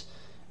numbers.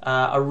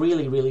 A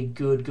really, really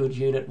good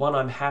unit. One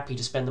I'm happy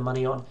to spend the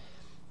money on.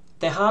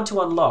 They're hard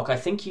to unlock. I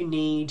think you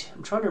need...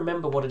 I'm trying to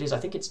remember what it is. I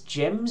think it's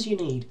gems you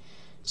need.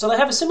 So they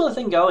have a similar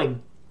thing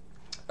going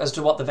as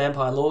to what the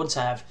Vampire Lords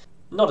have.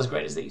 Not as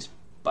great as these,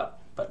 but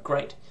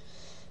great.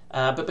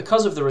 But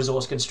because of the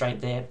resource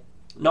constraint there,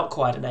 not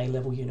quite an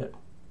A-level unit,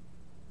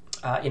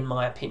 in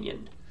my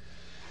opinion.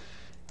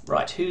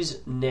 Right, who's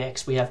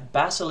next? We have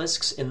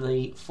Basilisks in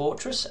the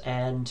Fortress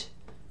and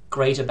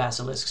Greater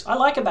Basilisks. I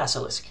like a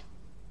Basilisk.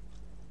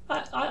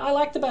 I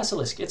like the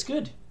Basilisk. It's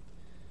good.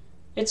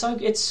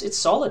 It's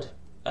solid.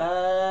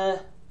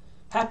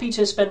 Happy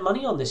to spend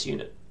money on this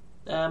unit.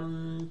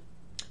 Am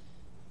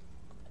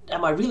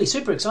I really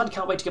super excited?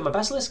 Can't wait to get my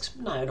Basilisks?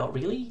 No, not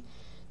really.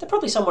 They're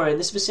probably somewhere in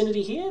this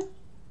vicinity here.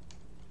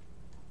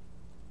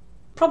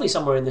 Probably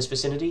somewhere in this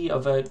vicinity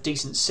of a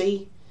decent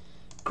C.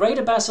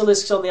 Greater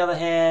Basilisks, on the other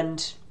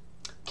hand,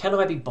 can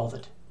I be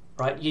bothered?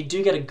 Right? You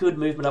do get a good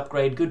movement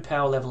upgrade, good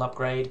power level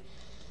upgrade.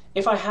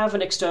 If I have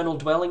an external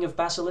dwelling of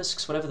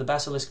Basilisks, whatever the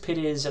Basilisk pit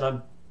is, and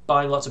I'm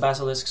buying lots of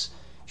Basilisks,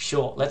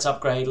 sure, let's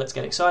upgrade, let's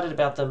get excited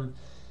about them.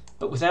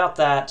 But without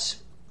that,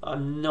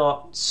 I'm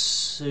not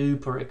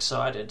super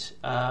excited.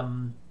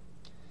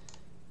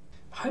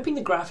 Hoping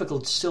the graphic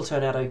will still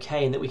turn out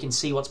okay and that we can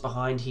see what's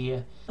behind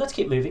here. Let's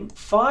keep moving.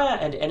 Fire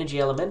and Energy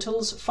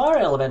Elementals. Fire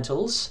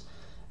Elementals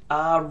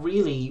are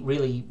really,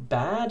 really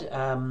bad.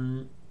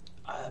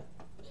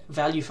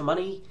 Value for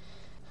money.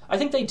 I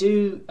think they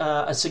do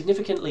a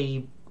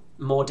significantly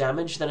more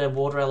damage than a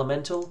Water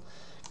Elemental.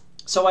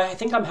 So I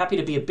think I'm happy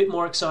to be a bit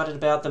more excited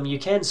about them. You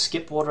can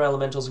skip Water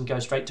Elementals and go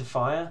straight to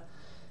Fire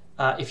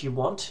if you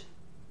want.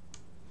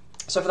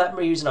 So for that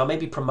reason, I'll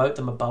maybe promote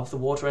them above the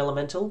Water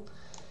Elemental.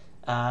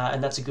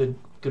 And that's a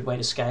good way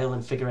to scale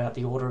and figure out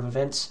the order of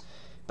events.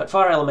 But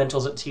Fire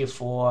Elementals at tier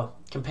 4,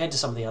 compared to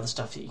some of the other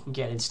stuff that you can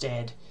get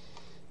instead...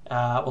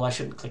 well, I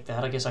shouldn't click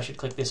that. I guess I should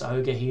click this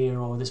Ogre here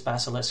or this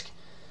Basilisk.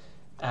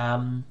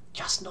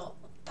 Just not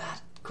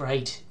that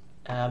great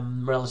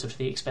relative to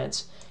the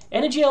expense.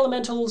 Energy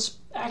Elementals,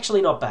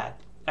 actually not bad.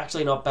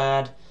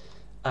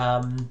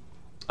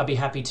 I'd be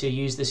happy to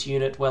use this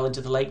unit well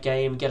into the late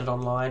game, get it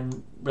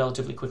online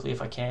relatively quickly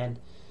if I can.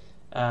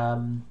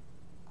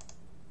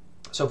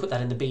 So I'll put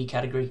that in the B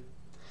category.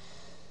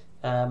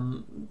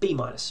 B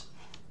minus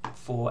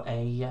for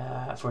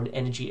an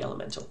energy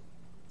elemental.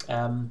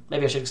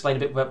 Maybe I should explain a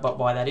bit about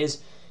why that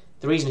is.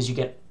 The reason is you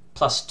get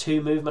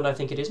 +2 movement, I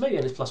think it is. Maybe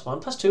it is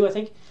 +1, +2, I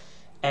think.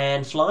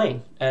 And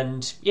flying,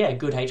 and yeah,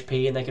 good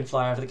HP, and they can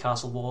fly over the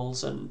castle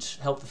walls and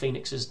help the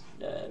phoenixes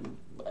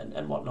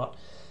and whatnot.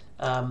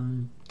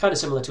 Kind of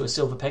similar to a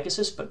Silver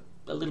Pegasus, but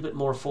a little bit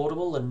more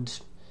affordable, and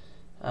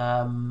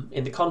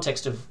in the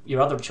context of your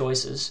other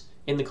choices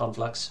in the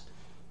Conflux,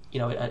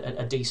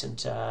 a decent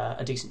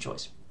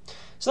choice.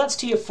 So that's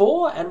tier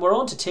 4, and we're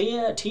on to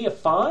tier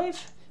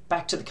 5,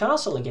 back to the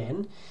castle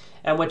again,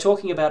 and we're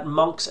talking about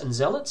monks and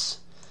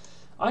zealots.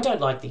 I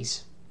don't like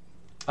these.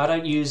 I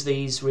don't use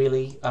these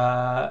really.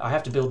 I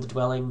have to build the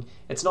dwelling.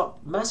 It's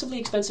not massively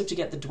expensive to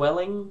get the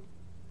dwelling,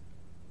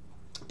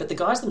 but the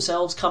guys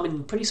themselves come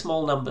in pretty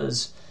small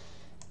numbers,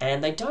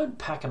 and they don't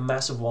pack a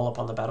massive wallop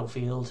on the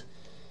battlefield.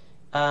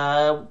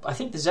 I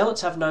think the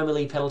zealots have no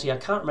melee penalty. I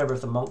can't remember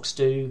if the monks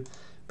do,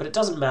 but it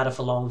doesn't matter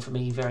for long for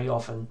me very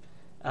often.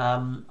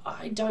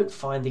 I don't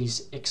find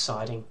these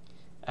exciting,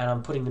 and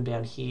I'm putting them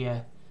down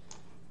here.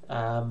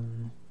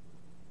 I'm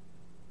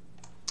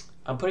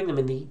putting them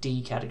in the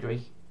D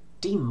category.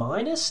 D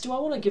minus? Do I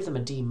want to give them a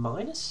D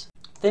minus?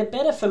 They're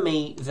better for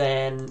me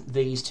than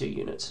these 2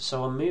 units,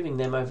 so I'm moving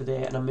them over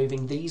there, and I'm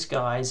moving these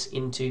guys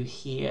into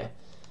here.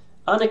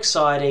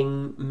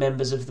 Unexciting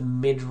members of the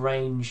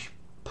mid-range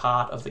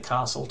part of the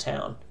castle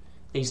town.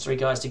 These 3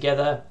 guys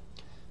together.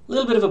 A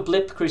little bit of a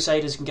blip.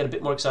 Crusaders can get a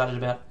bit more excited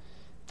about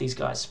these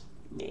guys.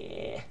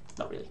 Nah,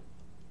 not really.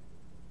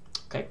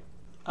 Okay.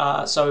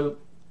 So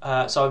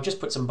I've just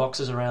put some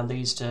boxes around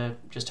these to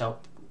just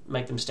help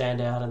make them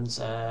stand out, and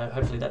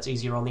hopefully that's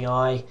easier on the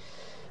eye.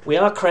 We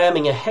are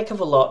cramming a heck of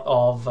a lot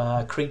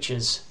of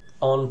creatures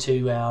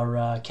onto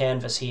our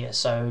canvas here,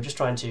 so just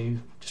trying to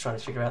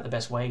figure out the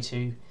best way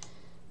to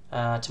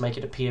make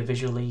it appear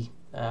visually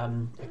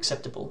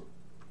acceptable.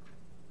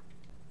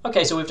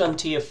 Okay, so we've done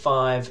tier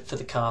 5 for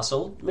the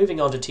castle.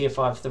 Moving on to tier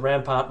 5 for the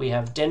rampart, we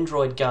have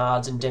dendroid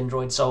guards and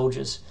dendroid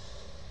soldiers.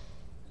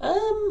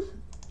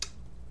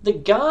 The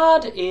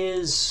guard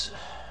is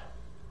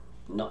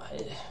not...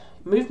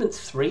 Movement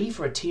 3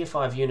 for a tier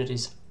 5 unit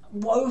is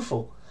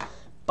woeful,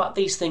 but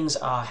these things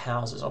are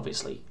houses,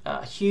 obviously.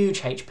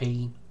 Huge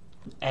HP,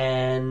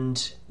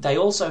 and they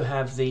also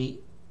have the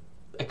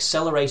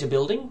accelerator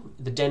building,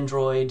 the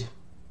dendroid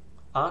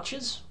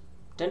archers,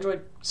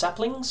 dendroid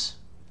saplings,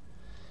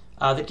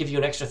 that give you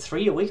an extra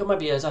 3 a week. Or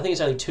maybe I think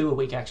it's only 2 a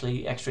week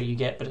actually extra you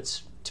get,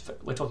 but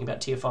we're talking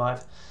about tier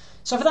 5.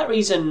 So for that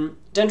reason,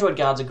 dendroid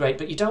guards are great,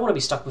 but you don't want to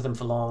be stuck with them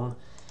for long.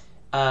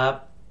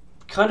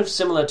 Kind of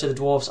similar to the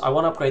dwarves, I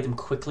want to upgrade them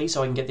quickly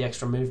so I can get the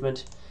extra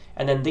movement.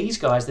 And then these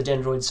guys, the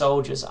dendroid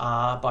soldiers,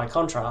 are, by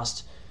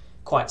contrast,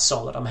 quite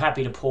solid. I'm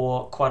happy to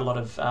pour quite a lot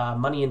of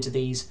money into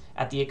these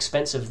at the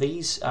expense of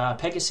these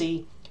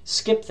Pegasi,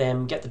 skip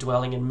them, get the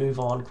dwelling, and move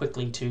on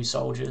quickly to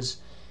soldiers.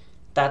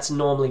 That's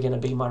normally going to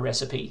be my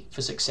recipe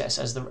for success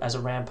as a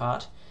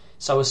rampart.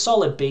 So a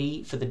solid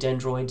B for the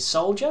dendroid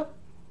soldier.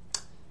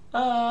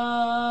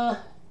 And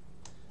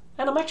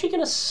I'm actually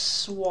going to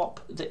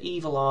swap the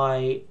evil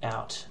eye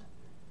out.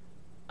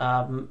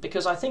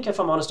 Because I think, if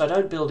I'm honest, I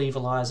don't build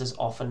evil eyes as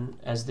often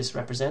as this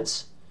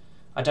represents.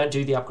 I don't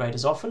do the upgrade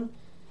as often.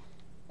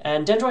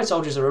 And dendroid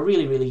soldiers are a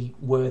really, really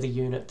worthy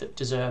unit that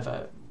deserve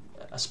a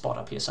spot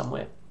up here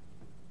somewhere.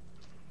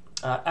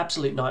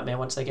 Absolute nightmare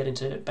once they get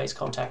into base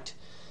contact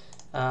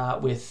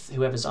with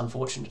whoever's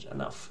unfortunate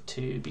enough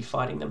to be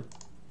fighting them.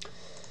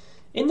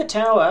 In the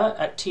tower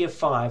at tier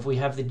 5, we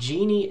have the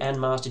Genie and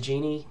Master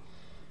Genie.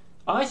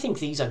 I think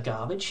these are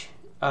garbage.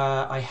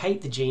 I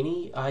hate the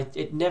Genie.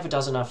 It never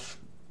does enough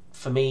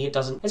for me.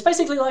 It's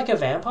basically like a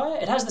vampire.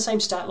 It has the same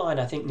stat line,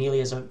 I think,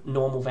 nearly as a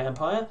normal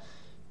vampire.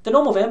 The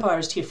normal vampire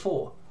is tier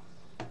 4.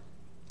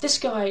 This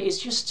guy is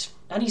just...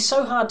 And he's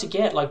so hard to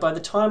get. Like, by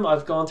the time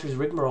I've gone through the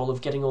rigmarole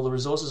of getting all the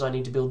resources I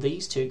need to build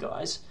these 2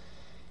 guys,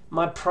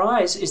 my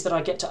prize is that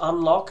I get to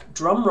unlock,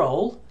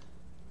 drumroll,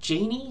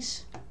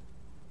 genies.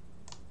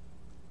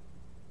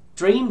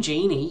 Dream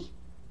Genie.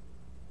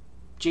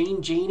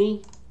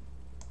 Genie.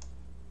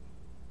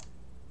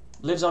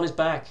 Lives on his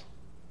back.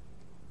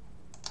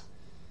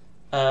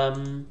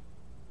 And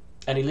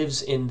he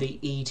lives in the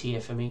E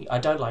tier for me. I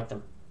don't like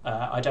them.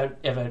 I don't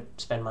ever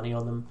spend money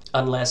on them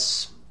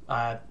unless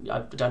I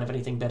don't have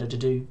anything better to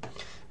do.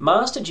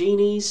 Master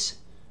Genies,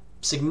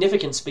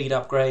 significant speed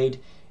upgrade.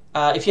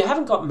 If you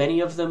haven't got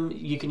many of them,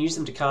 you can use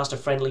them to cast a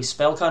friendly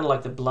spell, kind of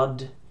like the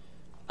Blood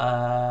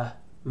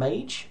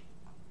Mage.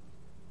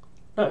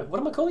 No, what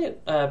am I calling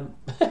it?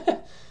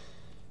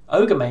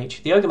 Ogre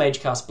Mage. The Ogre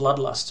Mage casts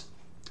Bloodlust,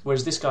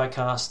 whereas this guy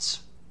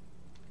casts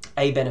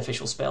a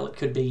beneficial spell. It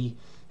could be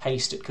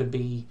haste, it could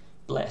be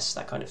bless,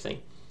 that kind of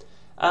thing.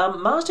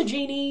 Master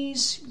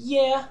Genies,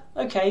 yeah,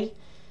 okay.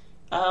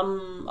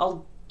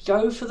 I'll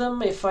go for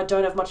them if I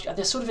don't have much.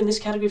 They're sort of in this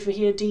category for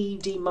here,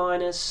 D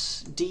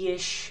minus,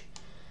 D-ish.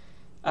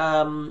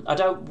 I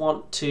don't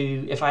want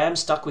to... If I am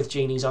stuck with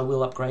genies, I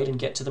will upgrade and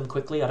get to them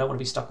quickly. I don't want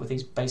to be stuck with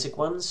these basic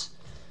ones.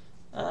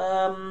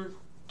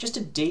 Just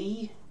a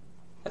D.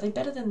 Are they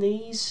better than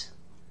these?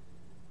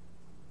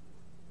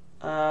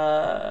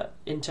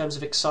 in terms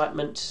of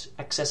excitement,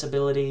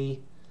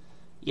 accessibility.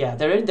 Yeah,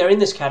 they're in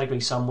this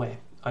category somewhere.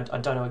 I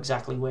don't know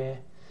exactly where.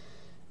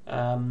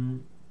 I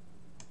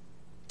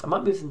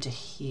might move them to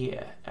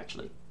here,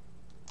 actually.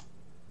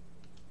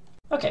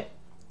 Okay,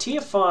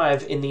 Tier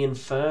 5 in the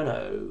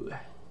Inferno.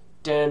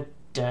 Dun,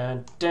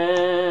 dun,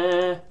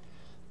 dun.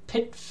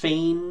 Pit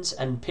Fiends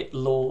and Pit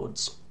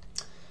Lords.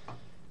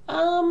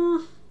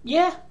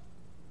 Yeah,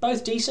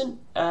 both decent.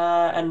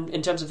 And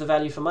in terms of the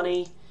value for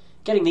money,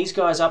 getting these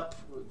guys up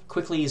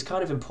quickly is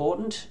kind of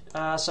important.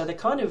 So they're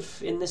kind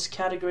of in this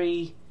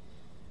category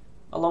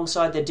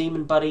alongside their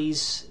demon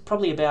buddies,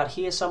 probably about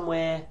here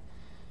somewhere.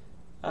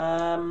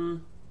 A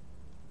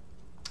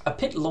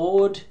Pit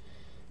Lord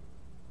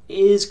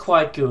is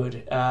quite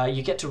good.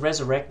 You get to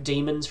resurrect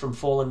demons from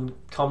fallen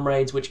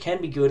comrades, which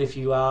can be good if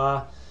you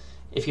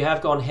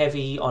have gone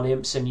heavy on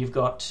imps and you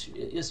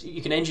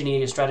can engineer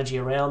your strategy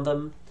around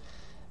them.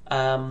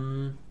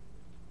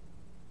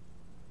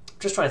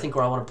 Just trying to think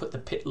where I want to put the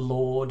Pit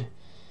Lord.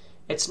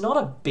 It's not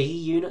a B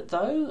unit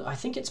though. I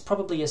think it's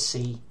probably a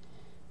C.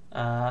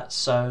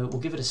 So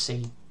we'll give it a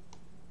C.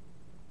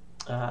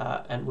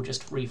 And we'll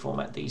just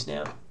reformat these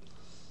now.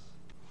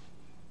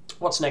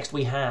 What's next?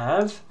 We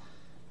have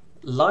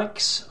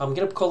likes. I'm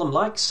going to call them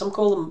likes. Some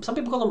people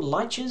call them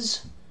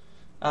liches.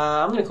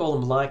 I'm going to call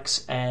them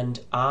likes and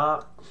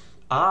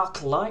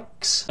arc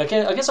likes.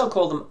 Okay, I guess I'll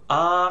call them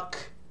arc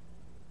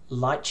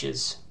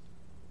liches.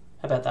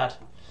 How about that?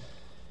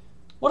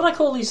 What did I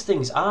call these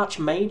things?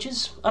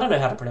 Archmages? I don't know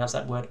how to pronounce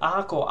that word.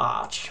 Arc or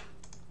arch?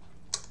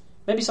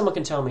 Maybe someone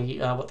can tell me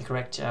what the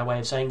correct way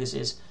of saying this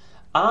is.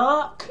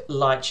 Arc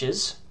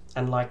liches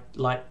and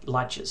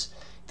liches.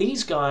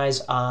 These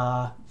guys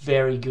are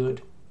very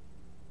good.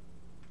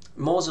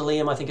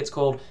 Mausoleum, I think it's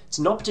called. It's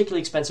not particularly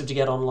expensive to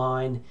get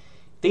online.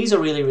 These are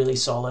really, really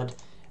solid.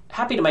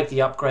 Happy to make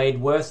the upgrade,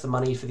 worth the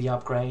money for the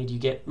upgrade. You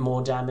get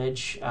more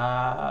damage,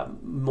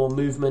 more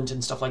movement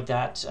and stuff like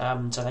that,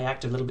 so they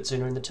act a little bit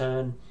sooner in the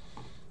turn.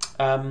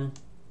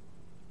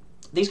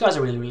 These guys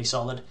are really, really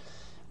solid.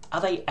 Are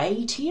they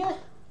A tier?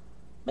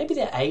 Maybe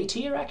they're A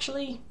tier,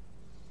 actually.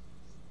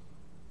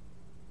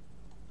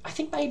 I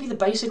think maybe the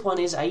basic one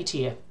is A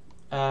tier.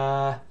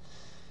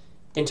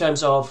 In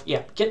terms of,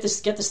 yeah, get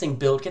this thing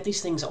built, get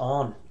these things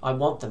on. I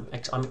want them.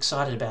 I'm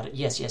excited about it.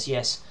 Yes, yes,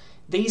 yes.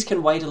 These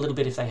can wait a little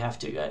bit if they have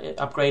to.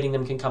 Upgrading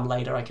them can come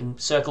later. I can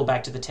circle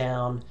back to the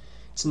town.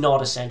 It's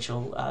not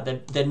essential.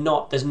 They're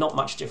not. There's not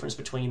much difference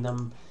between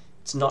them.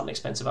 It's not an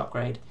expensive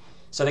upgrade.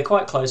 So they're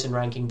quite close in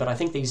ranking, but I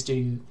think these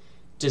do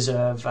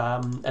deserve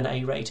an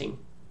A rating.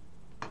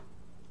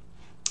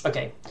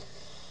 Okay,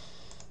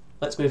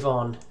 let's move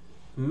on.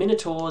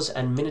 Minotaurs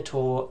and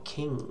Minotaur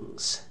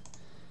Kings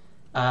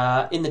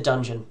in the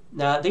dungeon.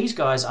 Now, these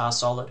guys are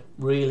solid.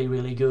 Really,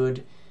 really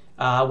good.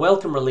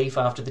 Welcome relief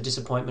after the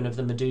disappointment of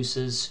the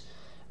Medusas.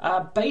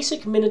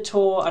 Basic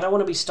Minotaur, I don't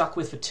want to be stuck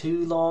with for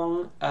too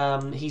long.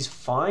 He's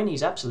fine.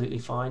 He's absolutely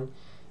fine.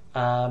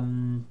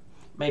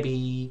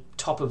 Maybe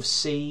top of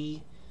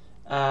C.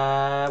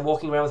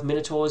 Walking around with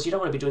Minotaurs. You don't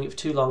want to be doing it for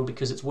too long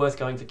because it's worth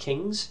going for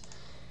Kings.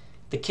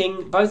 The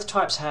King, both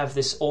types have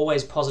this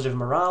always positive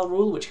morale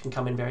rule, which can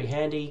come in very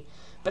handy.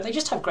 But they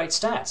just have great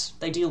stats.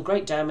 They deal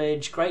great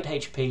damage, great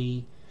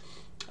HP.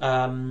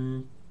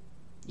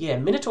 Yeah,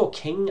 Minotaur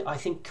King, I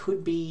think,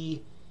 could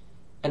be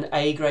an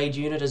A-grade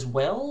unit as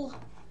well.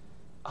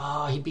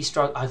 He'd be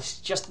strong.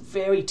 Just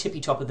very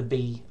tippy-top of the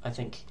B, I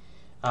think,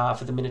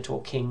 for the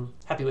Minotaur King.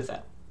 Happy with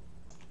that.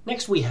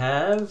 Next we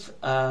have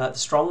the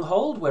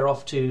Stronghold. We're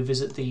off to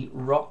visit the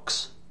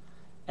Rocks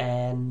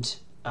and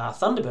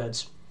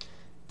Thunderbirds.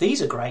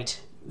 These are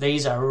great.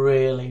 These are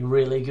really,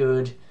 really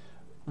good.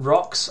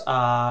 Rocks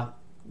are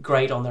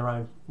great on their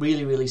own.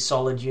 Really, really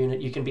solid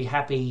unit. You can be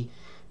happy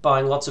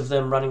buying lots of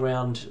them, running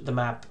around the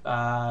map,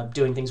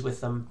 doing things with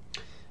them.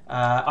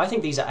 I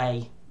think these are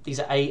A. These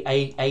are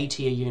A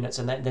tier units,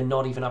 and they're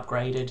not even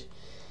upgraded.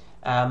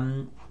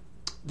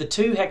 The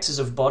 2 hexes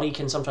of body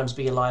can sometimes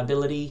be a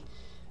liability,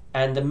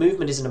 and the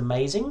movement isn't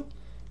amazing,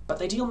 but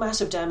they deal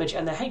massive damage,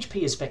 and their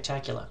HP is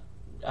spectacular.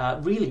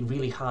 Really,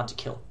 really hard to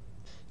kill.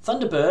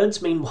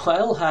 Thunderbirds,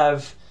 meanwhile,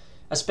 have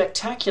a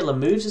spectacular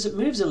moves. Is it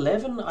moves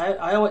 11?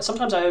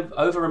 Sometimes I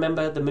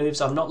over-remember the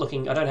moves. I'm not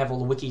looking. I don't have all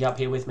the wiki up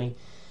here with me.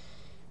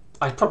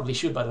 I probably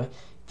should, by the way.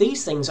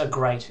 These things are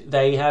great.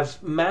 They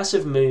have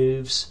massive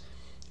moves.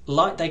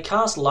 They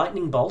cast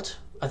Lightning Bolt.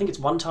 I think it's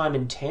 1 time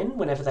in 10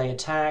 whenever they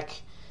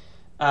attack.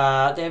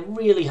 They're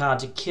really hard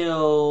to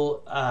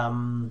kill.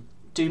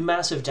 Do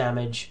massive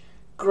damage.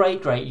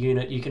 Great, great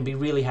unit. You can be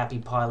really happy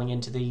piling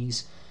into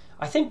these.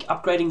 I think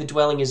upgrading the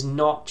dwelling is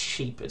not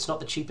cheap. It's not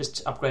the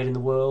cheapest upgrade in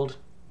the world.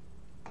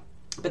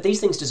 But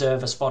these things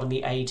deserve a spot in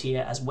the A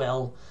tier as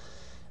well.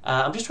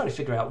 I'm just trying to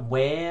figure out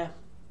where.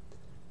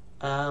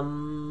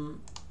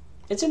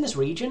 It's in this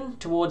region,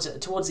 towards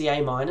the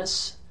A-.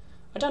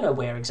 I don't know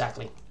where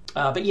exactly.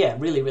 But yeah,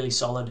 really, really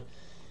solid.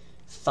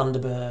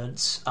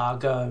 Thunderbirds are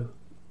go.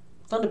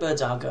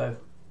 Thunderbirds are go.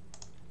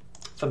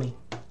 For me.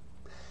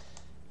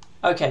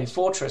 Okay,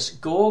 Fortress.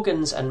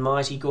 Gorgons and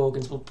Mighty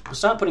Gorgons. We'll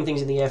start putting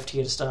things in the F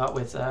tier to start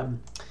with.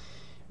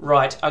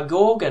 Right, a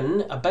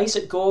Gorgon, a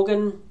basic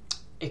Gorgon,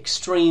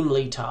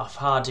 extremely tough,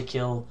 hard to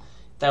kill.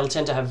 They'll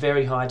tend to have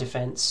very high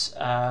defense,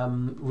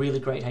 really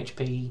great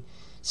HP,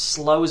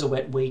 slow as a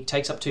wet week,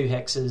 takes up 2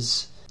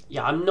 hexes.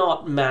 Yeah, I'm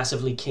not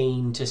massively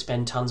keen to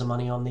spend tons of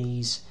money on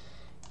these.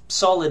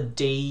 Solid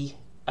D,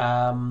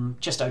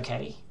 just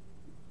okay.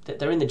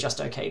 They're in the just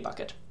okay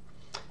bucket.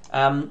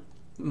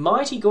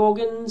 Mighty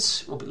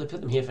Gorgons, we'll put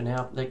them here for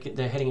now.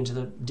 They're heading into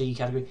the D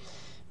category.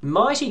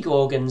 Mighty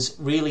Gorgons,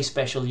 really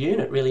special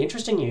unit, really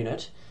interesting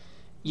unit.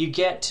 You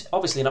get,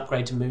 obviously, an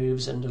upgrade to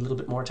moves and a little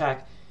bit more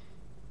attack.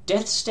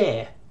 Death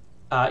Stare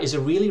is a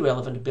really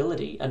relevant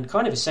ability and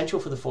kind of essential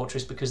for the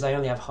Fortress because they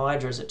only have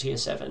Hydras at tier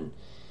 7.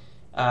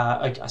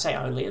 I say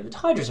only,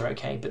 Hydras are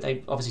okay, but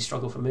they obviously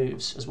struggle for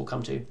moves, as we'll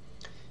come to.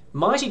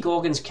 Mighty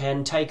Gorgons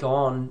can take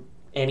on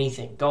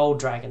anything. Gold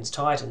Dragons,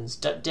 Titans,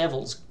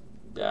 Devils,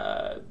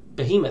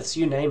 Behemoths,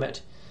 you name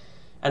it.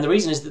 And the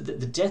reason is that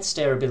the Death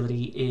Stare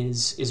ability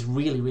is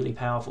really, really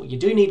powerful. You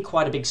do need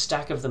quite a big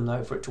stack of them,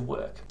 though, for it to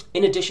work.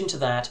 In addition to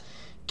that,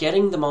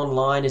 getting them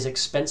online is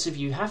expensive.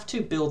 You have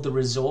to build the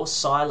resource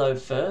silo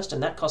first,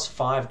 and that costs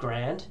 5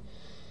 grand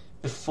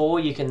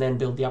before you can then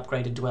build the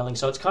upgraded dwelling.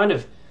 So it's kind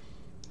of...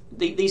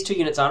 These two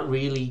units aren't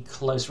really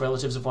close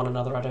relatives of one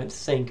another, I don't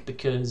think,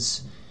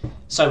 because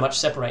so much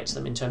separates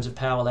them in terms of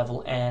power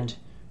level and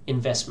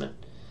investment.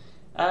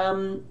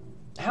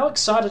 How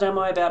excited am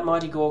I about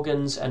Mighty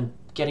Gorgons and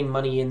getting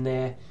money in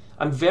there?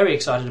 I'm very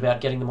excited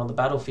about getting them on the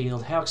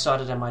battlefield. How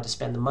excited am I to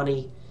spend the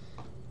money?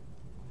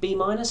 B-?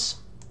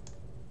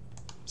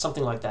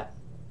 Something like that.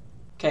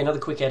 Okay, another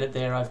quick edit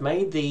there. I've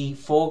made the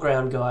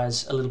foreground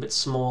guys a little bit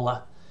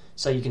smaller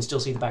so you can still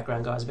see the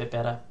background guys a bit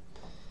better.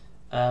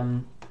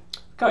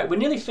 Okay, we're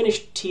nearly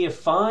finished tier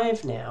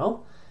 5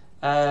 now.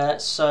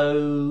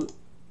 So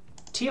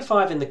tier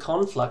 5 in the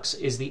Conflux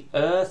is the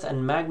Earth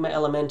and Magma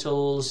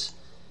Elementals.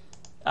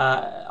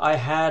 I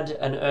had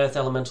an Earth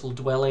Elemental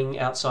dwelling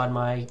outside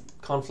my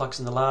Conflux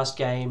in the last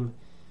game.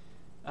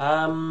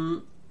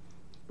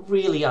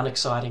 Really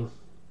unexciting.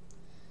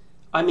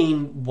 I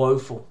mean,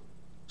 woeful.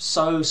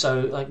 So,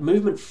 like,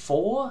 movement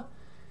 4?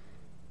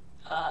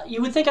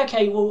 You would think,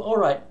 okay, well,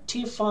 alright,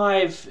 tier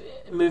 5,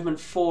 movement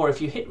 4,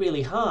 if you hit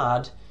really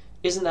hard,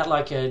 isn't that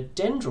like a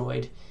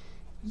Dendroid?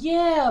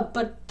 Yeah,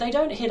 but they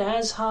don't hit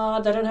as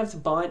hard, they don't have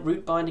the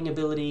root binding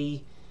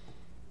ability.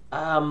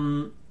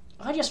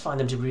 I just find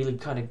them to be really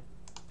kind of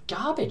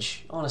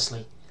garbage,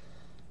 honestly.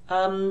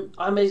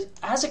 I'm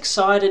as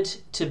excited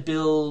to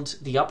build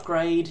the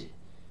upgrade.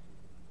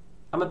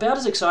 I'm about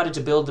as excited to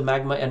build the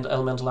Magma and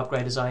Elemental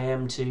upgrade as I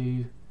am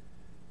to...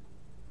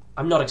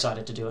 I'm not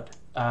excited to do it.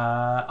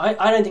 I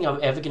don't think I'm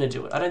ever going to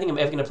do it. I don't think I'm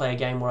ever going to play a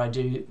game where I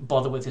do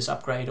bother with this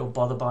upgrade or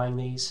bother buying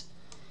these.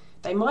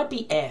 They might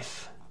be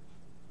F.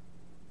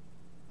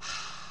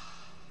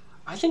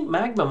 I think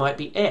Magma might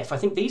be F. I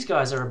think these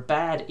guys are a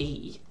bad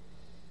E.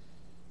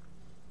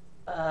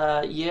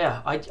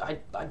 Yeah,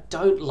 I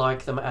don't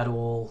like them at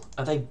all.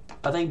 Are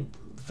they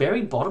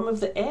very bottom of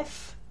the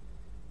F?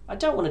 I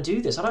don't want to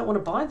do this. I don't want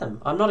to buy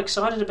them. I'm not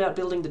excited about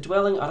building the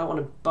dwelling. I don't want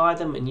to buy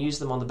them and use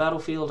them on the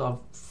battlefield. I'm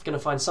going to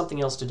find something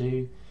else to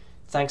do.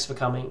 Thanks for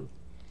coming.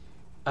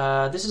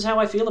 This is how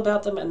I feel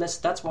about them, and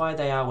that's why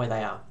they are where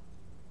they are.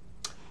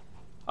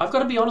 I've got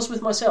to be honest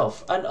with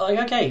myself. And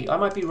okay, I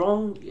might be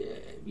wrong.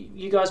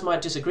 You guys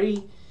might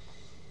disagree.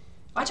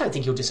 I don't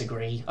think you'll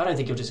disagree.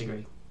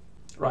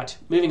 Right,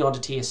 moving on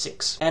to tier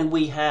 6. And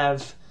we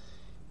have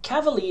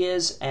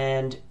Cavaliers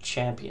and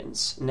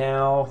Champions.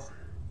 Now,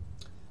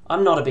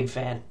 I'm not a big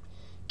fan.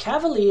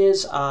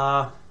 Cavaliers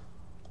are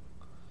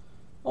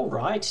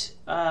alright,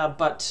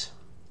 but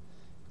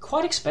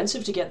quite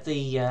expensive to get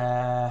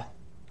the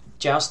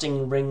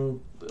jousting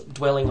ring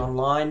dwelling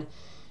online,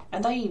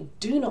 and they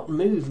do not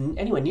move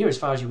anywhere near as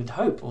far as you would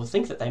hope or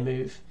think that they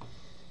move.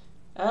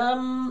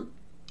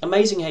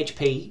 Amazing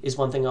HP is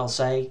one thing I'll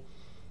say.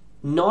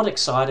 Not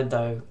excited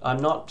though.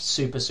 I'm not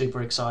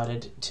super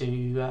excited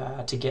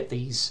to get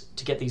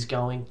these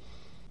going.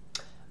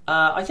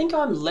 I think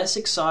I'm less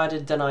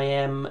excited than I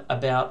am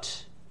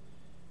about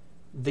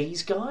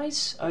these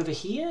guys over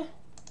here.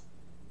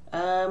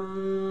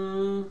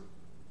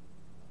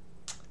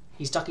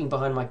 He's ducking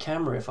behind my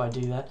camera if I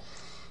do that.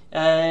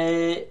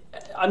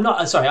 I'm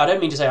not. Sorry, I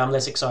don't mean to say I'm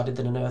less excited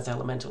than an Earth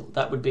Elemental.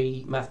 That would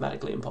be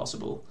mathematically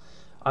impossible.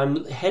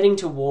 I'm heading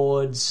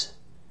towards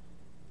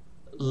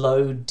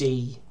low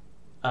D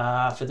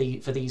for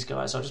these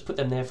guys. I'll just put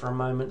them there for a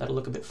moment. That'll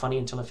look a bit funny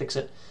until I fix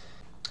it.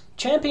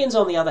 Champions,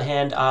 on the other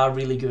hand, are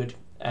really good,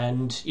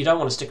 and you don't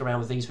want to stick around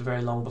with these for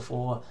very long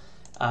before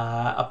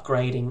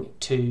upgrading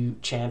to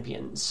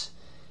champions.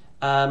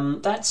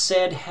 That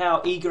said,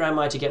 how eager am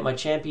I to get my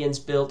champions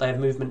built? They have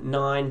movement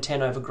 9,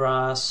 10 over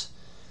grass.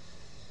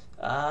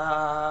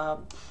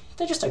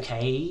 They're just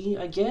okay,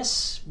 I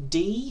guess.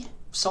 D,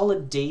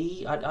 solid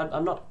D.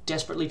 I'm not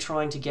desperately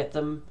trying to get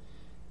them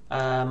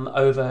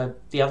over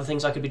the other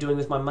things I could be doing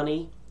with my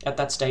money at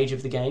that stage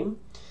of the game.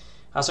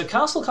 So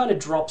Castle kind of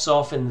drops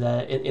off in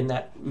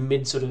that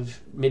mid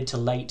to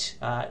late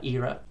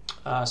era.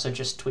 So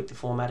just tweak the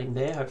formatting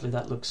there. Hopefully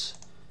that looks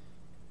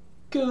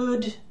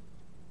good.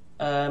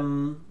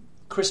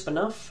 crisp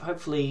enough.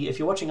 Hopefully, if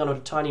you're watching on a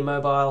tiny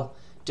mobile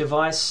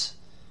device,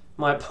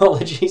 my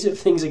apologies if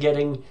things are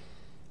getting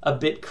a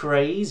bit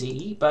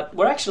crazy, but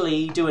we're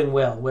actually doing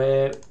well.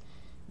 We're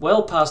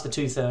well past the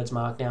 2/3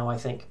 mark now, I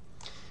think.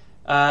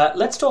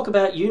 Let's talk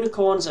about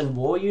unicorns and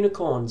war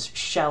unicorns,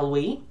 shall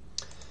we?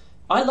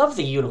 I love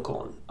the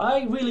unicorn.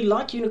 I really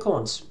like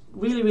unicorns.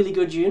 Really, really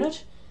good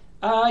unit.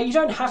 You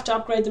don't have to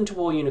upgrade them to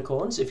war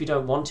unicorns if you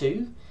don't want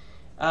to.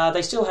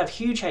 They still have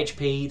huge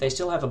HP. They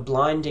still have a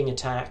blinding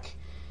attack.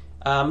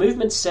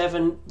 Movement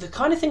 7. The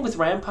kind of thing with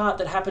Rampart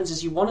that happens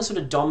is you want to sort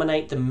of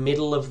dominate the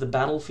middle of the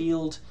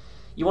battlefield.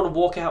 You want to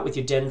walk out with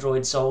your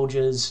Dendroid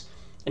soldiers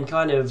and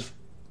kind of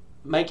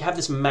have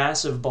this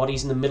mass of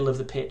bodies in the middle of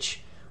the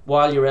pitch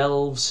while your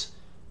elves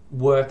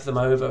work them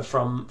over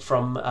from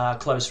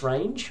close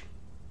range.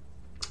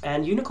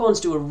 And unicorns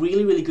do a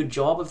really, really good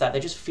job of that. They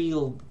just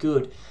feel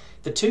good.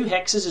 The 2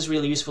 hexes is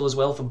really useful as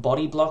well for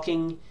body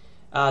blocking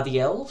the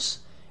elves,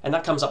 and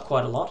that comes up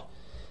quite a lot,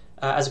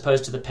 as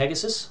opposed to the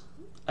Pegasus,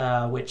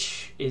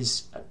 which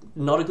is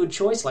not a good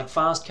choice. Like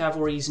fast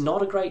cavalry is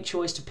not a great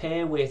choice to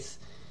pair with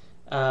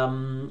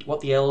what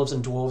the elves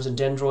and dwarves and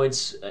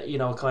dendroids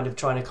are kind of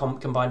trying to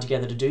combine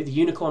together to do. The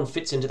unicorn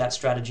fits into that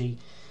strategy,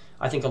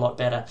 I think, a lot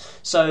better.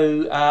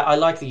 So I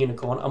like the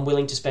unicorn. I'm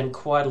willing to spend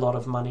quite a lot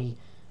of money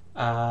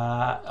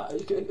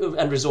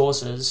and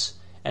resources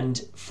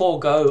and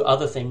forego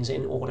other things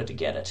in order to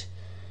get it.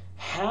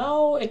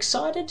 How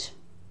excited?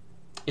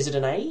 Is it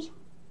an A?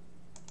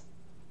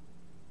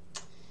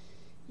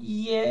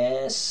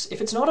 Yes.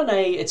 If it's not an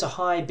A, it's a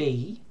high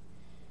B.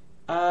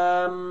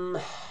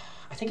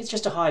 I think it's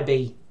just a high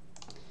B.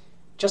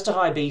 Just a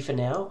high B for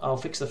now. I'll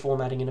fix the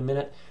formatting in a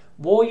minute.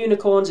 War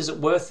unicorns, is it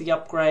worth the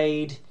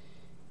upgrade?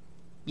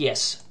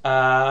 Yes.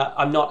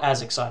 I'm not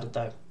as excited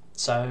though.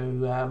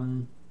 So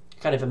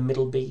kind of a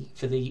middle B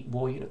for the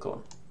war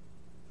unicorn.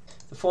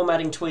 The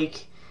formatting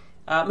tweak.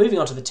 Moving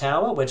on to the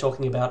tower, we're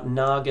talking about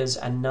Nagas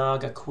and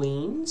Naga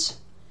queens.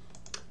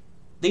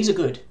 These are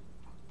good.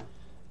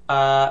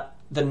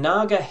 The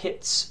Naga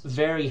hits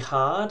very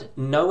hard,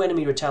 no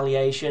enemy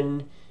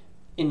retaliation,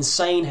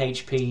 insane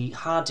HP,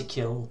 hard to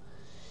kill,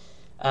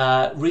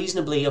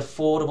 reasonably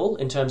affordable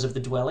in terms of the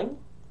dwelling.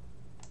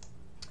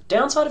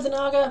 Downside of the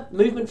Naga,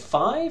 movement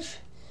 5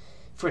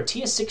 for a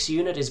tier 6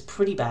 unit is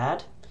pretty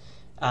bad,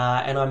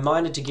 and I'm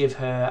minded to give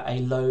her a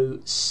low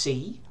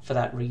C for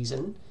that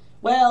reason.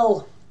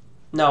 Well,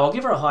 no, I'll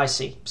give her a high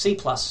C, C+,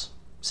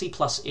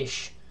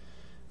 C+-ish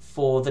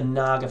for the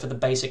Naga, for the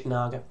basic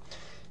Naga.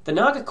 The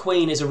Naga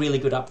Queen is a really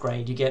good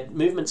upgrade. You get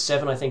movement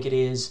 7, I think it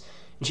is,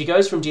 and she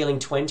goes from dealing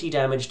 20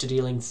 damage to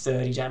dealing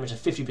 30 damage, a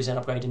 50%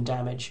 upgrade in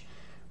damage.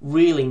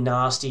 Really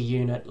nasty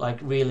unit, like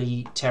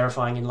really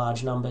terrifying in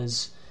large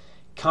numbers.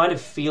 Kind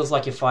of feels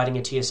like you're fighting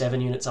a tier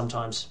 7 unit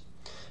sometimes.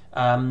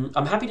 I'm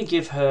happy to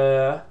give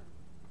her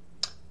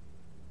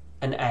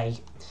an A,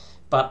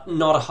 but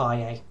not a high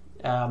A.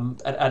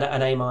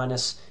 An A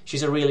minus.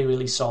 She's a really,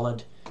 really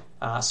solid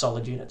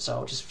unit, so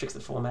I'll just fix the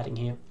formatting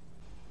here.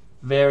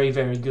 Very,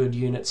 very good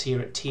units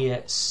here at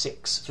tier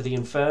 6 for the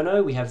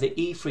Inferno. We have the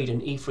Ifrit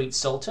and Ifrit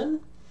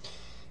Sultan.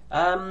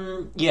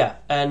 Yeah,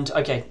 and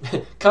okay,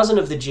 cousin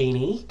of the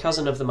Genie,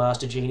 cousin of the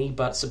Master Genie,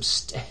 but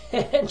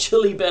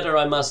substantially better,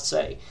 I must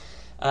say.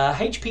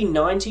 HP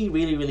 90,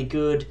 really, really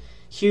good.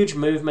 Huge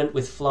movement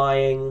with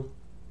flying.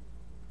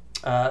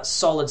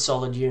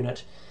 Solid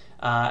unit.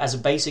 As a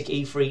basic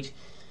Ifrit.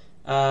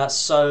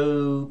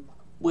 So,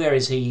 where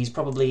is he? He's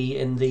probably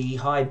in the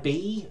high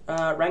B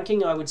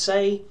ranking, I would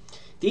say.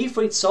 The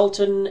Ifrit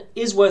Sultan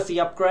is worth the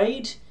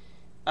upgrade,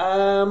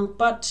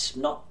 but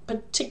not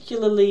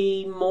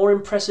particularly more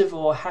impressive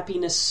or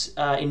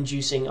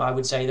happiness-inducing, I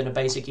would say, than a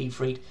basic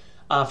Ifrit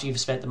after you've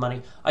spent the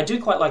money. I do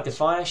quite like the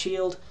Fire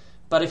Shield,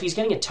 but if he's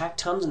getting attack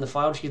tons and the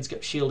Fire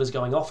Shield is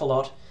going off a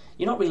lot,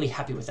 you're not really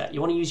happy with that. You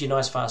want to use your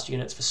nice fast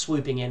units for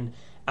swooping in,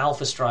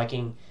 alpha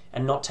striking,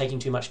 and not taking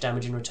too much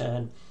damage in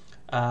return.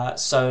 But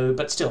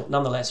still,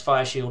 nonetheless,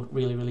 Fire Shield,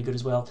 really, really good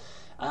as well.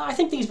 I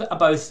think these are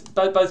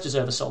both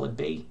deserve a solid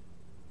B.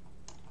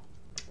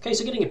 Okay,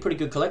 so getting a pretty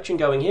good collection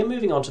going here.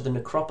 Moving on to the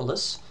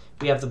Necropolis,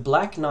 we have the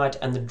Black Knight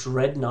and the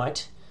Dread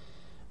Knight.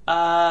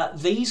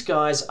 These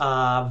guys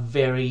are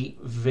very,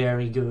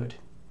 very good.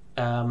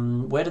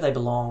 Where do they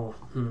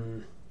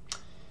belong?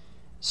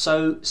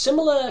 So,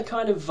 similar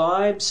kind of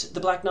vibes the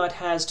Black Knight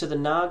has to the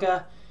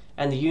Naga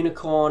and the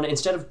Unicorn.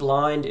 Instead of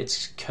blind,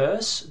 it's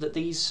curse that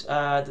these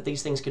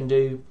things can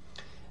do.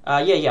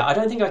 Yeah, I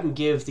don't think I can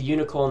give the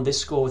Unicorn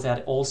this score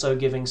without also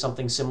giving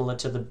something similar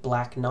to the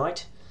Black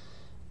Knight.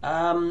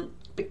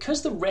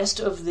 Because the rest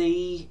of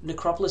the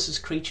Necropolis's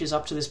creatures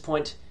up to this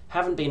point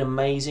haven't been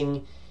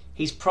amazing,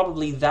 he's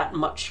probably that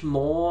much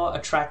more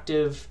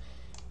attractive.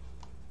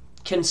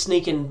 Can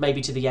sneak in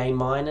maybe to the A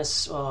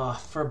minus.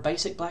 For a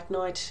basic Black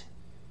Knight,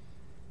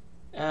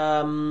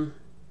 I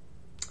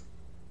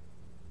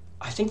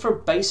think for a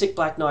basic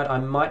Black Knight I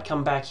might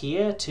come back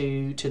here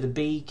to the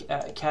B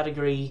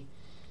category,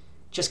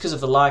 just because of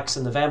the likes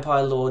and the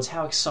Vampire Lords.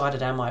 How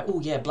excited am I?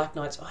 Oh yeah, Black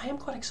Knights. I am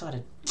quite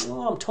excited.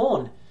 I'm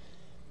torn.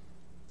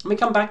 Let me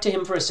come back to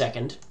him for a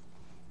second.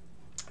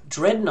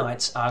 Dread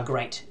Knights are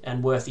great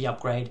and worth the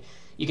upgrade.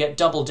 You get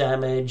double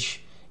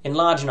damage in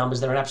large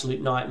numbers. They're an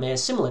absolute nightmare,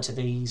 similar to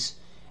these,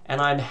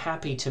 and I'm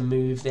happy to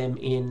move them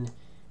in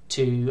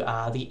to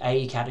the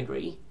A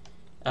category.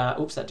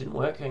 Oops, that didn't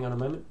work. Hang on a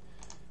moment.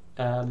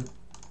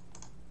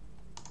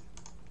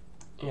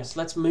 Yes,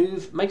 let's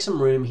make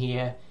some room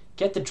here.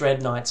 Get the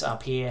Dread Knights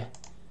up here.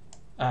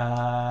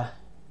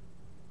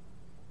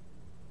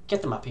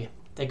 Get them up here.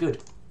 They're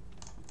good.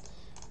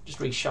 Just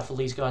reshuffle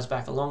these guys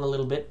back along a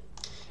little bit.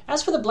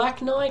 As for the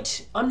Black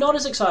Knight, I'm not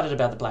as excited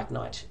about the Black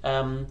Knight.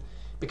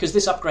 Because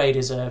this upgrade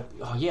is a...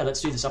 Oh yeah,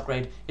 let's do this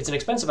upgrade. It's an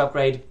expensive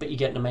upgrade, but you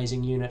get an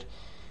amazing unit.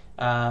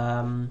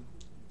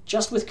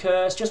 Just with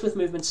Curse, just with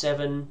Movement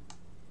 7.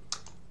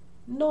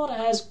 Not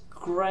as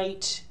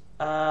great.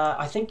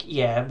 I think,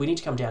 yeah, we need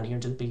to come down here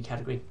into the B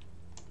category.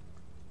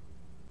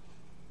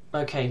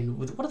 Okay,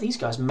 what are these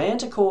guys?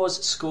 Manticores,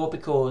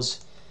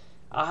 Scorpicores.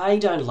 I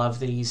don't love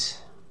these.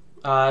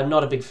 I'm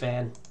not a big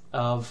fan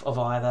of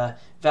either.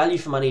 Value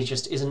for money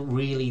just isn't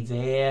really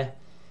there.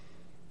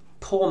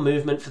 Poor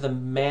movement for the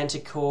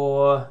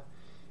Manticore.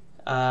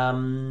 They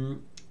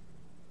don't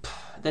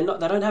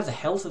have the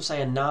health of,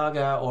 say, a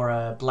Naga or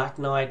a Black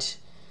Knight.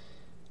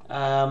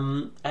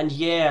 And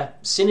yeah,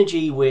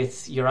 synergy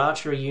with your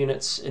archery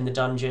units in the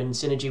dungeon,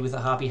 synergy with the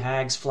Harpy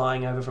Hags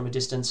flying over from a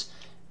distance,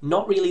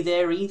 not really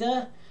there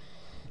either.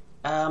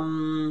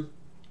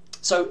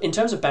 So in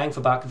terms of bang for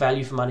buck,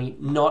 value for money,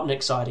 not an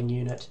exciting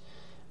unit.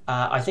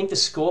 I think the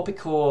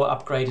Scorpicore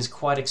upgrade is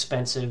quite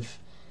expensive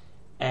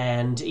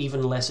and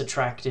even less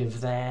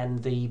attractive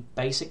than the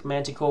basic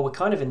Manticore. We're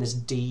kind of in this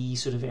D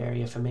sort of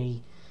area for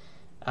me.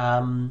 What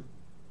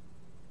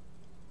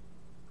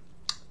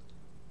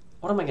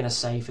am I going to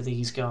say for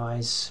these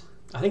guys?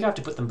 I think I have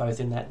to put them both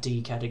in that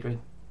D category.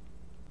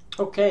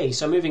 Okay,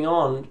 so moving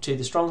on to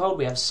the Stronghold,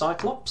 we have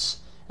Cyclops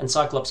and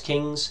Cyclops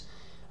Kings.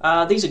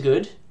 These are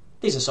good.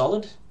 These are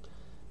solid.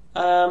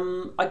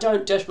 I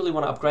don't desperately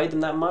want to upgrade them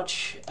that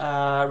much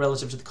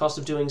relative to the cost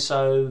of doing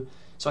so.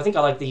 So I think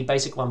I like the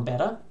basic one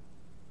better.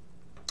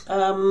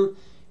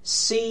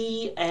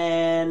 C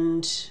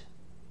and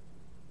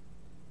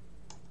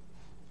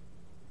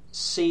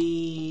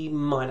C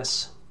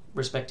minus,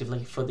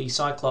 respectively, for the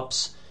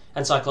Cyclops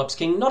and Cyclops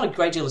King. Not a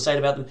great deal to say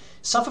about them.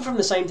 Suffer from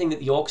the same thing that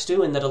the Orcs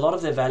do, in that a lot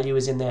of their value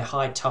is in their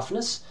high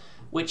toughness,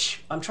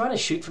 which I'm trying to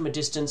shoot from a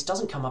distance,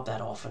 doesn't come up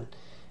that often.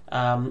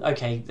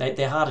 Okay,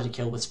 they're harder to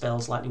kill with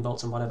spells, lightning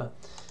bolts and whatever.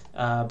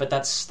 But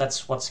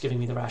that's what's giving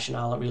me the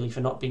rationale, really,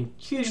 for not being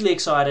hugely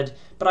excited,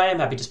 but I am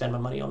happy to spend my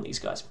money on these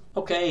guys.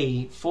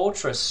 Okay,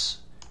 Fortress.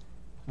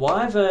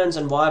 Wyverns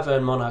and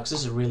Wyvern Monarchs.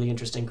 This is a really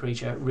interesting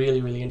creature.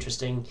 Really, really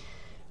interesting.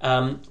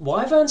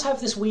 Wyverns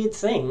have this weird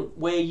thing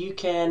where you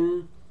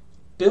can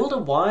build a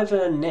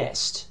Wyvern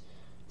nest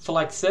for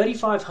like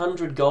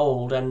 3,500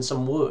 gold and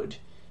some wood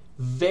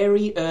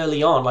very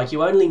early on. Like,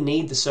 you only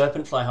need the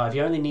Serpentfly Hive,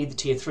 you only need the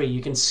tier 3.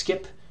 You can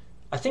skip,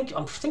 I think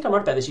I'm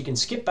right about this, you can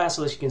skip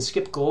Basilisks, you can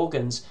skip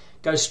Gorgons,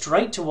 go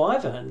straight to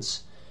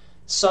Wyverns.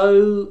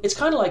 So it's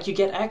kind of like you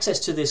get access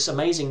to this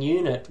amazing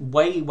unit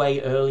way, way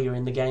earlier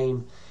in the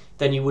game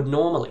than you would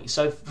normally.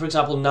 So, for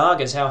example,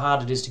 Nagas, how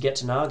hard it is to get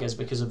to Nagas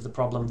because of the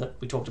problem that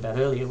we talked about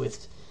earlier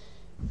with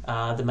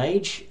the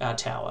Mage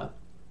Tower,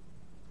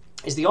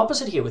 is the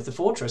opposite here with the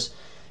Fortress.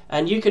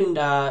 And you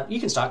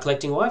can start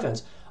collecting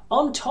Wyverns.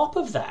 On top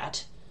of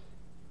that,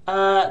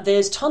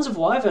 there's tons of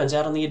Wyverns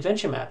out on the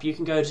adventure map. You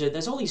can go to...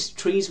 There's all these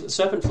trees with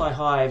Serpentfly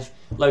Hive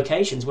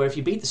locations where if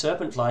you beat the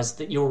Serpentflies,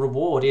 that your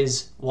reward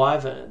is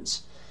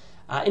Wyverns.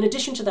 In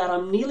addition to that,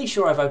 I'm nearly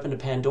sure I've opened a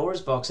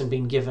Pandora's box and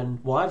been given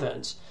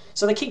Wyverns.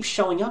 So they keep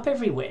showing up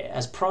everywhere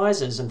as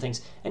prizes and things,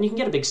 and you can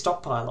get a big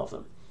stockpile of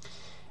them.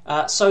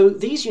 So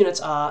these units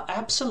are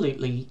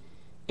absolutely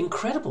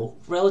incredible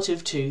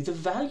relative to the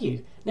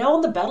value. Now,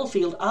 on the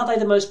battlefield, are they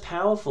the most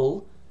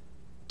powerful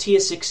tier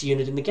 6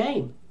 unit in the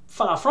game?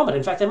 Far from it.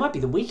 In fact, they might be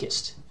the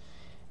weakest.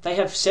 They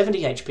have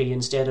 70 HP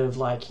instead of,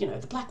 like, you know,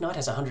 the Black Knight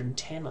has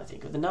 110, I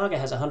think, or the Naga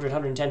has 100,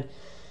 110.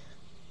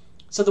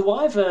 So the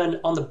Wyvern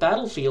on the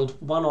battlefield,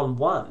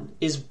 one-on-one,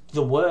 is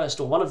the worst,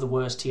 or one of the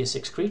worst tier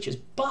 6 creatures,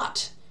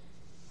 but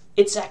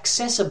its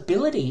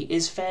accessibility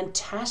is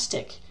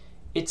fantastic.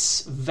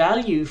 Its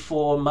value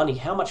for money,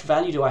 how much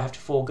value do I have to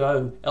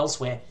forego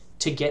elsewhere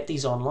to get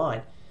these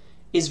online,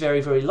 is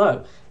very, very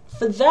low.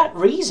 For that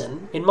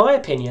reason, in my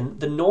opinion,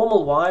 the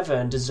normal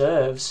Wyvern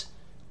deserves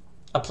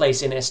a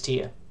place in S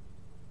tier.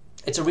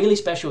 It's a really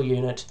special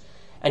unit,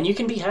 and you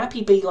can be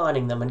happy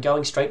beelining them and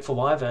going straight for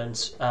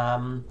Wyverns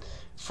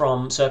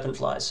from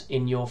Serpentflies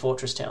in your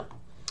fortress town.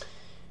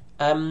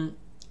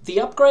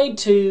 The upgrade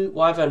to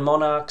Wyvern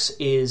Monarchs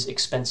is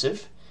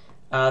expensive.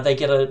 They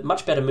get a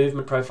much better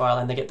movement profile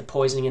and they get the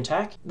poisoning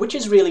attack, which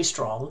is really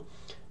strong.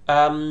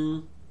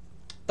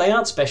 They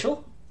aren't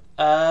special.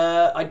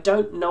 I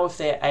don't know if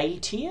they're A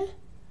tier.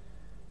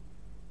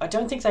 I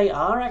don't think they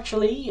are,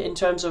 actually, in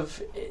terms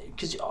of...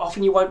 Because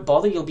often you won't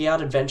bother. You'll be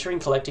out adventuring,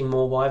 collecting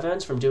more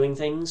Wyverns from doing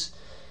things.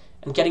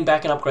 And getting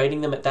back and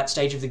upgrading them at that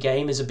stage of the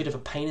game is a bit of a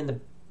pain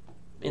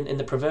in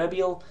the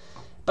proverbial.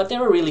 But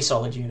they're a really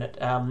solid unit.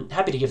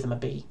 Happy to give them a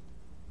B.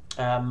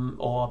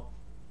 or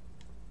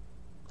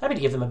happy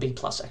to give them a B+,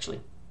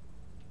 actually.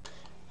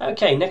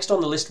 Okay, next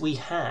on the list we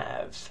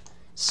have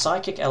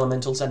Psychic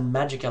Elementals and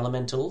Magic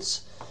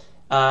Elementals.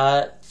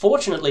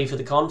 Fortunately for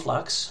the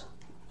Conflux,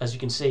 as you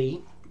can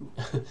see,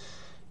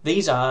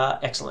 these are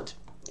excellent.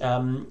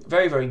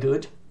 Very, very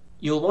good.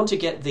 You'll want to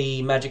get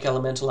the Magic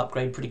Elemental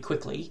upgrade pretty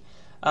quickly.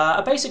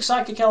 A basic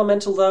Psychic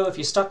Elemental, though, if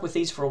you're stuck with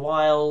these for a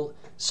while,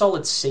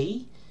 solid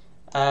C.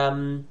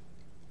 Magic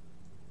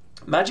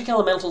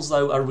Elementals,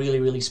 though, are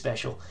really, really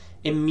special.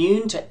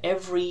 Immune to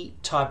every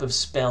type of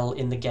spell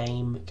in the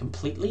game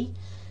completely.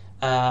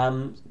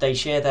 They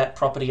share that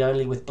property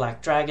only with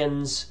Black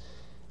Dragons.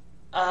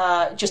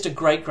 Just a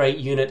great, great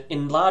unit.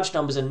 In large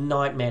numbers, a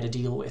nightmare to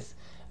deal with.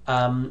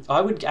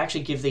 I would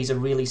actually give these a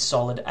really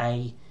solid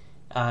A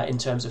in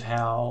terms of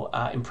how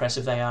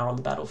impressive they are on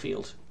the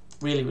battlefield.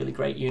 Really, really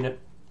great unit.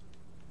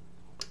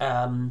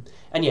 And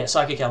yeah,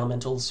 Psychic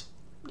Elementals,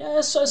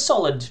 so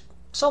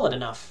solid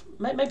enough.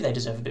 Maybe they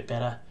deserve a bit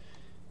better.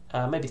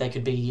 Maybe they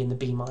could be in the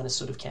B-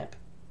 sort of camp.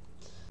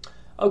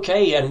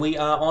 Okay, and we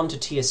are on to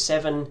Tier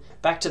 7.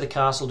 Back to the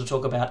castle to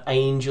talk about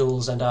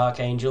Angels and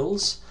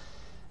Archangels.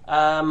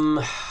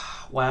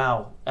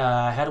 Wow.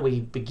 How do we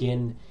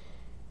begin?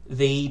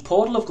 The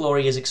Portal of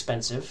Glory is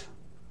expensive.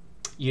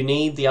 You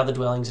need the other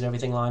dwellings and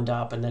everything lined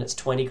up, and then it's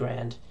 20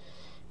 grand.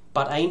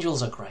 But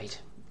Angels are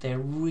great. They're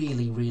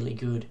really, really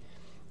good.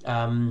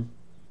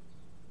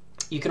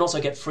 You can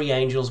also get free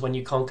Angels when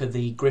you conquer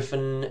the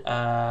Griffin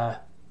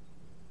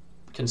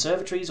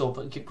conservatories or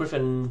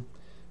Griffin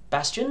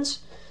bastions.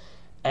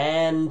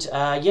 And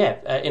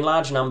in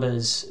large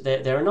numbers,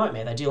 they're a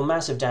nightmare. They deal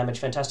massive damage,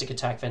 fantastic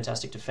attack,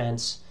 fantastic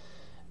defense,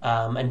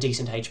 and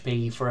decent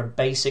HP. For a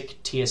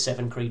basic Tier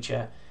 7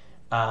 creature,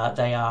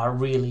 they are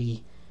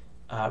really,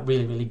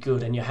 really, really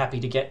good, and you're happy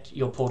to get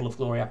your Portal of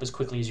Glory up as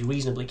quickly as you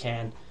reasonably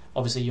can.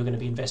 Obviously, you're going to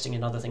be investing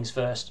in other things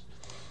first.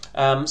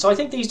 So I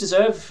think these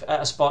deserve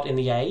a spot in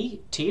the A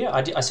tier.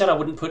 I said I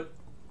wouldn't put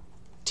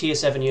Tier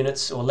 7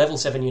 units or Level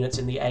 7 units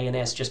in the A and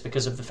S just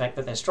because of the fact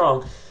that they're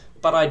strong,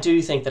 but I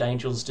do think that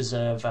Angels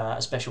deserve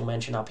a special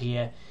mention up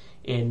here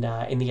in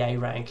the A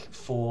rank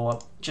for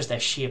just their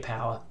sheer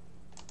power,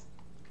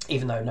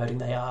 even though noting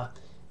they are,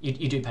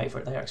 you do pay for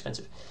it, they are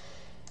expensive.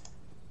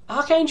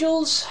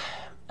 Archangels,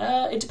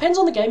 it depends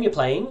on the game you're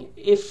playing.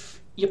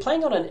 If you're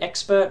playing on an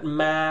expert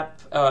map,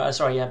 not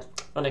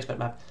an expert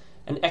map,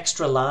 an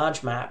extra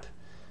large map,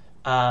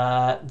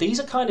 these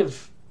are kind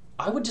of,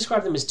 I would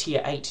describe them as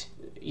Tier 8.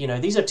 You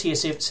know, these are Tier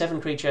 7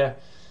 creature.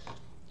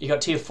 You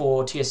got Tier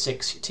 4, Tier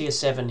 6, Tier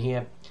 7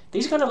 here.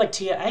 These are kind of like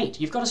Tier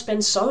 8. You've got to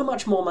spend so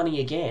much more money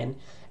again,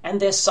 and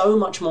they're so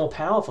much more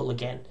powerful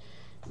again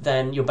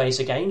than your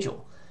basic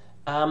Angel.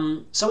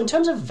 So in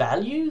terms of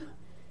value,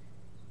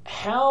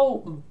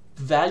 how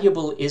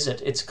valuable is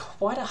it? It's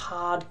quite a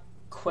hard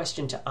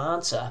question to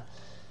answer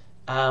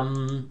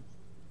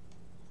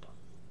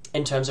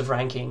in terms of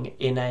ranking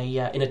in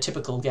a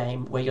typical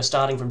game where you're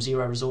starting from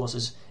 0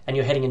 resources and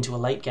you're heading into a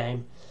late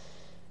game.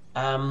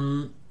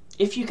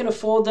 If you can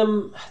afford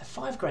them,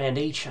 $5,000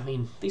 each. I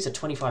mean, these are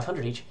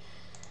 $2,500 each.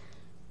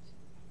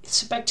 It's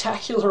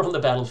spectacular on the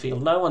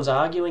battlefield. No one's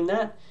arguing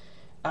that.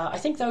 I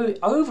think, though,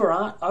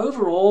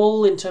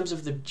 overall, in terms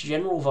of the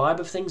general vibe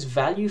of things,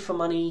 value for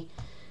money,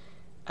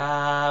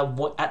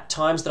 at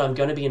times that I'm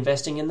going to be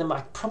investing in them,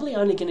 I'm probably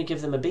only going to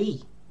give them a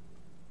B.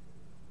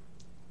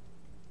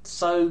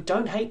 So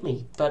don't hate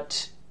me,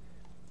 but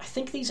I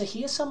think these are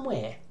here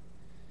somewhere.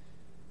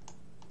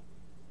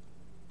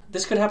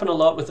 This could happen a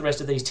lot with the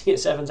rest of these Tier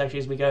 7s actually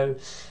as we go.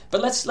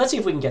 But let's see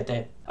if we can get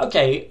there.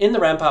 Okay, in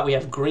the rampart we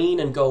have green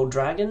and gold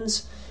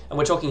dragons. And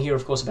we're talking here,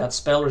 of course, about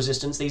spell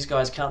resistance. These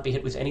guys can't be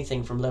hit with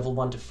anything from level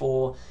 1 to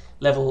 4.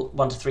 Level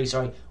 1 to 3,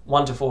 sorry.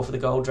 1 to 4 for the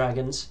gold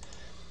dragons.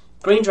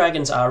 Green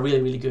dragons are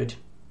really, really good.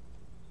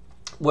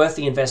 Worth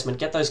the investment.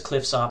 Get those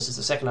cliffs up. This is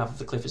the second half of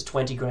the cliff is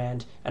 20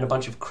 grand. And a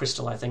bunch of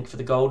crystal, I think, for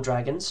the gold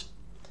dragons.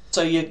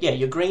 So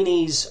your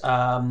greenies,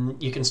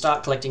 you can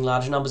start collecting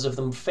large numbers of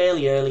them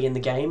fairly early in the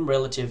game,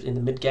 relative in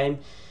the mid-game.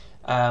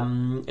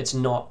 It's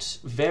not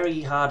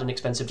very hard and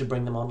expensive to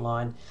bring them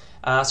online.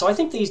 So I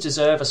think these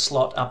deserve a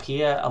slot up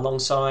here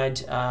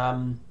alongside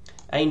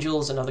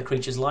angels and other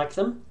creatures like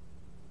them.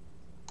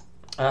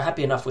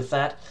 Happy enough with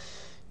that.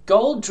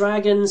 Gold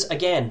dragons,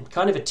 again,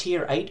 kind of a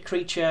tier 8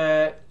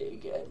 creature,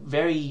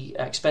 very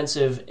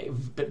expensive,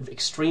 but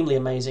extremely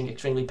amazing,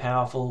 extremely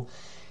powerful.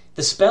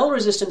 The spell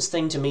resistance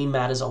thing to me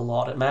matters a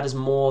lot. It matters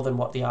more than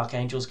what the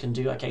archangels can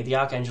do. Okay, the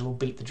archangel will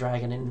beat the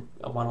dragon in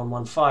a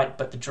one-on-one fight,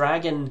 but the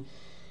dragon,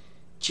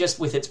 just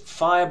with its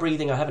fire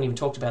breathing, I haven't even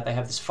talked about, they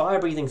have this fire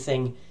breathing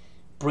thing,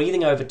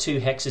 breathing over 2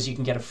 hexes, you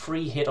can get a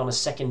free hit on a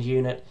second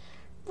unit.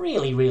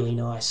 Really, really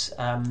nice.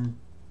 I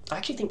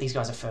actually think these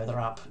guys are further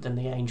up than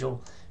the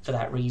angel for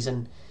that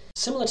reason.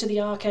 Similar to the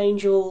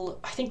archangel,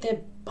 I think they're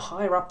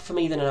higher up for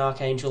me than an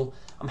archangel.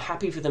 I'm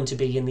happy for them to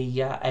be in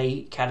the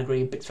A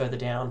category a bit further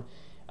down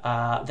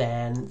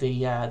than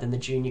the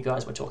junior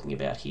guys we're talking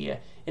about here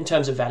in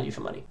terms of value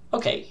for money.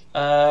 Okay,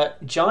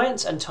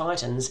 giants and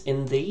titans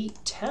in the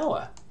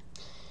tower.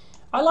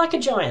 I like a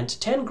giant.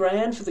 10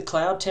 grand for the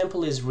Cloud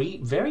Temple is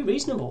very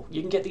reasonable.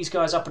 You can get these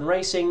guys up and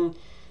racing.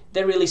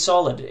 They're really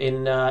solid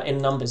in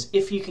numbers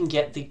if you can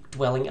get the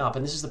dwelling up.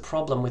 And this is the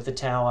problem with the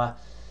town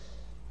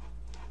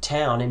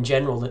in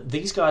general, that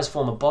these guys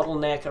form a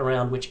bottleneck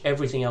around which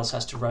everything else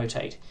has to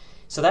rotate.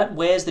 So that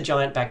wears the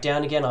giant back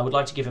down again. I would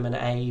like to give him an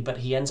A, but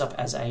he ends up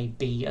as a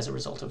B as a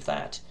result of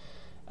that.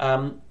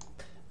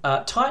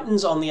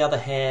 Titans, on the other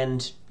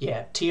hand,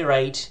 yeah, tier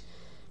 8,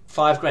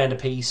 5 grand a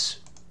piece,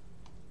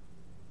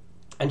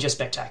 and just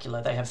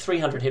spectacular. They have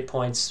 300 hit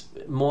points,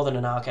 more than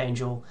an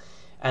Archangel,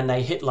 and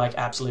they hit like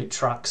absolute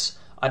trucks.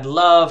 I'd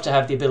love to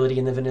have the ability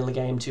in the vanilla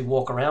game to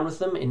walk around with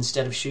them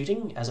instead of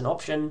shooting as an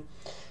option,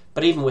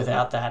 but even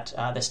without that,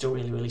 they're still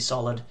really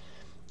solid.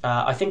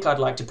 I think I'd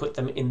like to put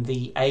them in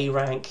the A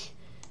rank,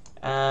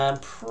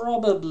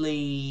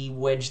 probably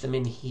wedge them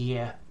in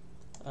here.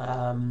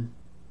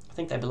 I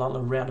think they belong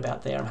around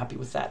about there. I'm happy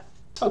with that.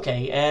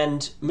 Okay,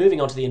 and moving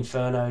on to the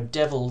Inferno,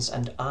 Devils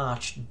and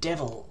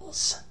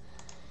Archdevils.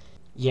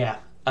 Yeah,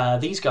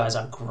 these guys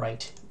are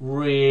great.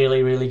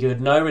 Really good.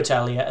 No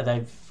Retaliate.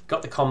 They've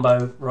got the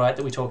combo right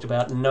that we talked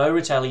about. No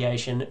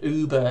retaliation,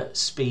 uber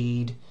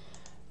speed,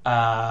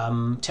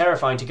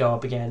 terrifying to go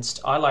up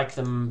against. I like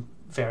them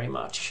very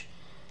much.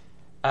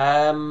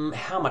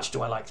 How much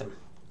do I like them?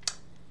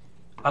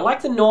 I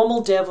like the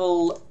normal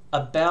Devil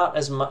about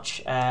as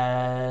much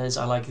as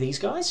I like these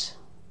guys.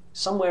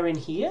 Somewhere in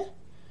here.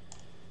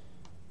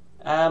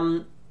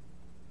 And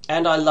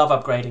I love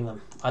upgrading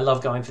them. I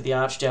love going for the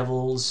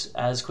Archdevils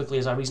as quickly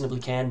as I reasonably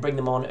can. Bring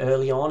them on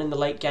early on in the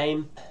late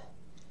game.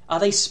 Are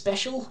they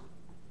special?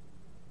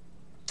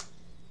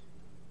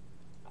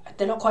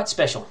 They're not quite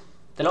special.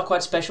 They're not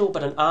quite special,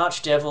 but an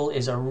Archdevil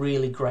is a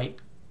really great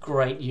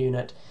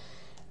unit.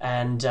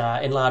 And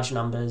in large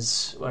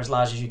numbers, or as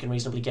large as you can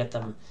reasonably get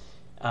them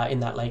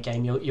in that late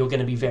game, you're going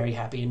to be very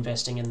happy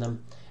investing in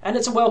them. And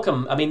it's a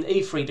welcome. I mean,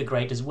 Ifrit are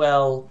great as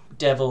well.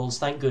 Devils,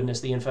 thank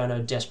goodness the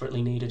Inferno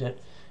desperately needed it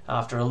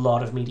after a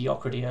lot of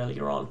mediocrity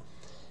earlier on.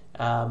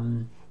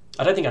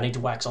 I don't think I need to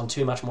wax on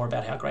too much more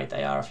about how great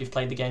they are. If you've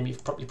played the game, you're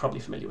probably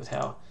familiar with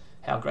how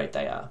great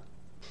they are.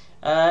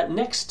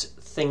 Next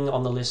thing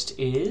on the list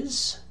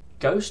is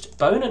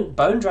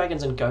Bone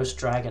Dragons and Ghost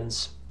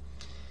Dragons.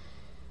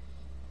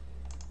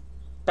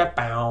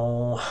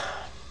 Garbage.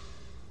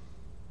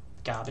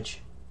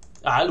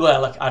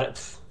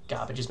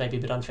 Garbage is maybe a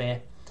bit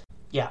unfair.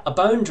 Yeah, a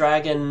Bone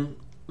Dragon,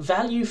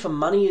 value for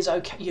money is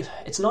okay.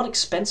 It's not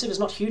expensive. It's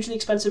not hugely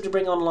expensive to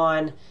bring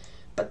online,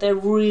 but they're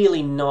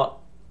really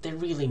not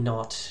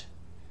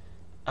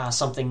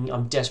something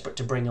I'm desperate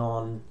to bring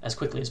on as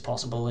quickly as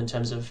possible in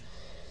terms of,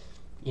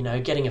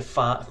 getting a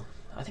far...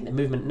 I think they're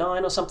movement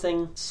 9 or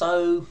something.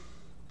 So,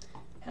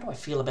 how do I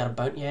feel about a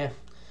Bone? Yeah,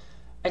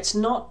 it's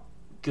not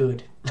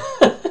good.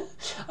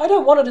 I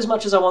don't want it as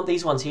much as I want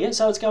these ones here,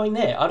 so it's going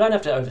there. I don't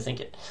have to overthink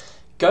it.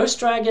 Ghost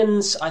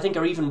Dragons, I think,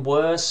 are even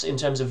worse in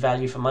terms of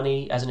value for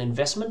money as an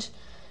investment.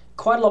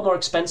 Quite a lot more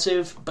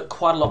expensive, but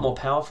quite a lot more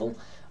powerful.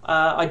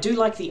 I do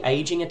like the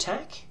aging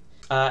attack.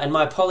 And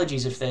my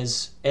apologies if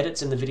there's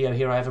edits in the video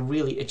here. I have a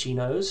really itchy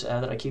nose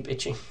that I keep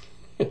itching.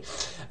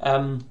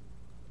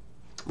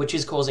 Which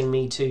is causing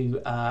me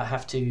to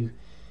have to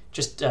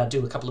just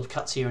do a couple of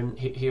cuts here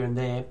and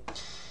there.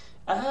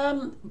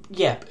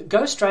 Yeah,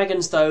 Ghost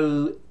Dragons,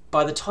 though,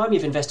 by the time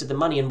you've invested the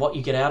money and what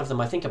you get out of them,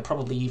 I think are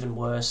probably even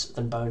worse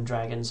than Bone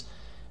Dragons.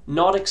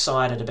 Not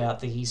excited about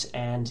these,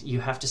 and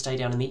you have to stay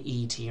down in the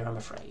E tier, I'm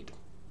afraid.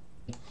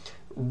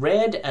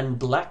 Red and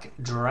Black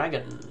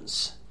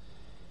Dragons.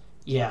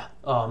 Yeah,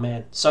 oh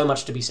man, so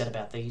much to be said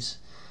about these.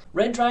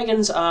 Red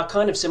Dragons are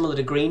kind of similar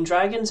to Green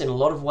Dragons in a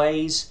lot of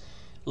ways.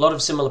 A lot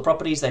of similar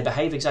properties. They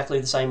behave exactly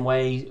the same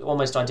way,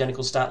 almost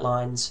identical stat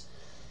lines.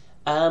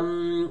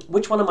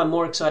 Which one am I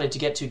more excited to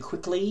get to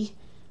quickly?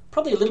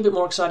 Probably a little bit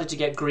more excited to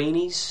get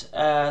greenies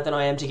than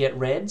I am to get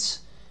reds.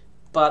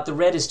 But the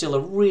red is still a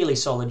really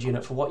solid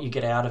unit for what you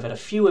get out of it. A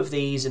few of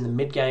these in the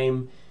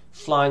mid-game,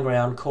 flying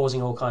around,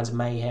 causing all kinds of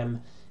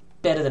mayhem.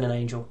 Better than an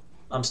angel.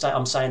 I'm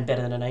saying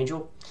better than an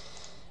angel.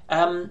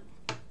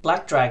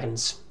 Black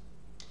Dragons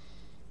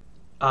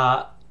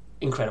are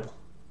incredible.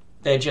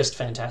 They're just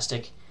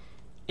fantastic.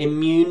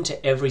 Immune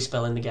to every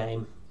spell in the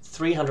game.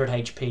 300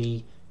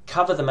 HP,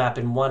 cover the map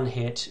in one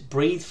hit,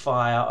 breathe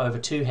fire over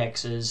 2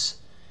 hexes.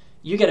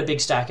 You get a big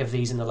stack of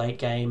these in the late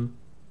game,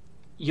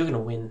 you're going to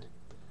win.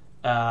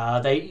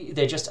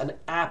 They're just an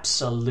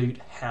absolute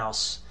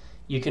house.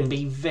 You can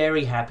be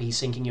very happy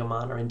sinking your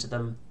mana into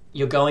them.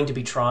 You're going to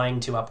be trying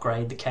to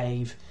upgrade the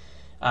cave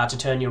to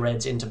turn your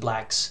reds into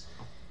blacks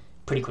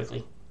pretty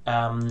quickly.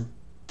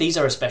 These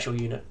are a special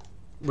unit.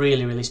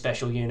 Really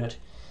special unit.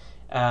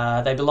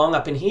 They belong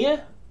up in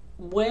here.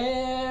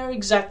 Where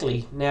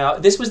exactly? Now,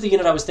 this was the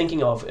unit I was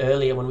thinking of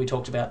earlier when we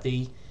talked about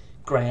the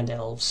Grand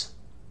Elves.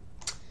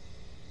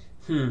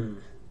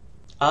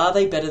 Are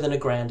they better than a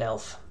Grand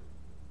Elf?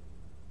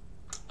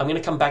 I'm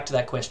going to come back to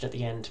that question at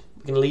the end.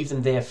 We're going to leave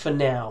them there for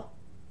now.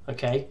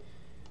 Okay?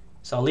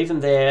 So I'll leave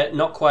them there,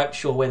 not quite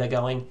sure where they're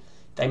going.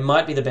 They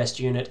might be the best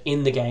unit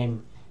in the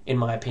game, in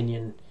my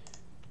opinion.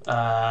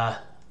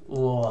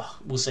 We'll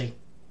see.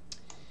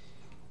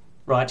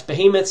 Right,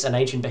 behemoths and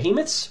ancient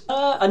behemoths.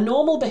 A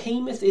normal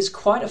behemoth is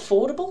quite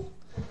affordable,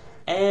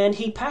 and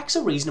he packs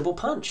a reasonable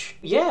punch.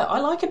 Yeah, I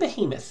like a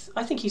behemoth.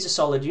 I think he's a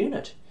solid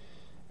unit.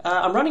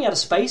 I'm running out of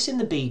space in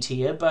the B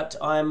tier, but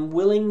I'm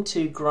willing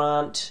to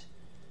grant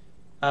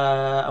him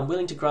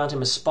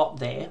a spot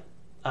there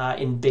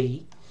in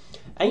B.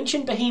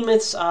 Ancient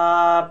behemoths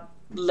are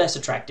less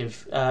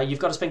attractive. You've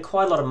got to spend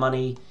quite a lot of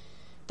money.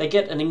 They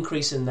get an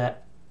increase in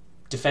that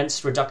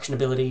defense reduction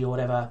ability or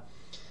whatever.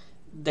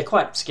 They're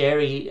quite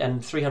scary,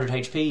 and 300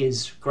 HP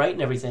is great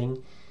and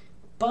everything,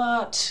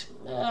 but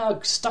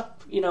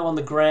stuck, on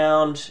the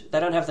ground. They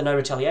don't have the no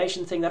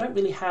retaliation thing. They don't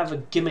really have a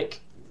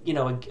gimmick,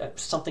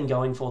 something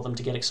going for them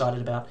to get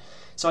excited about.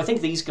 So I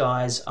think these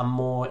guys are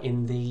more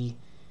in the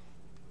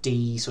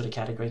D sort of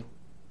category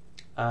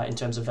in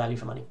terms of value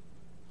for money.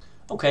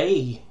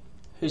 Okay,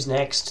 who's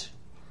next?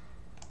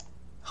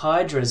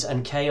 Hydras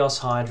and Chaos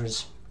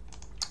Hydras.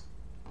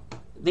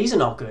 These are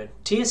not good.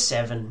 Tier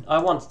 7. I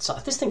want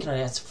this thing can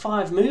have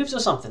 5 moves or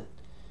something.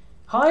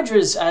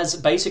 Hydras as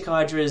basic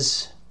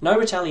Hydras, no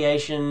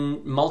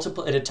retaliation,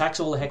 multiple. It attacks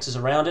all the hexes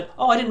around it.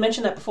 Oh, I didn't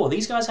mention that before.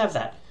 These guys have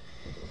that.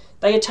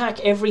 They attack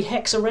every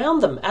hex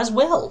around them as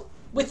well,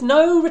 with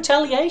no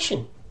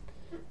retaliation.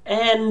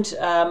 And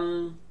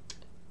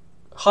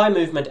high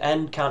movement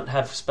and can't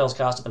have spells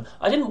cast at them.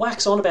 I didn't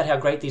wax on about how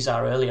great these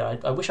are earlier.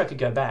 I wish I could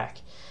go back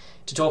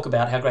to talk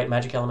about how great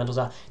magic elementals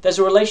are. There's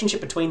a relationship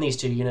between these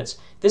two units.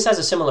 This has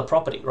a similar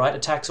property, right?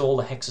 Attacks all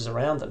the hexes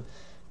around them.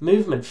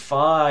 Movement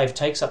 5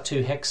 takes up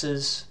 2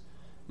 hexes,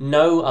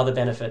 no other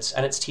benefits,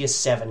 and it's tier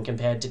 7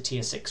 compared to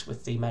tier 6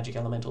 with the magic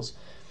elementals.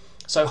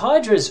 So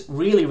Hydra's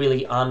really,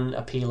 really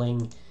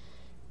unappealing.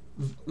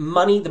 The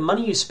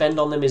money you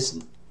spend on them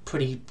is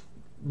pretty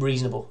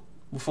reasonable.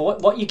 For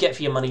what you get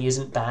for your money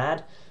isn't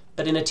bad,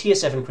 but in a tier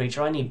 7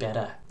 creature, I need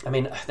better. I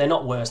mean, they're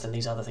not worse than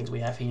these other things we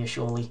have here,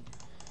 surely.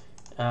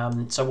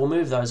 So we'll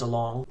move those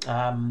along.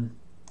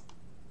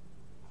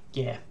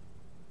 Yeah.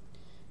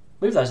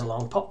 Move those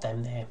along, pop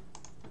them there.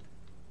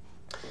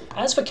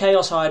 As for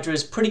Chaos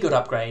Hydras, pretty good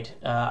upgrade.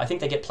 I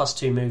think they get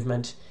 +2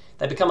 movement.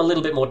 They become a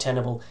little bit more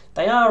tenable.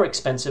 They are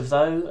expensive,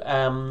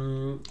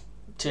 though,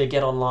 to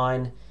get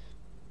online.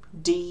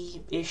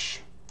 D-ish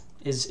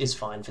is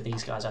fine for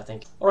these guys, I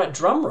think. Alright,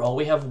 drum roll.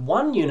 We have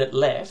 1 unit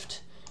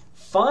left.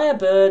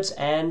 Firebirds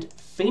and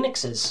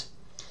Phoenixes.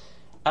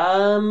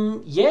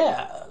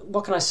 Yeah,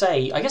 what can I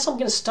say? I guess I'm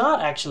going to start,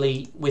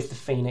 actually, with the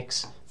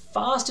Phoenix.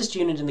 Fastest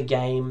unit in the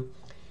game.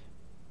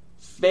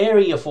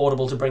 Very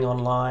affordable to bring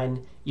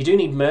online. You do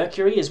need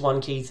Mercury as one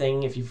key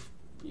thing. If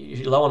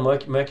you're low on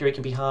Mercury, it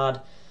can be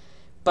hard.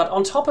 But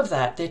on top of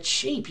that, they're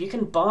cheap. You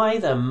can buy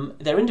them.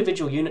 Their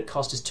individual unit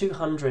cost is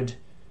 200.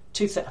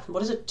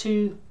 What is it?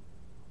 I'm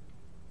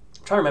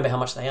trying to remember how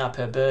much they are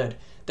per bird.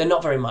 They're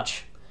not very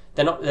much.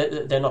 They're not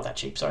that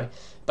cheap. Sorry,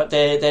 but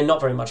they're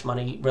not very much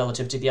money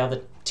relative to the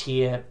other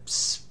tier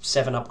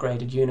 7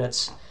 upgraded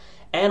units.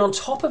 And on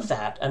top of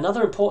that,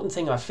 another important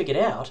thing I figured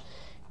out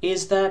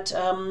is that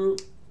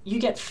you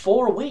get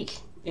 4 a week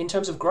in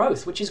terms of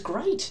growth, which is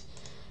great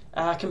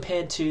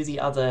compared to the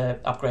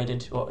other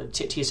upgraded or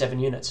tier 7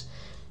 units.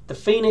 The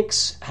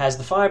Phoenix has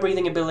the fire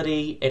breathing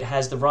ability. It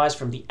has the rise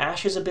from the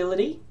ashes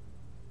ability.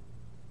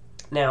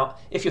 Now,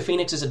 if your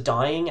Phoenixes are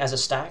dying as a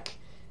stack,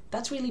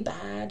 that's really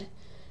bad.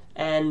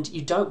 And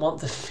you don't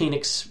want the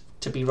Phoenix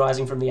to be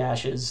rising from the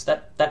ashes.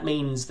 That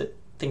means that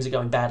things are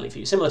going badly for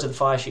you, similar to the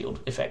Fire Shield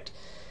effect.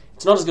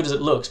 It's not as good as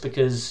it looks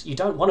because you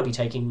don't want to be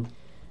taking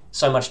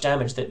so much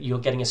damage that you're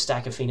getting a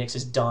stack of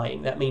Phoenixes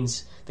dying. That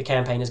means the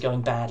campaign is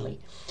going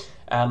badly.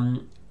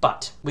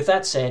 But with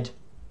that said,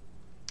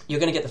 you're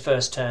going to get the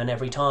first turn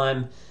every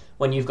time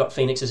when you've got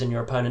Phoenixes and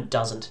your opponent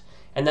doesn't.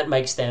 And that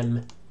makes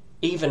them,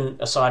 even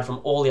aside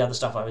from all the other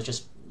stuff I was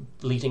just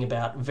bleating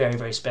about, very,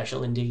 very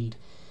special indeed.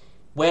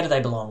 Where do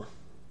they belong?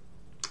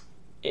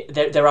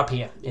 They're up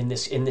here in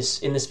this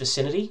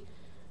vicinity.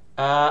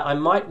 I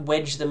might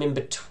wedge them in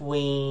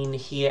between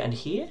here and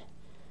here,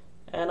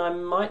 and I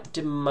might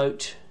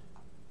demote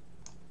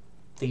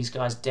these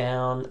guys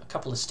down a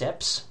couple of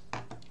steps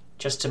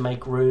just to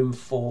make room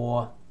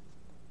for,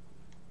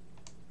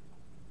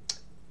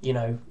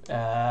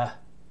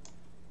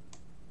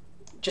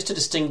 just to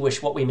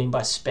distinguish what we mean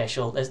by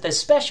special. There's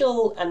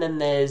special, and then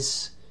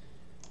there's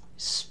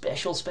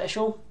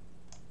special.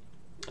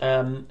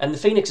 And the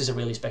Phoenix is a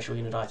really special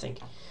unit, I think.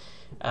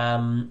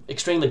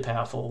 Extremely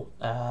powerful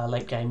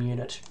late game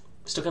unit.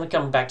 Still going to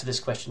come back to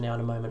this question now in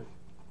a moment.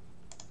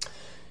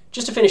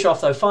 Just to finish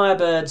off though,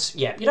 Firebirds,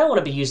 yeah, you don't want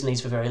to be using these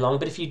for very long,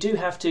 but if you do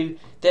have to,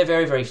 they're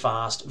very, very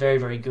fast, very,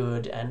 very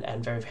good,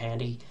 and very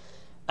handy.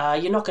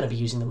 You're not going to be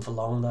using them for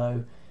long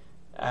though.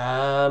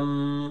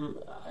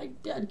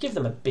 I'd give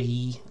them a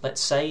B,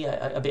 let's say,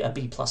 a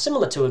B+,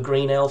 similar to a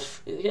Green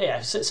Elf.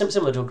 Yeah,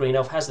 similar to a Green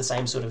Elf, has the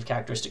same sort of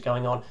characteristic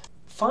going on.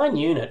 Fine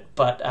unit,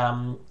 but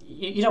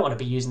you don't want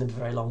to be using them for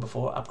very long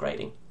before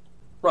upgrading.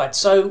 Right,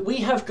 so we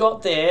have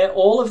got there,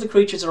 all of the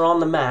creatures are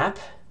on the map.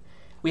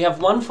 We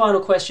have one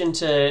final question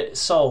to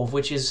solve,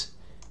 which is,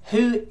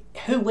 who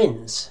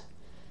wins?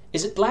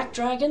 Is it Black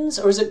Dragons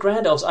or is it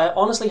Grand Elves? I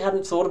honestly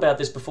hadn't thought about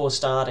this before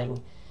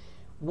starting.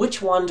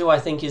 Which one do I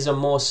think is a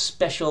more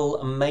special,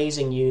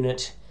 amazing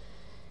unit?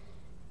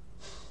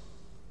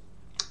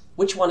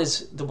 Which one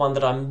is the one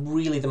that I'm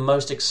really the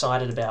most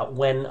excited about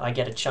when I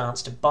get a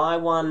chance to buy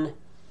one?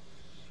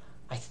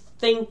 I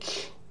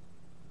think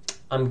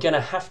I'm going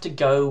to have to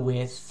go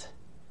with...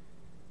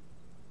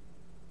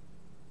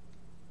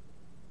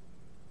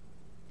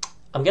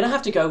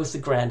 the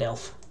Grand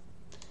Elf.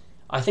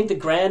 I think the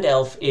Grand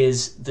Elf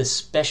is the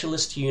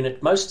specialist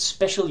unit, most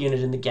special unit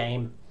in the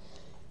game,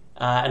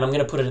 and I'm going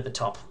to put it at the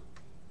top.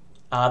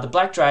 The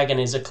Black Dragon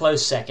is a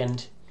close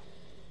second.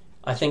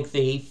 I think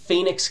the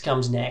Phoenix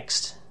comes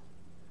next.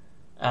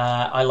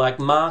 I like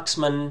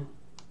Marksman.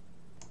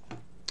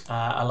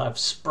 I love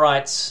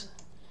Sprites.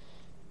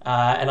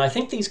 And I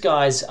think these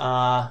guys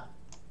are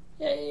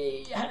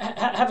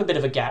have a bit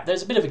of a gap.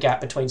 There's a bit of a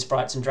gap between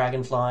Sprites and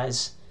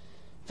Dragonflies.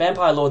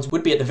 Vampire Lords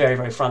would be at the very,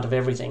 very front of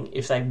everything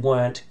if they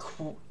weren't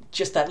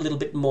just that little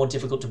bit more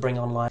difficult to bring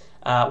online.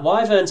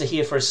 Wyverns are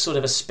here for a sort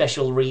of a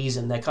special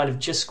reason. They kind of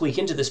just squeak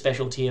into the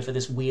special tier for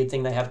this weird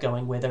thing they have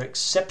going where they're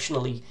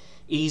exceptionally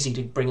easy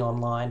to bring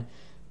online,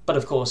 but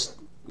of course,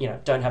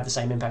 don't have the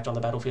same impact on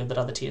the battlefield that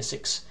other tier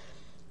 6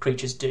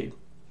 creatures do.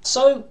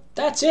 So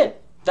that's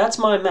it. That's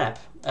my map.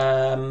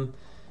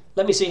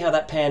 Let me see how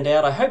that panned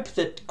out. I hope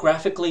that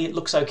graphically it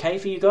looks okay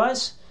for you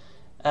guys.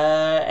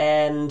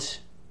 And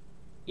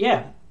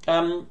yeah.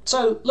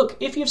 So look,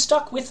 if you've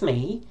stuck with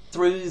me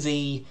through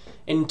the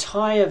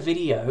entire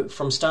video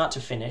from start to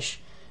finish,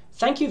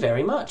 thank you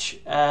very much.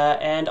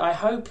 And I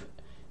hope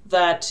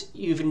that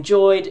you've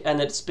enjoyed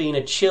and it's been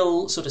a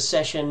chill sort of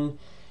session,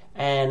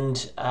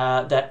 and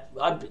that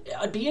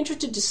I'd be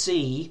interested to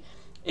see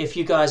if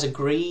you guys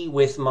agree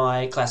with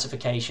my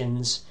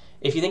classifications.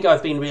 If you think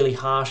I've been really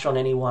harsh on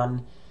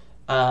anyone,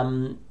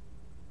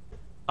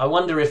 I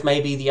wonder if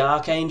maybe the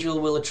Archangel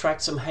will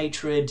attract some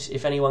hatred,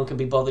 if anyone can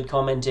be bothered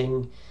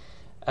commenting.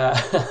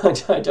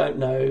 I don't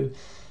know.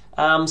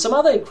 Some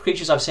other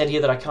creatures I've said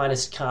here that I kind of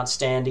can't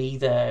stand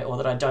either, or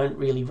that I don't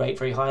really rate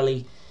very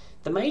highly.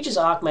 The Mages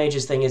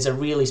Archmages thing is a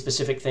really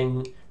specific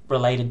thing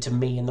related to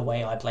me and the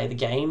way I play the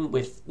game,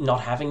 with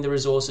not having the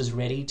resources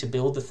ready to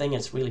build the thing.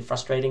 It's really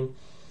frustrating.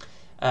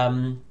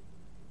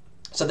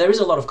 So there is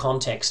a lot of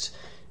context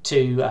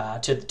to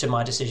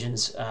my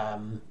decisions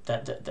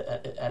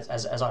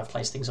as I've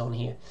placed things on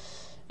here.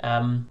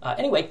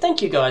 Anyway,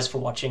 thank you guys for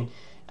watching.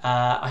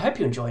 I hope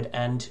you enjoyed,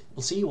 and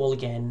we'll see you all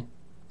again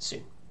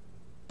soon.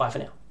 Bye for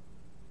now.